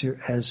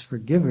Master as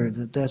forgiver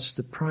that's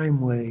the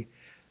prime way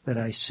that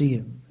I see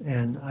him.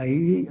 And I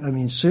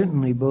mean,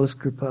 certainly both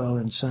Kripal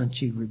and Sant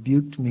Ji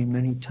rebuked me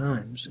many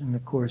times in the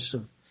course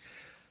of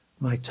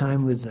my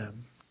time with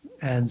them.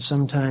 And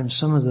sometimes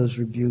some of those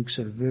rebukes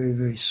are very,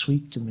 very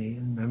sweet to me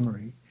in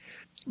memory.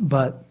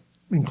 But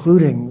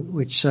including,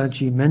 which Sant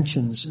Ji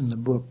mentions in the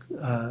book,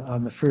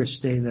 on the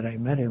first day that I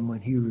met him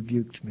when he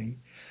rebuked me.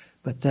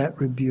 But that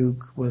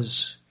rebuke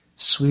was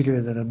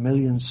sweeter than a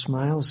million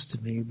smiles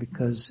to me,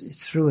 because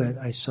through it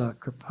I saw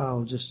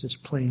Kripal just as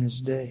plain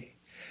as day.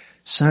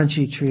 Sant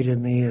Ji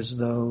treated me as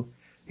though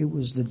it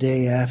was the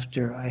day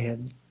after I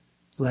had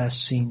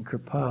last seen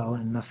Kripal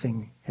and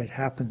nothing had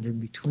happened in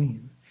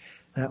between.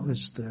 That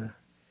was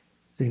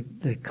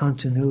the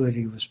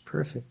continuity was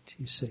perfect,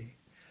 you see.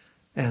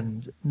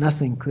 And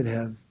nothing could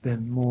have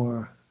been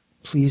more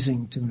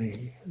pleasing to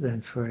me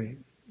than for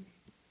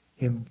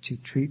him to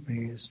treat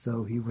me as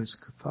though he was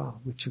Kripal,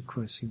 which of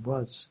course he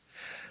was.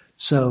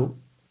 So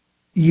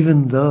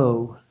even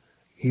though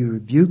he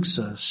rebukes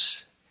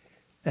us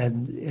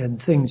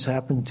and things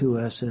happen to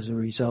us as a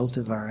result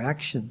of our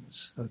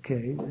actions,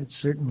 okay, it's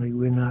certainly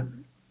we're not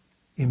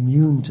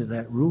immune to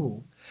that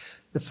rule.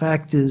 The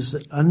fact is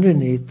that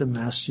underneath the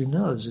Master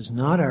knows it's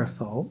not our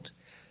fault.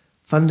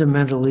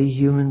 Fundamentally,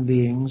 human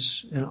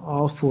beings in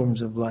all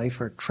forms of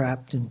life are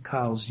trapped in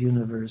Kal's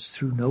universe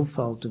through no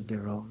fault of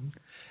their own.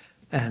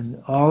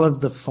 And all of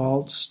the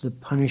faults, the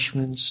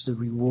punishments, the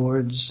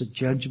rewards, the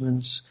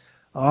judgments,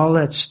 all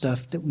that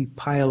stuff that we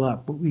pile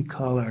up, what we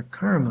call our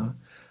karma,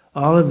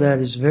 all of that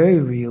is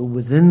very real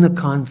within the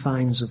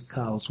confines of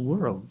Kal's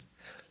world.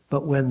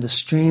 But when the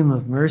stream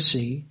of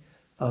mercy,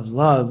 of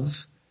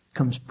love,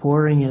 comes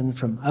pouring in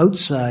from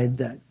outside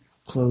that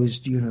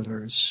closed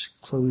universe,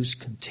 closed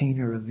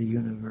container of the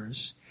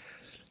universe,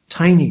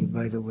 tiny,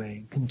 by the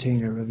way,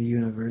 container of a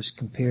universe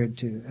compared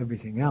to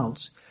everything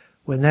else,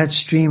 when that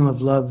stream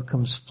of love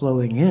comes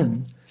flowing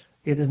in,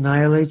 it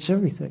annihilates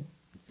everything.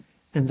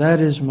 And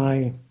that is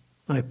my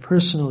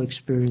personal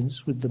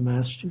experience with the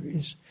Master,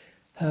 is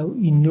how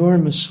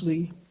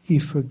enormously he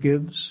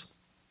forgives,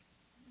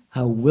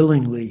 how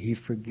willingly he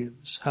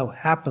forgives, how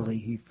happily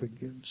he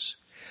forgives,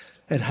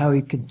 and how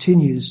he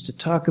continues to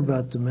talk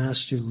about the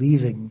Master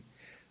leaving.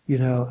 You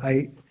know,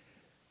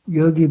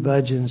 Yogi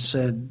Bhajan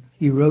said,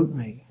 he wrote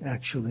me,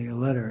 actually, a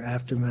letter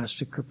after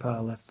Master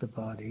Kripal left the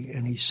body,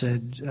 and he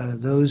said,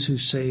 those who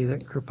say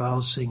that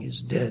Kripal Singh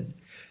is dead,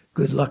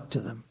 good luck to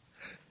them.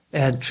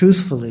 And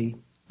truthfully,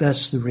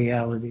 that's the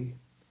reality.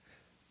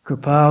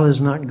 Kripal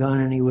has not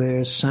gone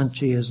anywhere, Sant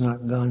Ji has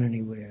not gone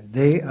anywhere.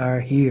 They are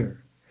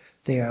here.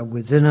 They are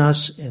within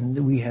us,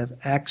 and we have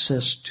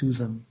access to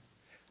them.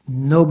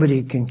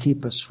 Nobody can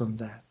keep us from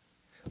that.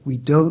 We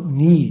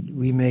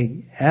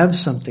may have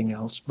something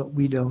else, but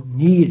we don't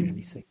need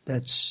anything.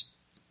 That's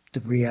the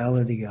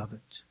reality of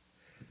it.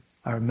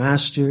 Our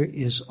Master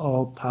is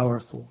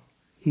all-powerful.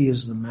 He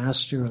is the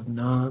Master of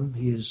Nam.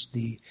 He is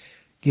the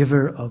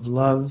giver of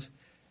love,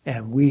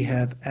 and we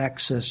have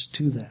access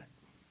to that.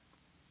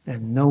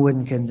 And no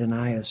one can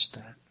deny us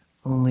that.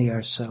 Only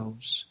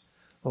ourselves.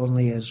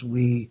 Only as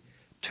we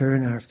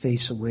turn our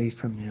face away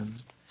from him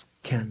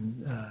can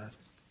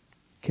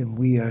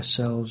we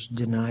ourselves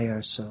deny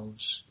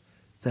ourselves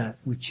that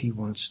which he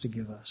wants to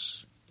give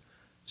us.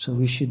 So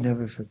we should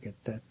never forget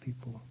that,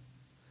 people.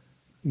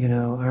 You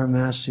know, our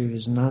Master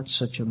is not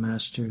such a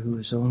Master who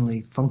is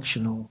only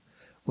functional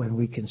when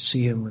we can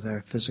see him with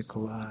our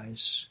physical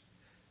eyes.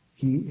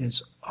 He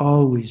is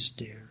always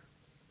there.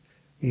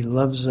 He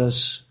loves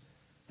us,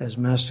 as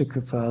Master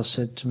Kripal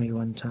said to me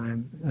one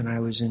time when I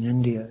was in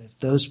India, if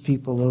those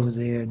people over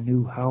there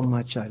knew how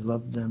much I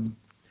loved them,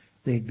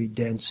 they'd be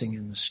dancing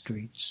in the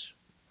streets.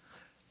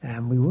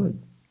 And we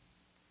would.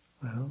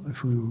 Well,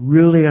 if we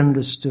really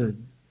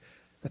understood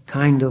the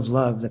kind of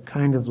love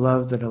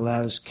that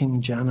allows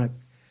King Janak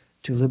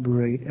to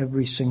liberate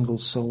every single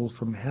soul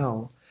from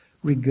hell,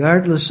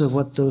 regardless of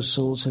what those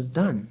souls have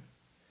done.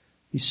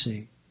 You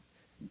see,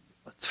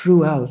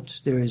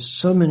 throughout, there is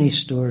so many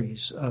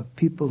stories of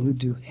people who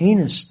do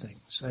heinous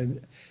things. I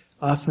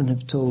often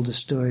have told the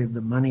story of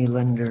the money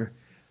lender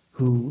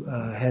who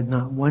had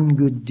not one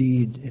good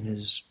deed in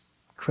his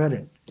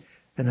credit,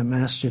 and a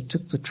Master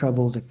took the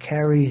trouble to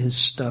carry his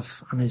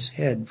stuff on his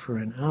head for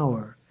an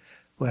hour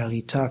while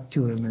he talked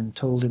to him and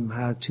told him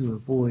how to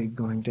avoid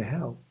going to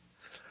hell.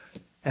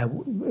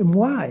 And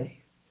why?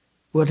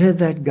 What had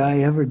that guy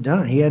ever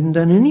done? He hadn't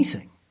done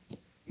anything.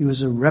 He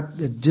was a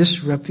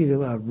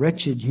disreputable, a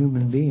wretched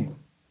human being.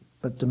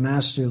 But the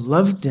Master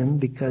loved him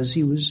because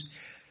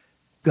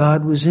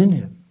God was in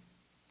him.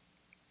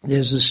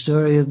 There's a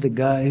story of the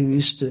guy who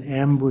used to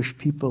ambush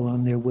people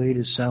on their way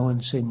to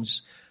Sawan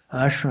Singh's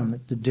ashram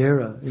at the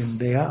Dera in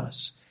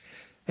Beas.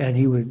 And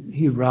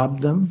he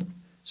robbed them.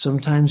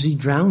 Sometimes he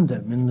drowned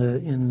them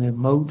in the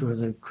moat or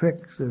the creek,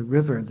 the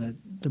river,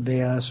 the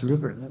Beas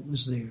River that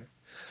was there.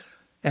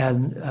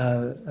 And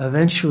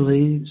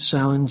eventually,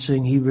 Sawan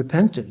Singh, he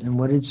repented. And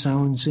what did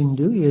Sawan Singh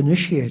do? He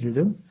initiated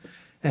him,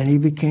 and he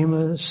became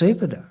a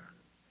Sevadar.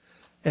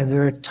 And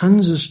there are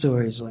tons of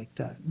stories like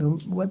that.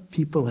 What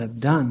people have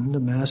done, the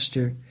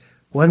Master,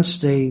 once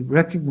they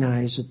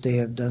recognize that they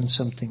have done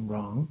something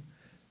wrong,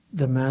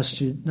 the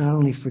Master not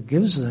only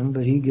forgives them,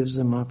 but he gives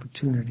them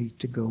opportunity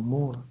to go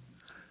more.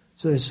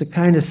 So it's the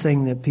kind of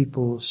thing that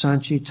people,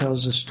 Sant Ji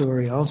tells a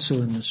story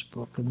also in this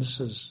book, and this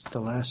is the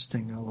last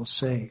thing I will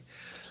say.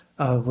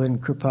 When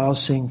Kripal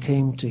Singh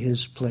came to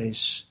his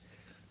place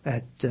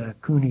at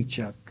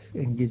Kunichak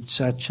and did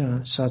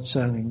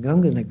satsang in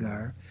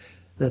Ganganagar,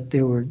 that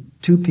there were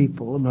two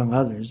people, among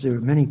others, there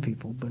were many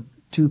people, but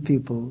two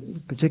people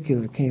in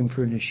particular came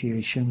for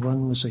initiation.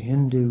 One was a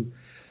Hindu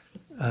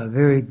a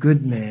very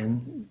good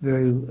man,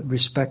 very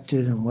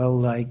respected and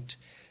well-liked,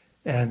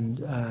 and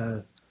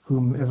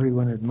whom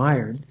everyone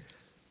admired,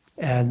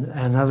 and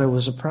another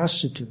was a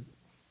prostitute.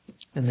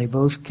 And they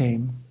both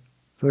came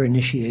for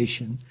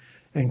initiation,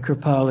 and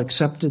Kripal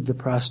accepted the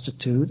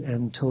prostitute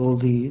and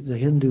told the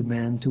Hindu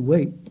man to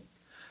wait.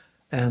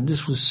 And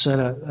this was set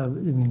up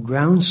in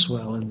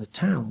groundswell in the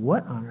town.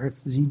 What on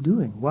earth is he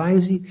doing? Why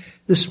is he?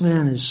 This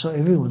man is so,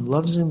 everyone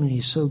loves him and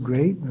he's so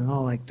great and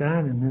all like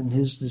that. And then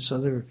here's this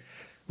other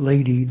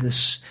lady,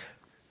 this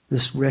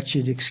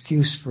wretched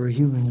excuse for a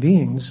human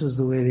being. This is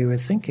the way they were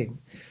thinking.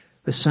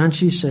 But Sant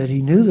Ji said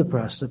he knew the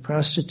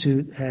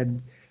prostitute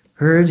had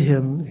heard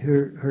him.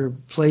 Her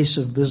place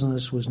of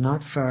business was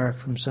not far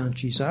from Sant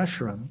Ji's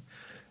ashram,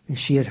 and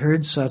she had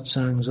heard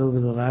satsangs over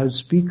the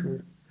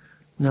loudspeaker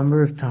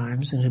number of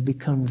times and had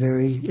become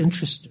very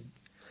interested.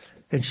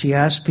 And she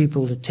asked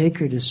people to take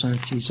her to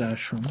Sant Ji's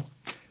ashram,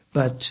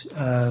 but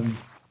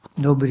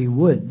nobody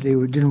would. They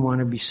didn't want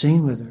to be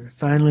seen with her.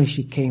 Finally,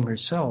 she came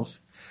herself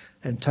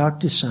and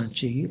talked to Sant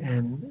Ji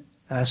and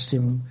asked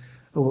him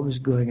what was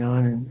going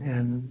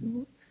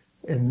on.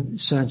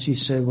 And Sant Ji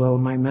said, well,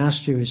 my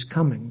master is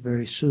coming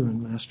very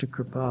soon, Master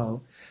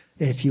Kripal.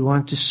 If you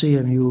want to see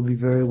him, you will be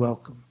very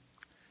welcome.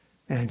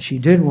 And she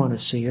did want to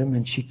see him,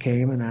 and she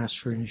came and asked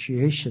for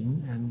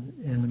initiation,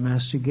 and the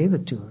master gave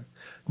it to her.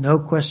 No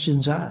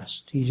questions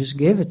asked. He just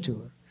gave it to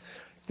her.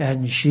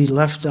 And she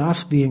left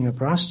off being a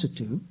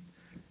prostitute,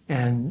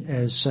 and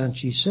as Sant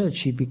Ji said,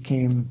 she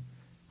became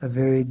a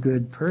very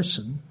good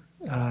person,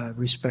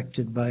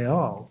 respected by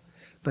all.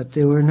 But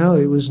it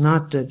was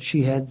not that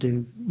she had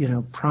to,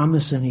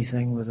 promise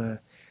anything with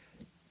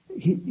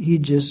he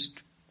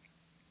just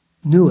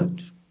knew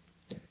it.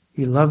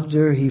 He loved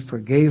her, he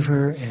forgave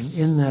her, and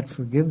in that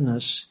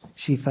forgiveness,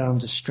 she found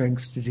the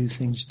strength to do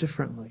things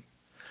differently.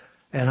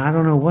 And I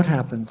don't know what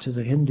happened to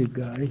the Hindu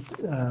guy.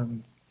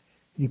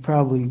 He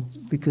probably,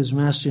 because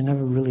Master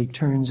never really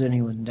turns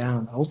anyone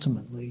down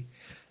ultimately,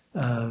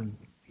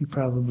 he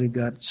probably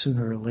got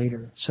sooner or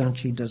later. Sant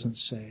Ji doesn't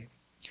say.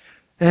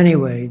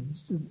 Anyway,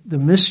 the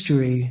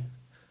mystery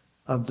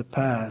of the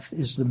path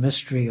is the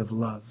mystery of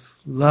love.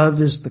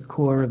 Love is the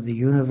core of the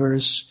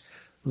universe.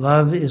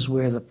 Love is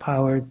where the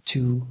power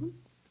to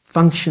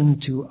function,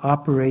 to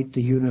operate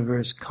the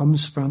universe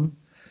comes from.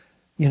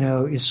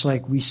 It's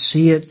like we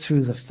see it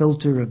through the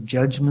filter of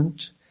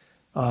judgment,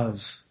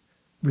 of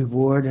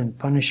reward and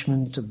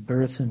punishment, of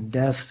birth and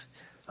death,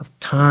 of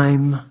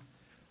time,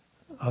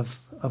 of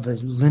a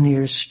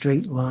linear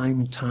straight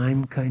line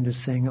time kind of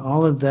thing.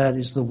 All of that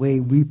is the way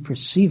we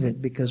perceive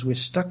it because we're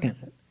stuck in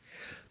it.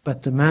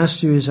 But the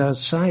Master is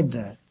outside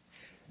that.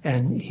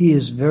 And he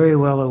is very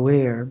well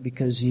aware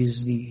because he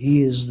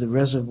is the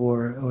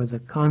reservoir or the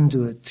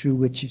conduit through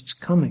which it's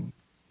coming.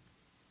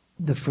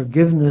 The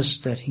forgiveness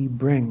that he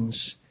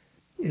brings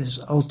is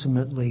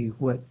ultimately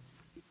what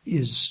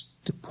is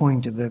the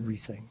point of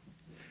everything.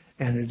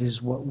 And it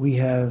is what we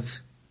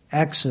have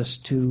access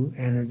to,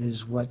 and it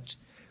is what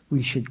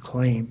we should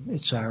claim.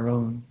 It's our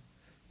own.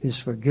 His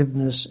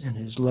forgiveness and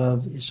his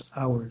love is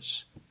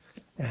ours.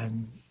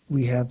 And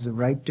we have the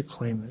right to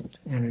claim it.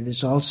 And it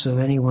is also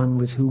anyone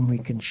with whom we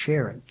can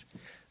share it.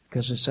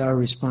 Because it's our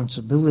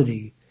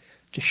responsibility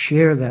to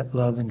share that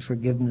love and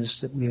forgiveness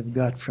that we have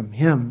got from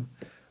him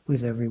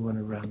with everyone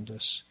around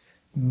us.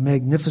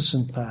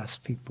 Magnificent path,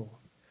 people.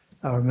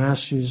 Our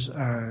masters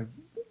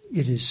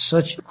it is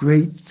such a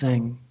great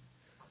thing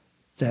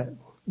that,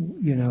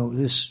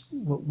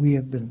 what we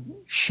have been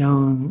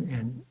shown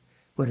and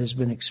what has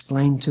been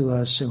explained to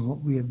us and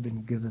what we have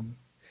been given,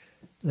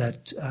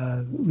 that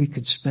we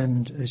could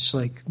spend, it's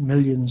like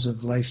millions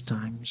of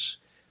lifetimes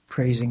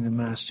praising the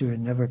Master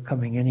and never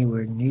coming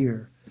anywhere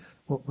near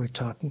what we're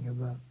talking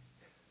about.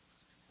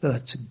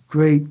 That's a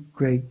great,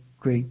 great,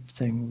 great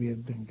thing we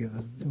have been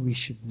given. We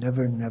should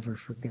never, never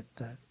forget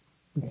that.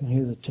 We can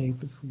hear the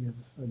tape if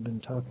I've been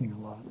talking a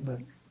lot,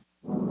 but...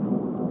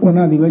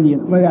 ਉਹਨਾਂ ਦੀ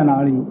ਵਜ੍ਹਾ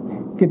ਨਾਲ ਹੀ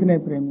ਕਿਤਨੇ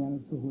ਪ੍ਰੇਮੀਆਂ ਨੂੰ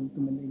ਸਹੂਲਤ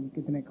ਮਿਲੇਗੀ,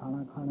 ਕਿਤਨੇ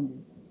ਖਾਣਾ ਖਾਣਗੇ,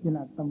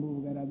 ਜਿਨ੍ਹਾਂ ਤੰਬੂ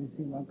ਵਗੈਰਾ ਦੀ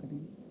ਸੇਵਾ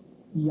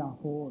ਕਰੀ ਜਾਂ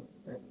ਹੋਰ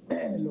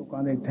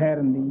ਲੋਕਾਂ ਦੇ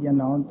ਠਹਿਰਨ ਦੀ ਜਾਂ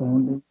ਨਹਾਉਣ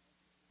ਧੋਣ ਦੀ।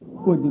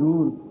 ਉਹ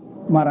ਜ਼ਰੂਰ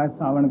ਮਹਾਰਾਜ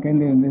ਸਾਵਣ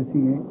ਕਹਿੰਦੇ ਹੁੰਦੇ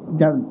ਸੀਗੇ,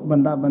 ਜਦ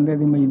ਬੰਦਾ ਬੰਦੇ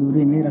ਦੀ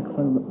ਮਜ਼ਦੂਰੀ ਨਹੀਂ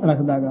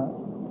ਰੱਖਦਾਗਾ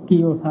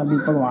ਕੀ ਉਹ ਸਾਡੀ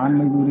ਭਗਵਾਨ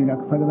ਮਜ਼ਦੂਰੀ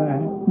ਰੱਖ ਸਕਦਾ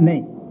ਹੈ?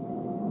 ਨਹੀਂ,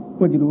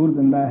 ਉਹ ਜ਼ਰੂਰ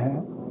ਦਿੰਦਾ ਹੈ,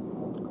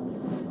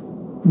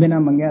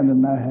 ਬਿਨਾਂ ਮੰਗਿਆ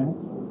ਦਿੰਦਾ ਹੈ,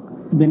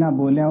 ਬਿਨਾਂ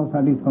ਬੋਲਿਆ ਉਹ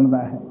ਸਾਡੀ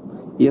ਸੁਣਦਾ ਹੈ।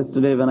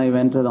 Yesterday when I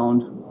went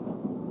around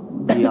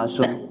the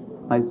ashram,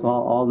 I saw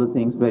all the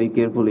things very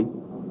carefully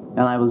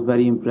and I was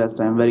very impressed.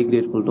 I am very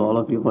grateful to all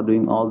of you for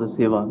doing all the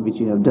seva which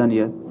you have done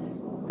here,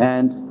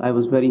 and I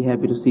was very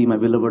happy to see my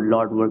beloved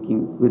Lord working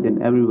within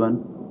everyone.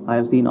 I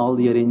have seen all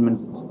the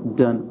arrangements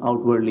done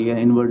outwardly and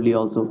inwardly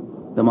also.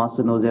 The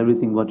Master knows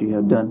everything what you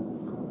have done.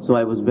 So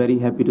I was very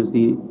happy to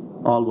see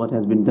all what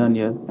has been done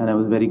here, and I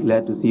was very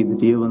glad to see the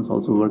dear ones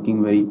also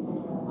working very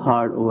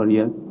hard over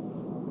here.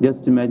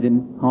 Just imagine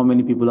how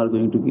many people are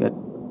going to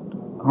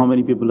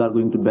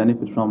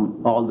benefit from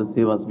all the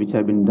sevas which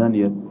have been done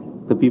here.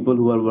 The people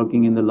who are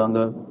working in the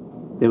langar,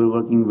 they were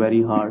working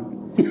very hard.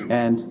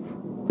 And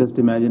just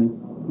imagine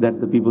that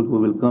the people who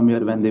will come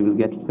here, when they will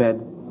get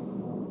fed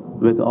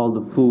with all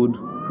the food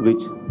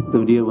which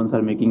the dear ones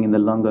are making in the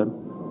langar,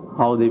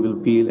 how they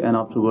will feel, and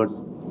afterwards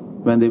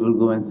when they will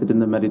go and sit in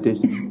the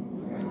meditation,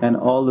 and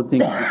all the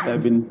things which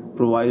have been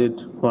provided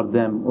for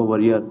them over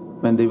here,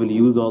 when they will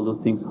use all those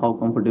things, how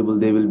comfortable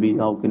they will be,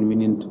 how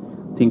convenient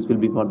things will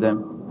be for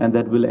them, and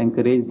that will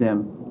encourage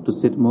them to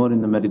sit more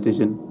in the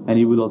meditation, and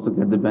you will also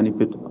get the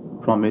benefit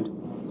from it.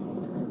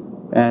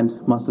 And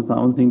Master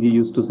Sant Ji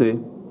used to say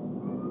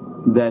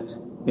that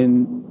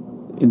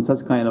in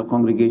such kind of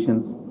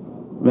congregations,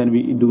 when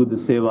we do the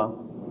seva,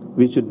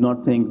 we should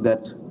not think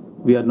that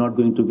we are not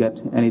going to get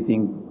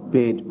anything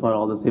paid for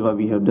all the seva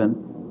we have done.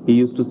 He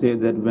used to say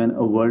that when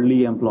a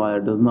worldly employer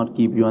does not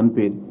keep you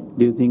unpaid,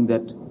 do you think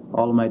that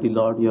Almighty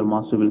Lord, your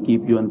Master, will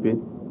keep you unpaid?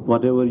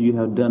 Whatever you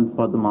have done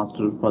for the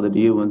Master, for the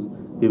dear ones,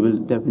 you will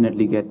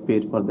definitely get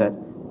paid for that.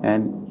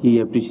 And he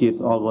appreciates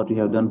all what you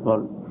have done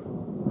for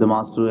the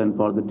Master and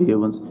for the dear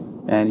ones,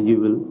 and you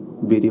will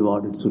be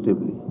rewarded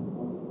suitably.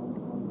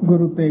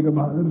 Guru Tegh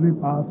Bahadur के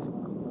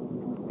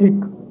पास एक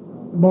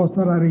बहुत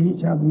सारा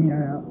rice आदमी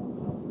आया,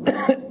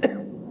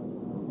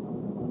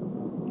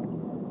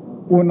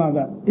 ਉਹਨਾਂ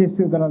ਦਾ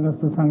ਇਸੇ ਤਰ੍ਹਾਂ ਦਾ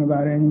ਸਤਸੰਗ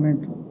ਦਾ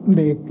arrangement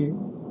ਦੇਖ ਕੇ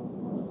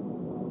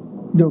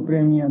ਜੋ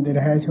ਪ੍ਰੇਮੀਆਂ ਦੇ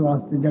ਰਹਿائش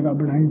ਵਾਸਤੇ ਜਗ੍ਹਾ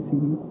ਬਣਾਈ ਸੀ,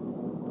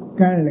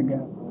 ਕਹਿਣ ਲੱਗਾ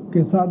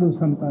ਕਿ ਸਾਧੂ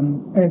ਸੰਤਾਂ ਨੂੰ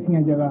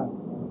ਐਸੀਆਂ ਜਗ੍ਹਾ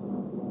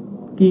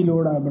ਕੀ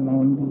ਲੋੜ ਆ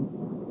ਬਣਾਉਣ ਦੀ,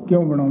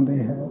 ਕਿਉਂ ਬਣਾਉਂਦੇ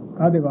ਹੈ,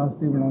 ਕਾਹਦੇ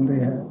ਵਾਸਤੇ ਬਣਾਉਂਦੇ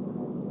ਹੈ,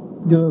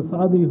 ਜਦੋਂ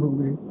ਸਾਧੂ ਹੀ ਹੋ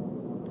ਗਏ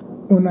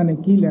ਉਹਨਾਂ ਨੇ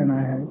ਕੀ ਲੈਣਾ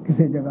ਹੈ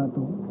ਕਿਸੇ ਜਗ੍ਹਾ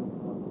ਤੋਂ।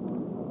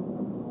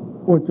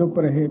 ਉਹ ਚੁੱਪ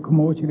ਰਹੇ,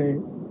 ਖਾਮੋਸ਼ ਰਹੇ।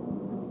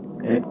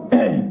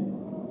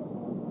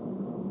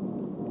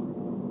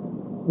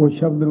 ਉਹ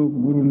ਸ਼ਬਦ ਰੂਪ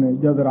ਗੁਰੂ ਨੇ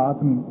ਜਦ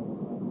ਰਾਤ ਨੂੰ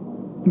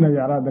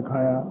ਨਜ਼ਾਰਾ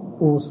ਦਿਖਾਇਆ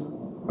ਉਸ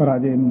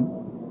ਰਾਜੇ ਨੂੰ,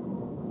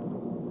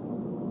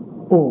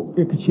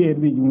 ਉਹ ਇੱਕ ਸ਼ੇਰ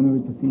ਦੀ ਜੂਨ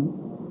ਵਿੱਚ ਸੀ,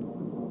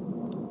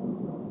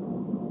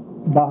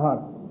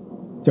 ਬਾਹਰ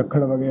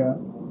ਝੱਖੜ ਵਗਿਆ,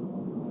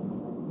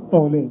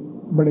 ਔਲੇ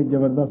ਬੜੇ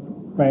ਜ਼ਬਰਦਸਤ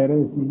ਪੈ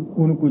ਰਹੇ ਸੀ,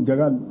 ਉਹਨੂੰ ਕੋਈ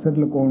ਜਗ੍ਹਾ ਸਿਰ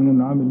ਲੁਕਾਉਣ ਨੂੰ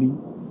ਨਾ ਮਿਲੀ।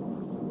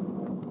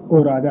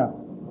 ਉਹ ਰਾਜਾ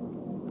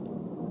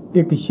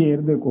ਇੱਕ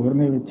ਸ਼ੇਰ ਦੇ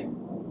ਕੋਹਰਨੇ ਵਿੱਚ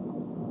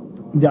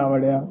ਜਾ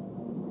ਵੜਿਆ।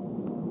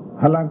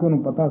 ਹਾਲਾਂਕਿ ਉਹਨੂੰ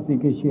ਪਤਾ ਸੀ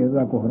ਕਿ ਸ਼ੇਰ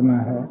ਦਾ ਕੋਹਰਨਾ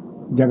ਹੈ,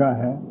 ਜਗ੍ਹਾ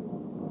ਹੈ,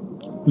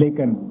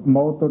 ਲੇਕਿਨ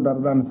ਮੌਤ ਤੋਂ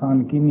ਡਰਦਾ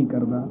ਇਨਸਾਨ ਕੀ ਨਹੀਂ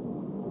ਕਰਦਾ।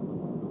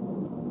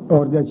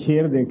 ਔਰ ਜਦ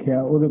ਸ਼ੇਰ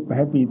ਦੇਖਿਆ, ਉਹਦੇ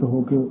ਭੈਭੀਤ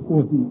ਹੋ ਕੇ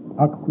ਉਸ ਦੀ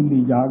ਅੱਖ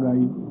ਖੁੱਲੀ, ਜਾਗ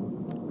ਆਈ,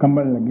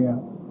 ਕੰਬਣ ਲੱਗਿਆ।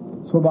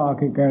 ਸੁਬਾਹ ਆ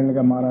ਕੇ ਕਹਿਣ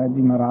ਲੱਗਾ, ਮਹਾਰਾਜ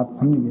ਜੀ ਮੈਂ ਰਾਤ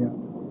ਸਮਝ ਗਿਆ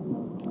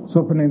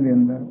ਸੁਪਨੇ ਦੇ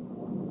ਅੰਦਰ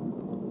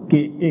ਕਿ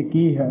ਇਹ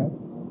ਕੀ ਹੈ,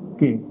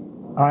 ਕਿ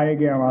ਆਏ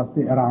ਗਿਆ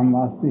ਵਾਸਤੇ ਆਰਾਮ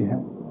ਵਾਸਤੇ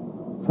ਹੈ।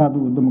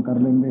 ਸਾਧੂ ਉਦਮ ਕਰ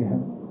ਲੈਂਦੇ ਹੈ,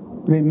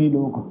 ਪ੍ਰੇਮੀ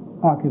ਲੋਕ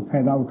ਆ ਕੇ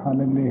ਫਾਇਦਾ ਉਠਾ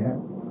ਲੈਂਦੇ ਹੈ।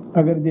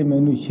 ਅਗਰ ਜੇ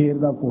ਮੈਨੂੰ ਸ਼ੇਰ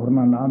ਦਾ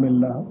ਕੋਹਰਨਾ ਨਾ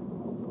ਮਿਲਦਾ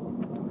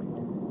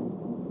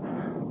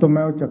ਤਾਂ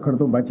ਮੈਂ ਉਹ ਝੱਖੜ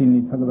ਤੋਂ ਬਚ ਹੀ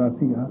ਨਹੀਂ ਸਕਦਾ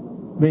ਸੀਗਾ।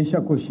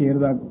 ਬੇਸ਼ੱਕ ਉਹ ਸ਼ੇਰ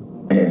ਦਾ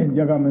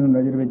ਜਗ੍ਹਾ ਮੈਨੂੰ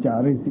ਨਜ਼ਰ ਵਿੱਚ ਆ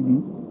ਰਹੀ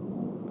ਸੀਗੀ।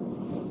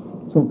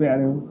 ਸੋ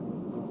ਪਿਆਰਿਓ,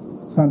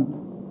 ਸੰਤ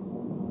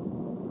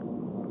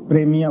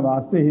ਪ੍ਰੇਮੀਆਂ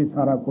ਵਾਸਤੇ ਹੀ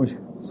ਸਾਰਾ ਕੁਝ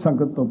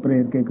ਸੰਗਤ ਤੋਂ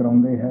ਪ੍ਰੇਰ ਕੇ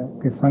ਕਰਾਉਂਦੇ ਹੈ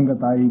ਕਿ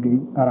ਸੰਗਤ ਆਈ ਗਈ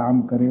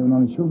ਆਰਾਮ ਕਰੇ, ਉਹਨਾਂ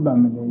ਨੂੰ ਸ਼ੁਭਤਾ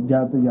ਮਿਲੇ,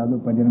 ਜ਼ਿਆਦਾ ਤੋਂ ਜ਼ਿਆਦਾ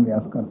ਭਜਨ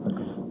ਅਭਿਆਸ ਕਰ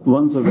ਸਕੇ।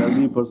 Once a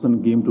wealthy person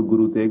came to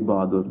Guru Tegh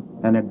Bahadur,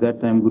 and at that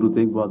time Guru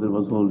Tegh Bahadur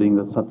was holding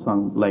a satsang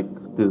like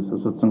this, a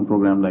satsang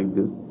program like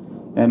this.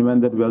 And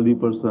when that wealthy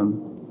person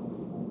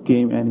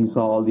came and he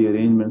saw all the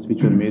arrangements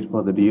which were made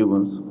for the dear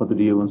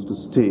ones to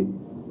stay,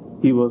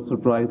 he was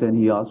surprised and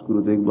he asked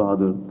Guru Tegh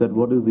Bahadur that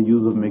what is the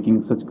use of making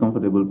such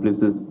comfortable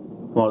places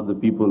for the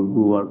people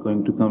who are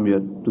going to come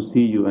here to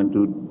see you and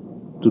to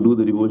do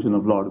the devotion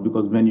of Lord,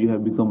 because when you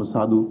have become a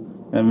sadhu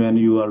and when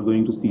you are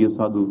going to see a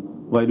sadhu,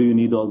 why do you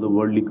need all the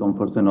worldly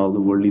comforts and all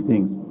the worldly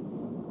things?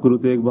 Guru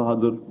Tegh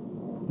Bahadur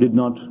did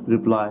not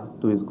reply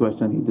to his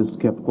question, he just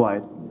kept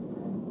quiet.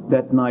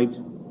 That night,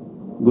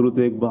 Guru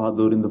Tegh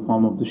Bahadur in the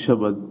form of the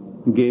Shabad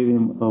gave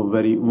him a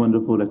very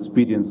wonderful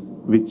experience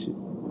which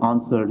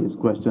answered his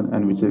question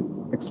and which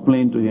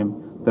explained to him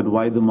that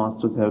why the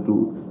masters have to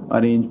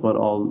arrange for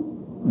all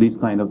these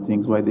kind of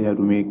things, why they have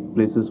to make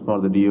places for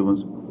the dear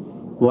ones.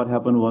 What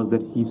happened was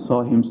that he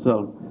saw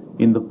himself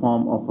in the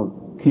form of a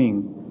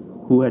king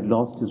who had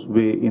lost his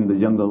way in the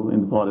jungle,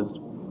 in the forest,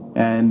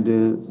 and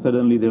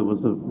suddenly there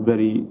was a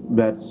very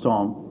bad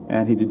storm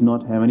and he did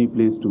not have any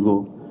place to go.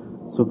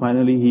 So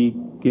finally he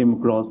came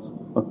across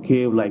a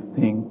cave-like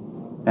thing,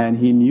 and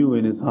he knew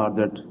in his heart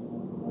that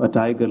a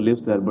tiger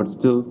lives there, but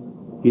still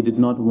he did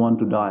not want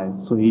to die.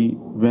 So he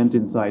went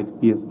inside,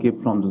 he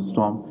escaped from the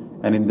storm,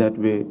 and in that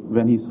way,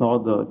 when he saw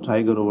the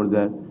tiger over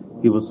there,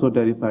 he was so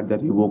terrified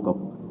that he woke up.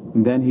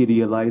 And then he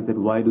realized that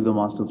why do the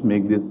masters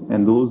make this,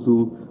 and those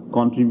who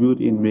contribute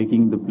in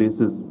making the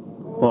places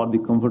for the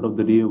comfort of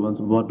the dear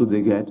ones, what do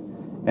they get,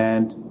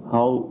 and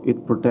how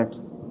it protects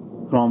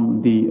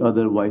from the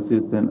other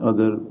vices and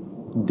other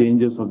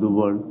dangers of the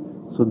world.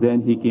 So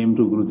then he came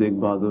to Guru Tegh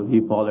Bahadur,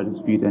 he fell at his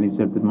feet and he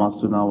said that,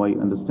 Master, now I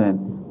understand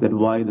that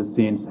why the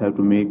saints have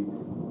to make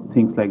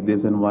things like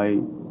this and why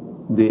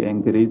they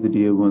encourage the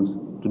dear ones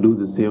to do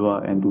the seva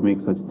and to make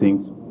such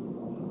things,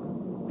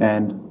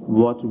 and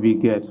what we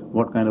get,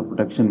 what kind of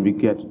protection we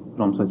get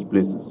from such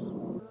places.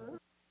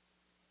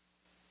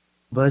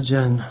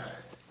 Bhajan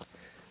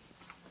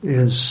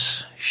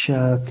is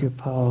Shah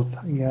Kipal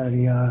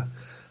Yarya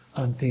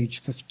on page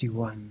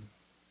 51.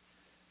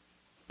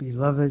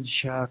 Beloved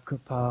Shah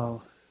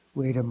Kripal,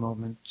 wait a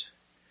moment.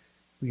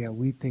 We are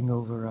weeping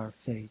over our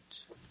fate.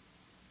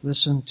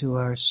 Listen to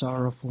our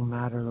sorrowful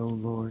matter, O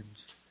Lord.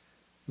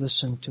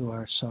 Listen to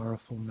our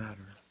sorrowful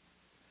matter.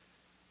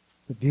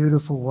 The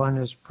beautiful one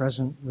is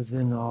present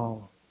within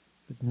all,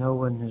 but no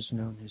one has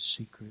known his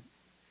secret.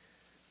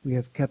 We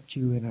have kept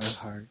you in our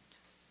heart.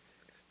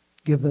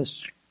 Give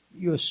us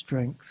your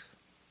strength.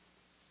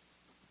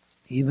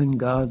 Even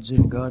gods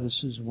and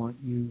goddesses want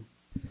you.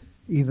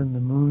 Even the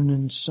moon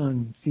and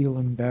sun feel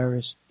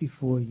embarrassed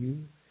before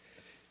you.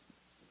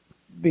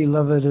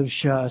 Beloved of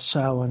Shah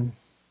Sawan,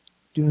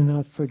 do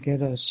not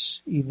forget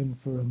us even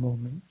for a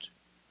moment.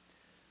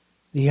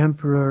 The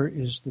emperor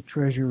is the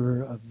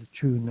treasurer of the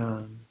true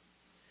Nam.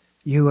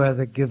 You are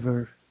the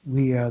giver,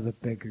 we are the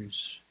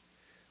beggars.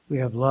 We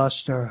have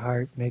lost our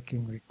heart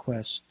making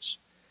requests.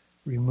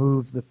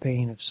 Remove the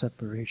pain of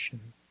separation.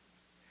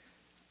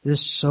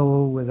 This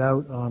soul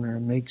without honor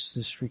makes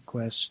this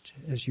request,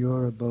 as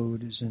your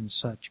abode is in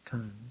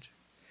Sachkhand.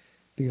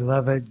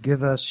 Beloved,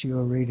 give us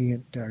your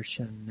radiant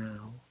darshan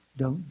now.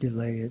 Don't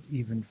delay it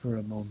even for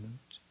a moment.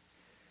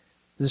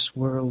 This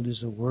world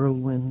is a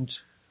whirlwind.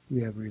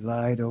 We have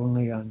relied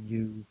only on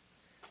you.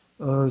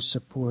 O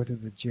support of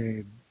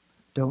Ajayb,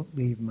 don't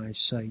leave my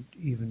sight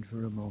even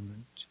for a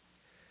moment.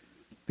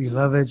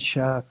 Beloved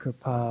Shah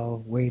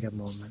Kripal, wait a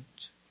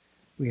moment.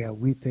 We are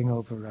weeping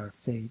over our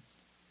fate.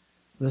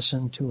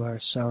 Listen to our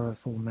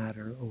sorrowful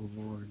matter, O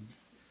Lord.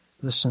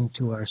 Listen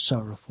to our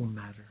sorrowful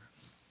matter.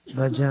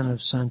 Bhajan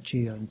of Sant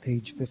Ji on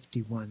page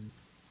 51.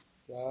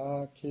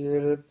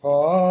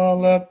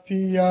 Kirpala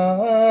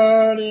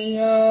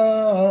Piyariya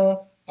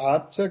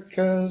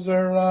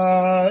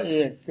Atakazara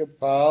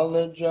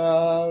Ikapala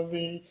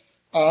Javi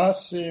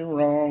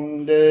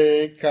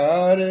Asironde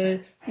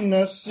Kare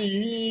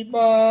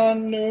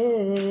Nasibanu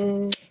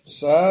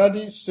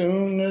Sadi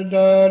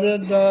Sunadara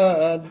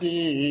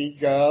Dadi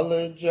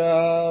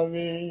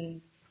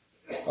Galajavi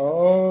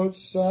O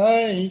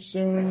Sai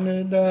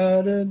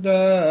Sunadara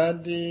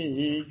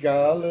Dadi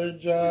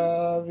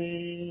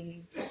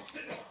Galajavi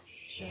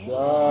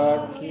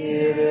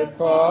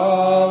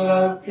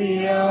Shakirpala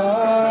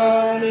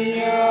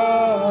Piyariya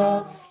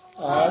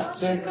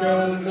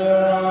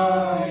Atakazara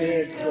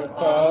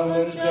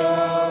Ikapala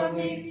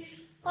Javi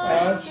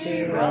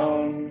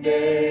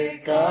Asironde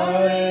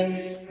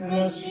Kare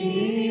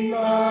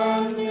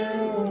Nasibanu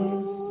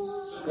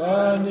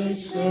Sadi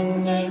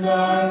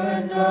Sunadadi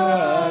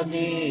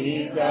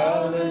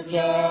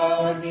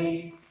Galajavi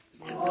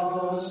O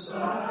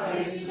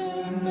Sai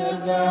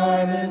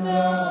Sunadadi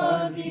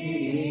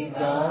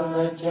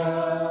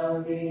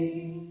Galajavi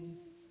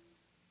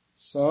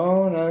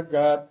Sona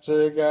Gata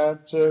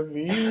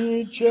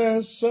Vicha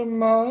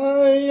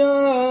Samaya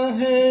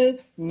He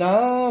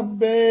Na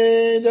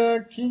Beda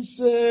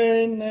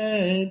Kise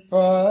Ne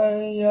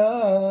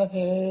Paya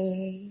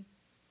He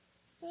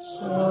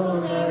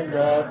Sona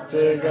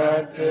Gata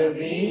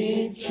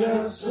Vicha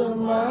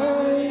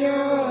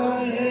Samaya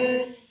He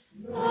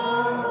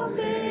Na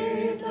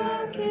Beda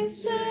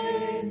Kise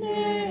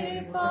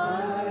Ne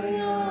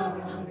Paya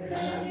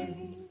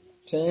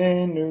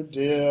Tenu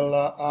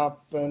dila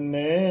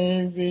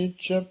apane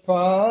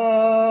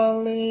vichapalia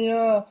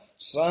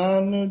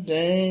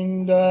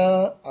sanudenda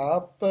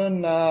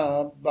apana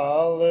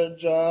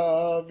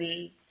balajavi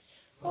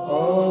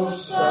O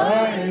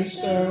sai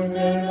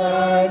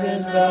sunadadi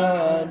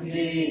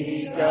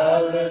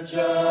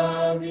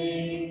galajavi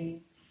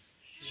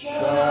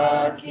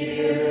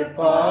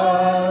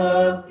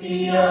Shakirpala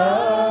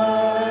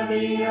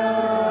Piyariya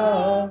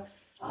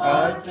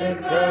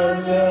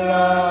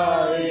Atakazara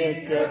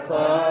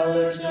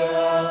Ikapala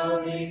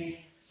Javi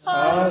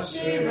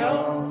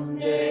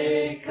Asironde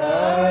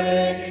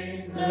Kare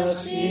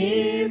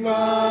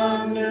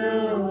Nasibanu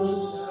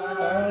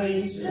Sai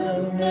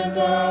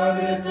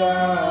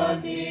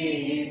Sunadadi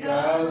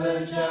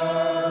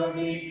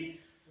Galajavi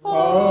O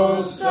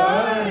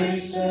Sai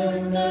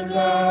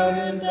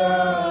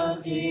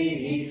Sunadadi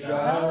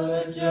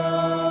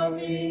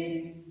Galajavi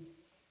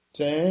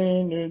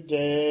Tenu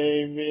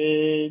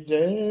Devi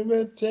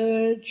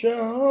Devate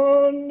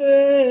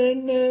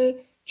Chonene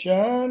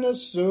Chana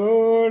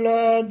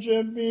Sula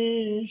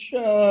Jabi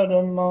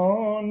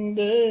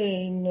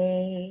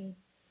Sharamondene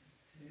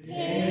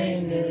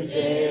Tenu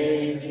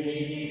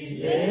Devi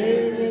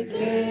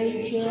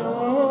Devate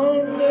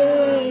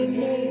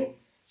Chonene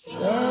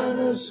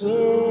Chana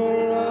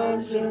Sula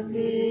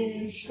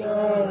Jabi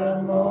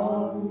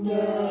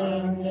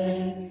Sharamondene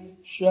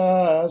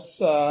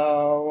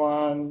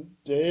Shasawan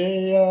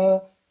Deya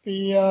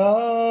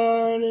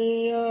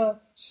Piyariya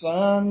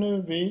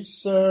Sanu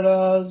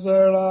Visara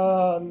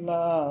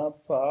Zarana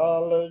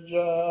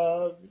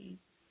Palajavi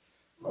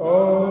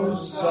O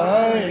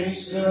Sai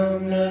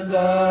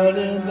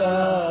Sunadadi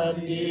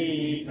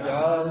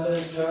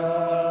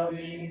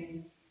Galajavi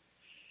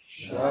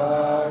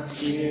Shakirpala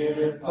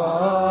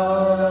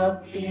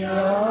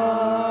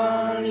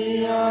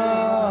Piyariya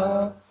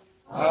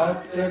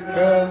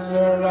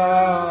Atakazara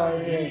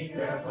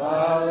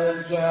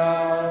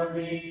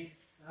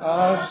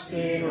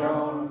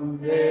Asirom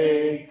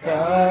de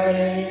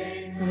kare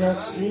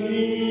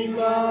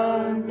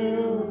nasibanu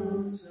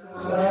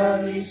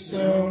sadi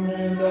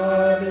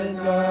sunadadi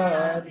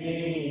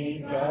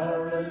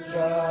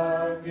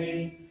galajavi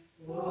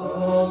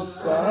o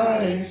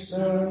sai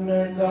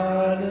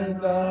sunadadi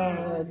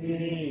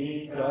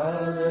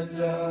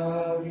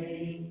galajavi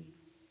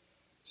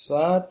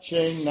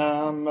Sache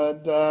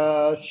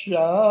namada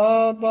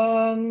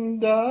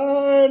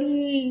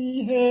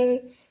shabandari he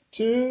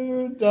tu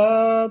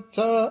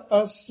data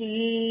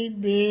asi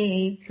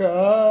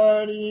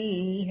bhikari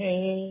he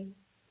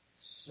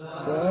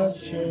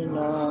Sache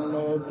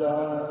namada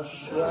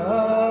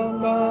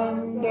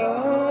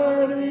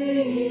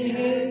shabandari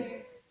he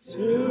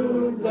tu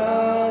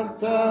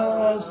data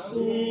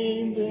asi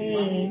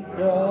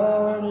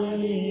bhikari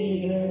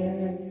he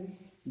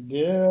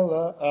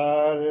Dila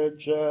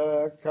arja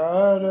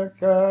kara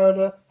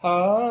kara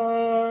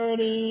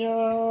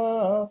hariya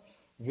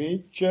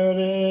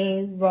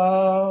vichare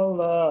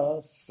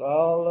vala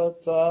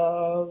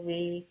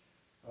salatavi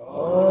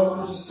Om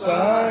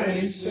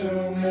Sai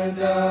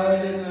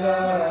Sumadari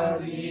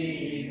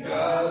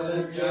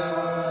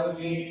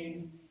Galajavi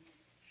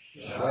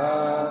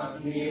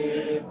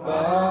Shakir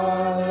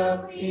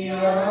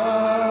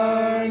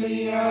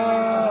Palapiyariya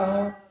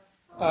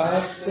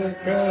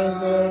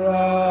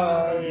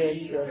Asakazaraya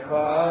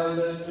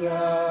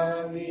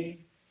Kapalajavi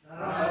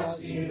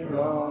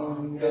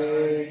Asironde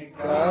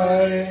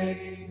Kare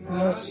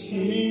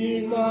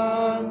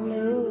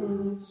Nasivanu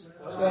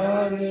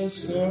Sadi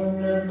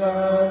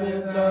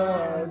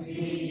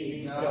Sunadaridadi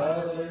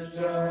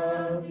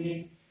Galajavi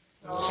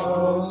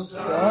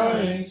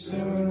Osai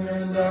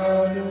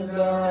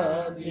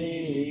Sunadaridadi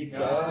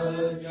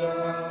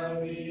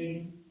Galajavi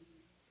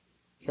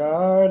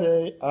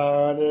Kare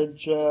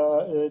Araja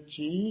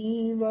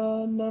Jiva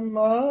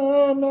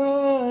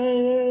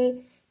Namanaye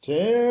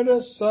Tera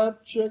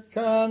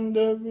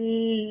Satchakanda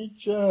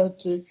Vicha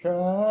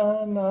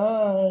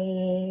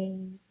Tikanaye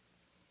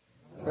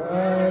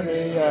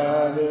Kare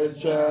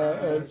Araja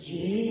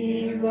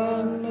Jiva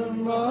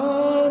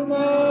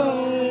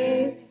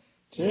Namanaye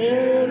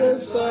Tera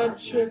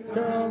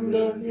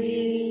Satchakanda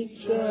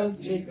Vicha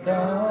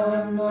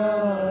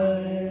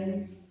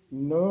Tikanaye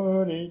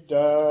Nuri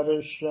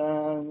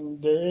darshan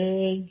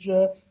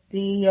deja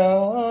piyariya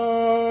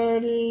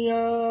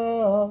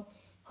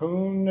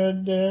Huna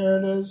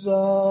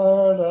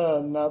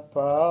derzara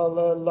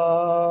napala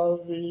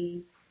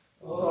lavi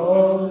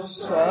O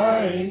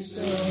sai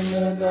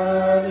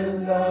sunadari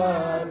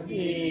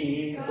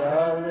lavi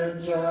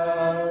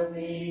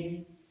darajavi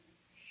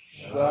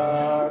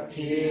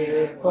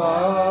Shakir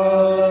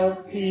pala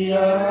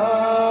piyariya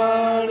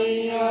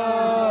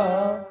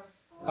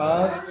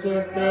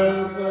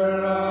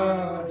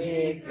Atakazarani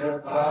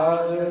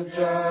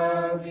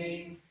Kapalajavi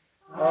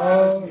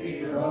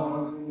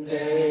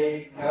Asironde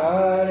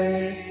Kare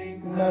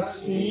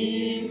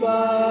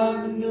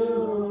Nasibanu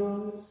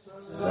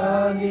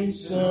Sadi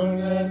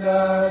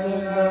Sunadari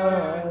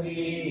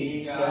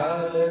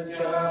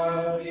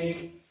Galajavi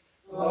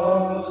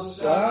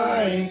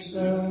Osai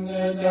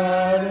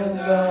Sunadari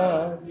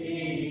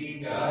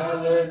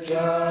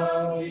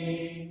Galajavi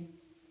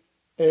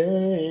E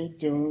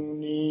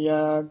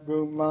dunia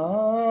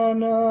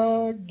gumana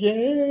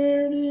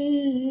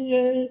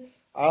geriye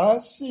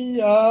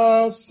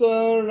Asya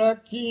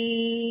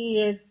saraki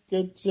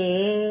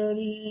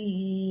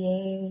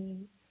ekateriye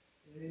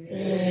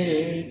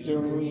E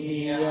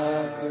dunia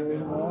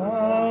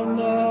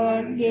gumana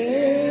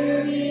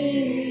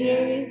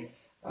geriye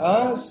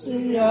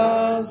Asya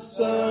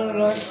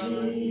saraki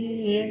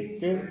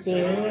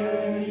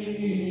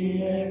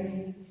ekateriye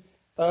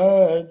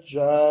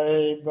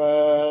Ajaiba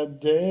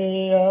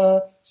Deya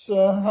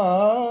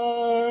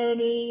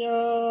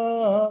Sahariya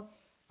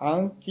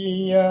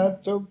Ankiya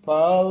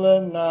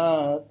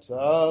Tupalana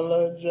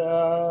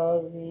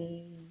Talajavi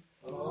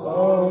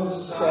O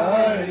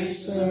Sai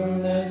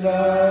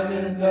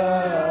Sunadadi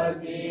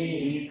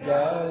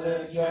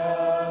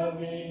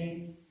Galajavi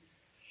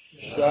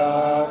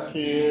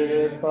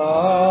Shakir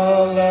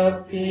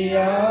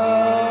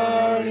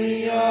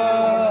Palapiyariya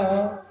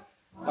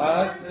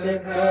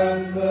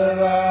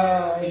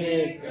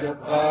Atakazaraya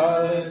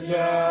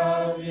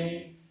Kapalajavi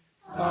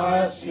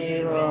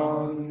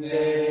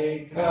Asironde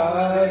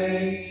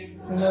Kare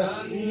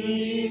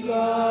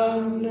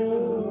Nasivanu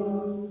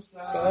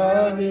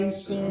Sadi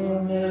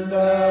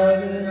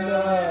Sunadari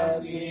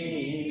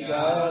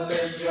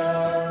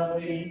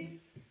Galajavi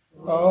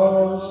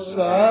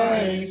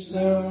Osai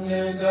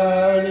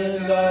Sunadari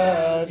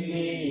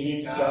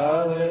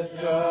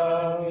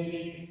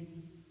Galajavi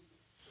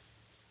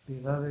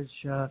Beloved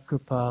Shah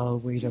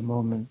Kripal, wait a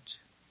moment.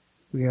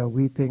 We are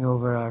weeping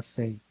over our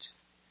fate.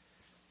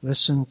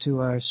 Listen to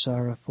our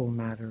sorrowful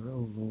matter,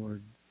 O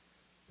Lord.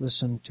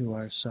 Listen to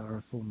our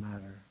sorrowful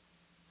matter.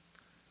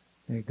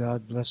 May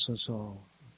God bless us all.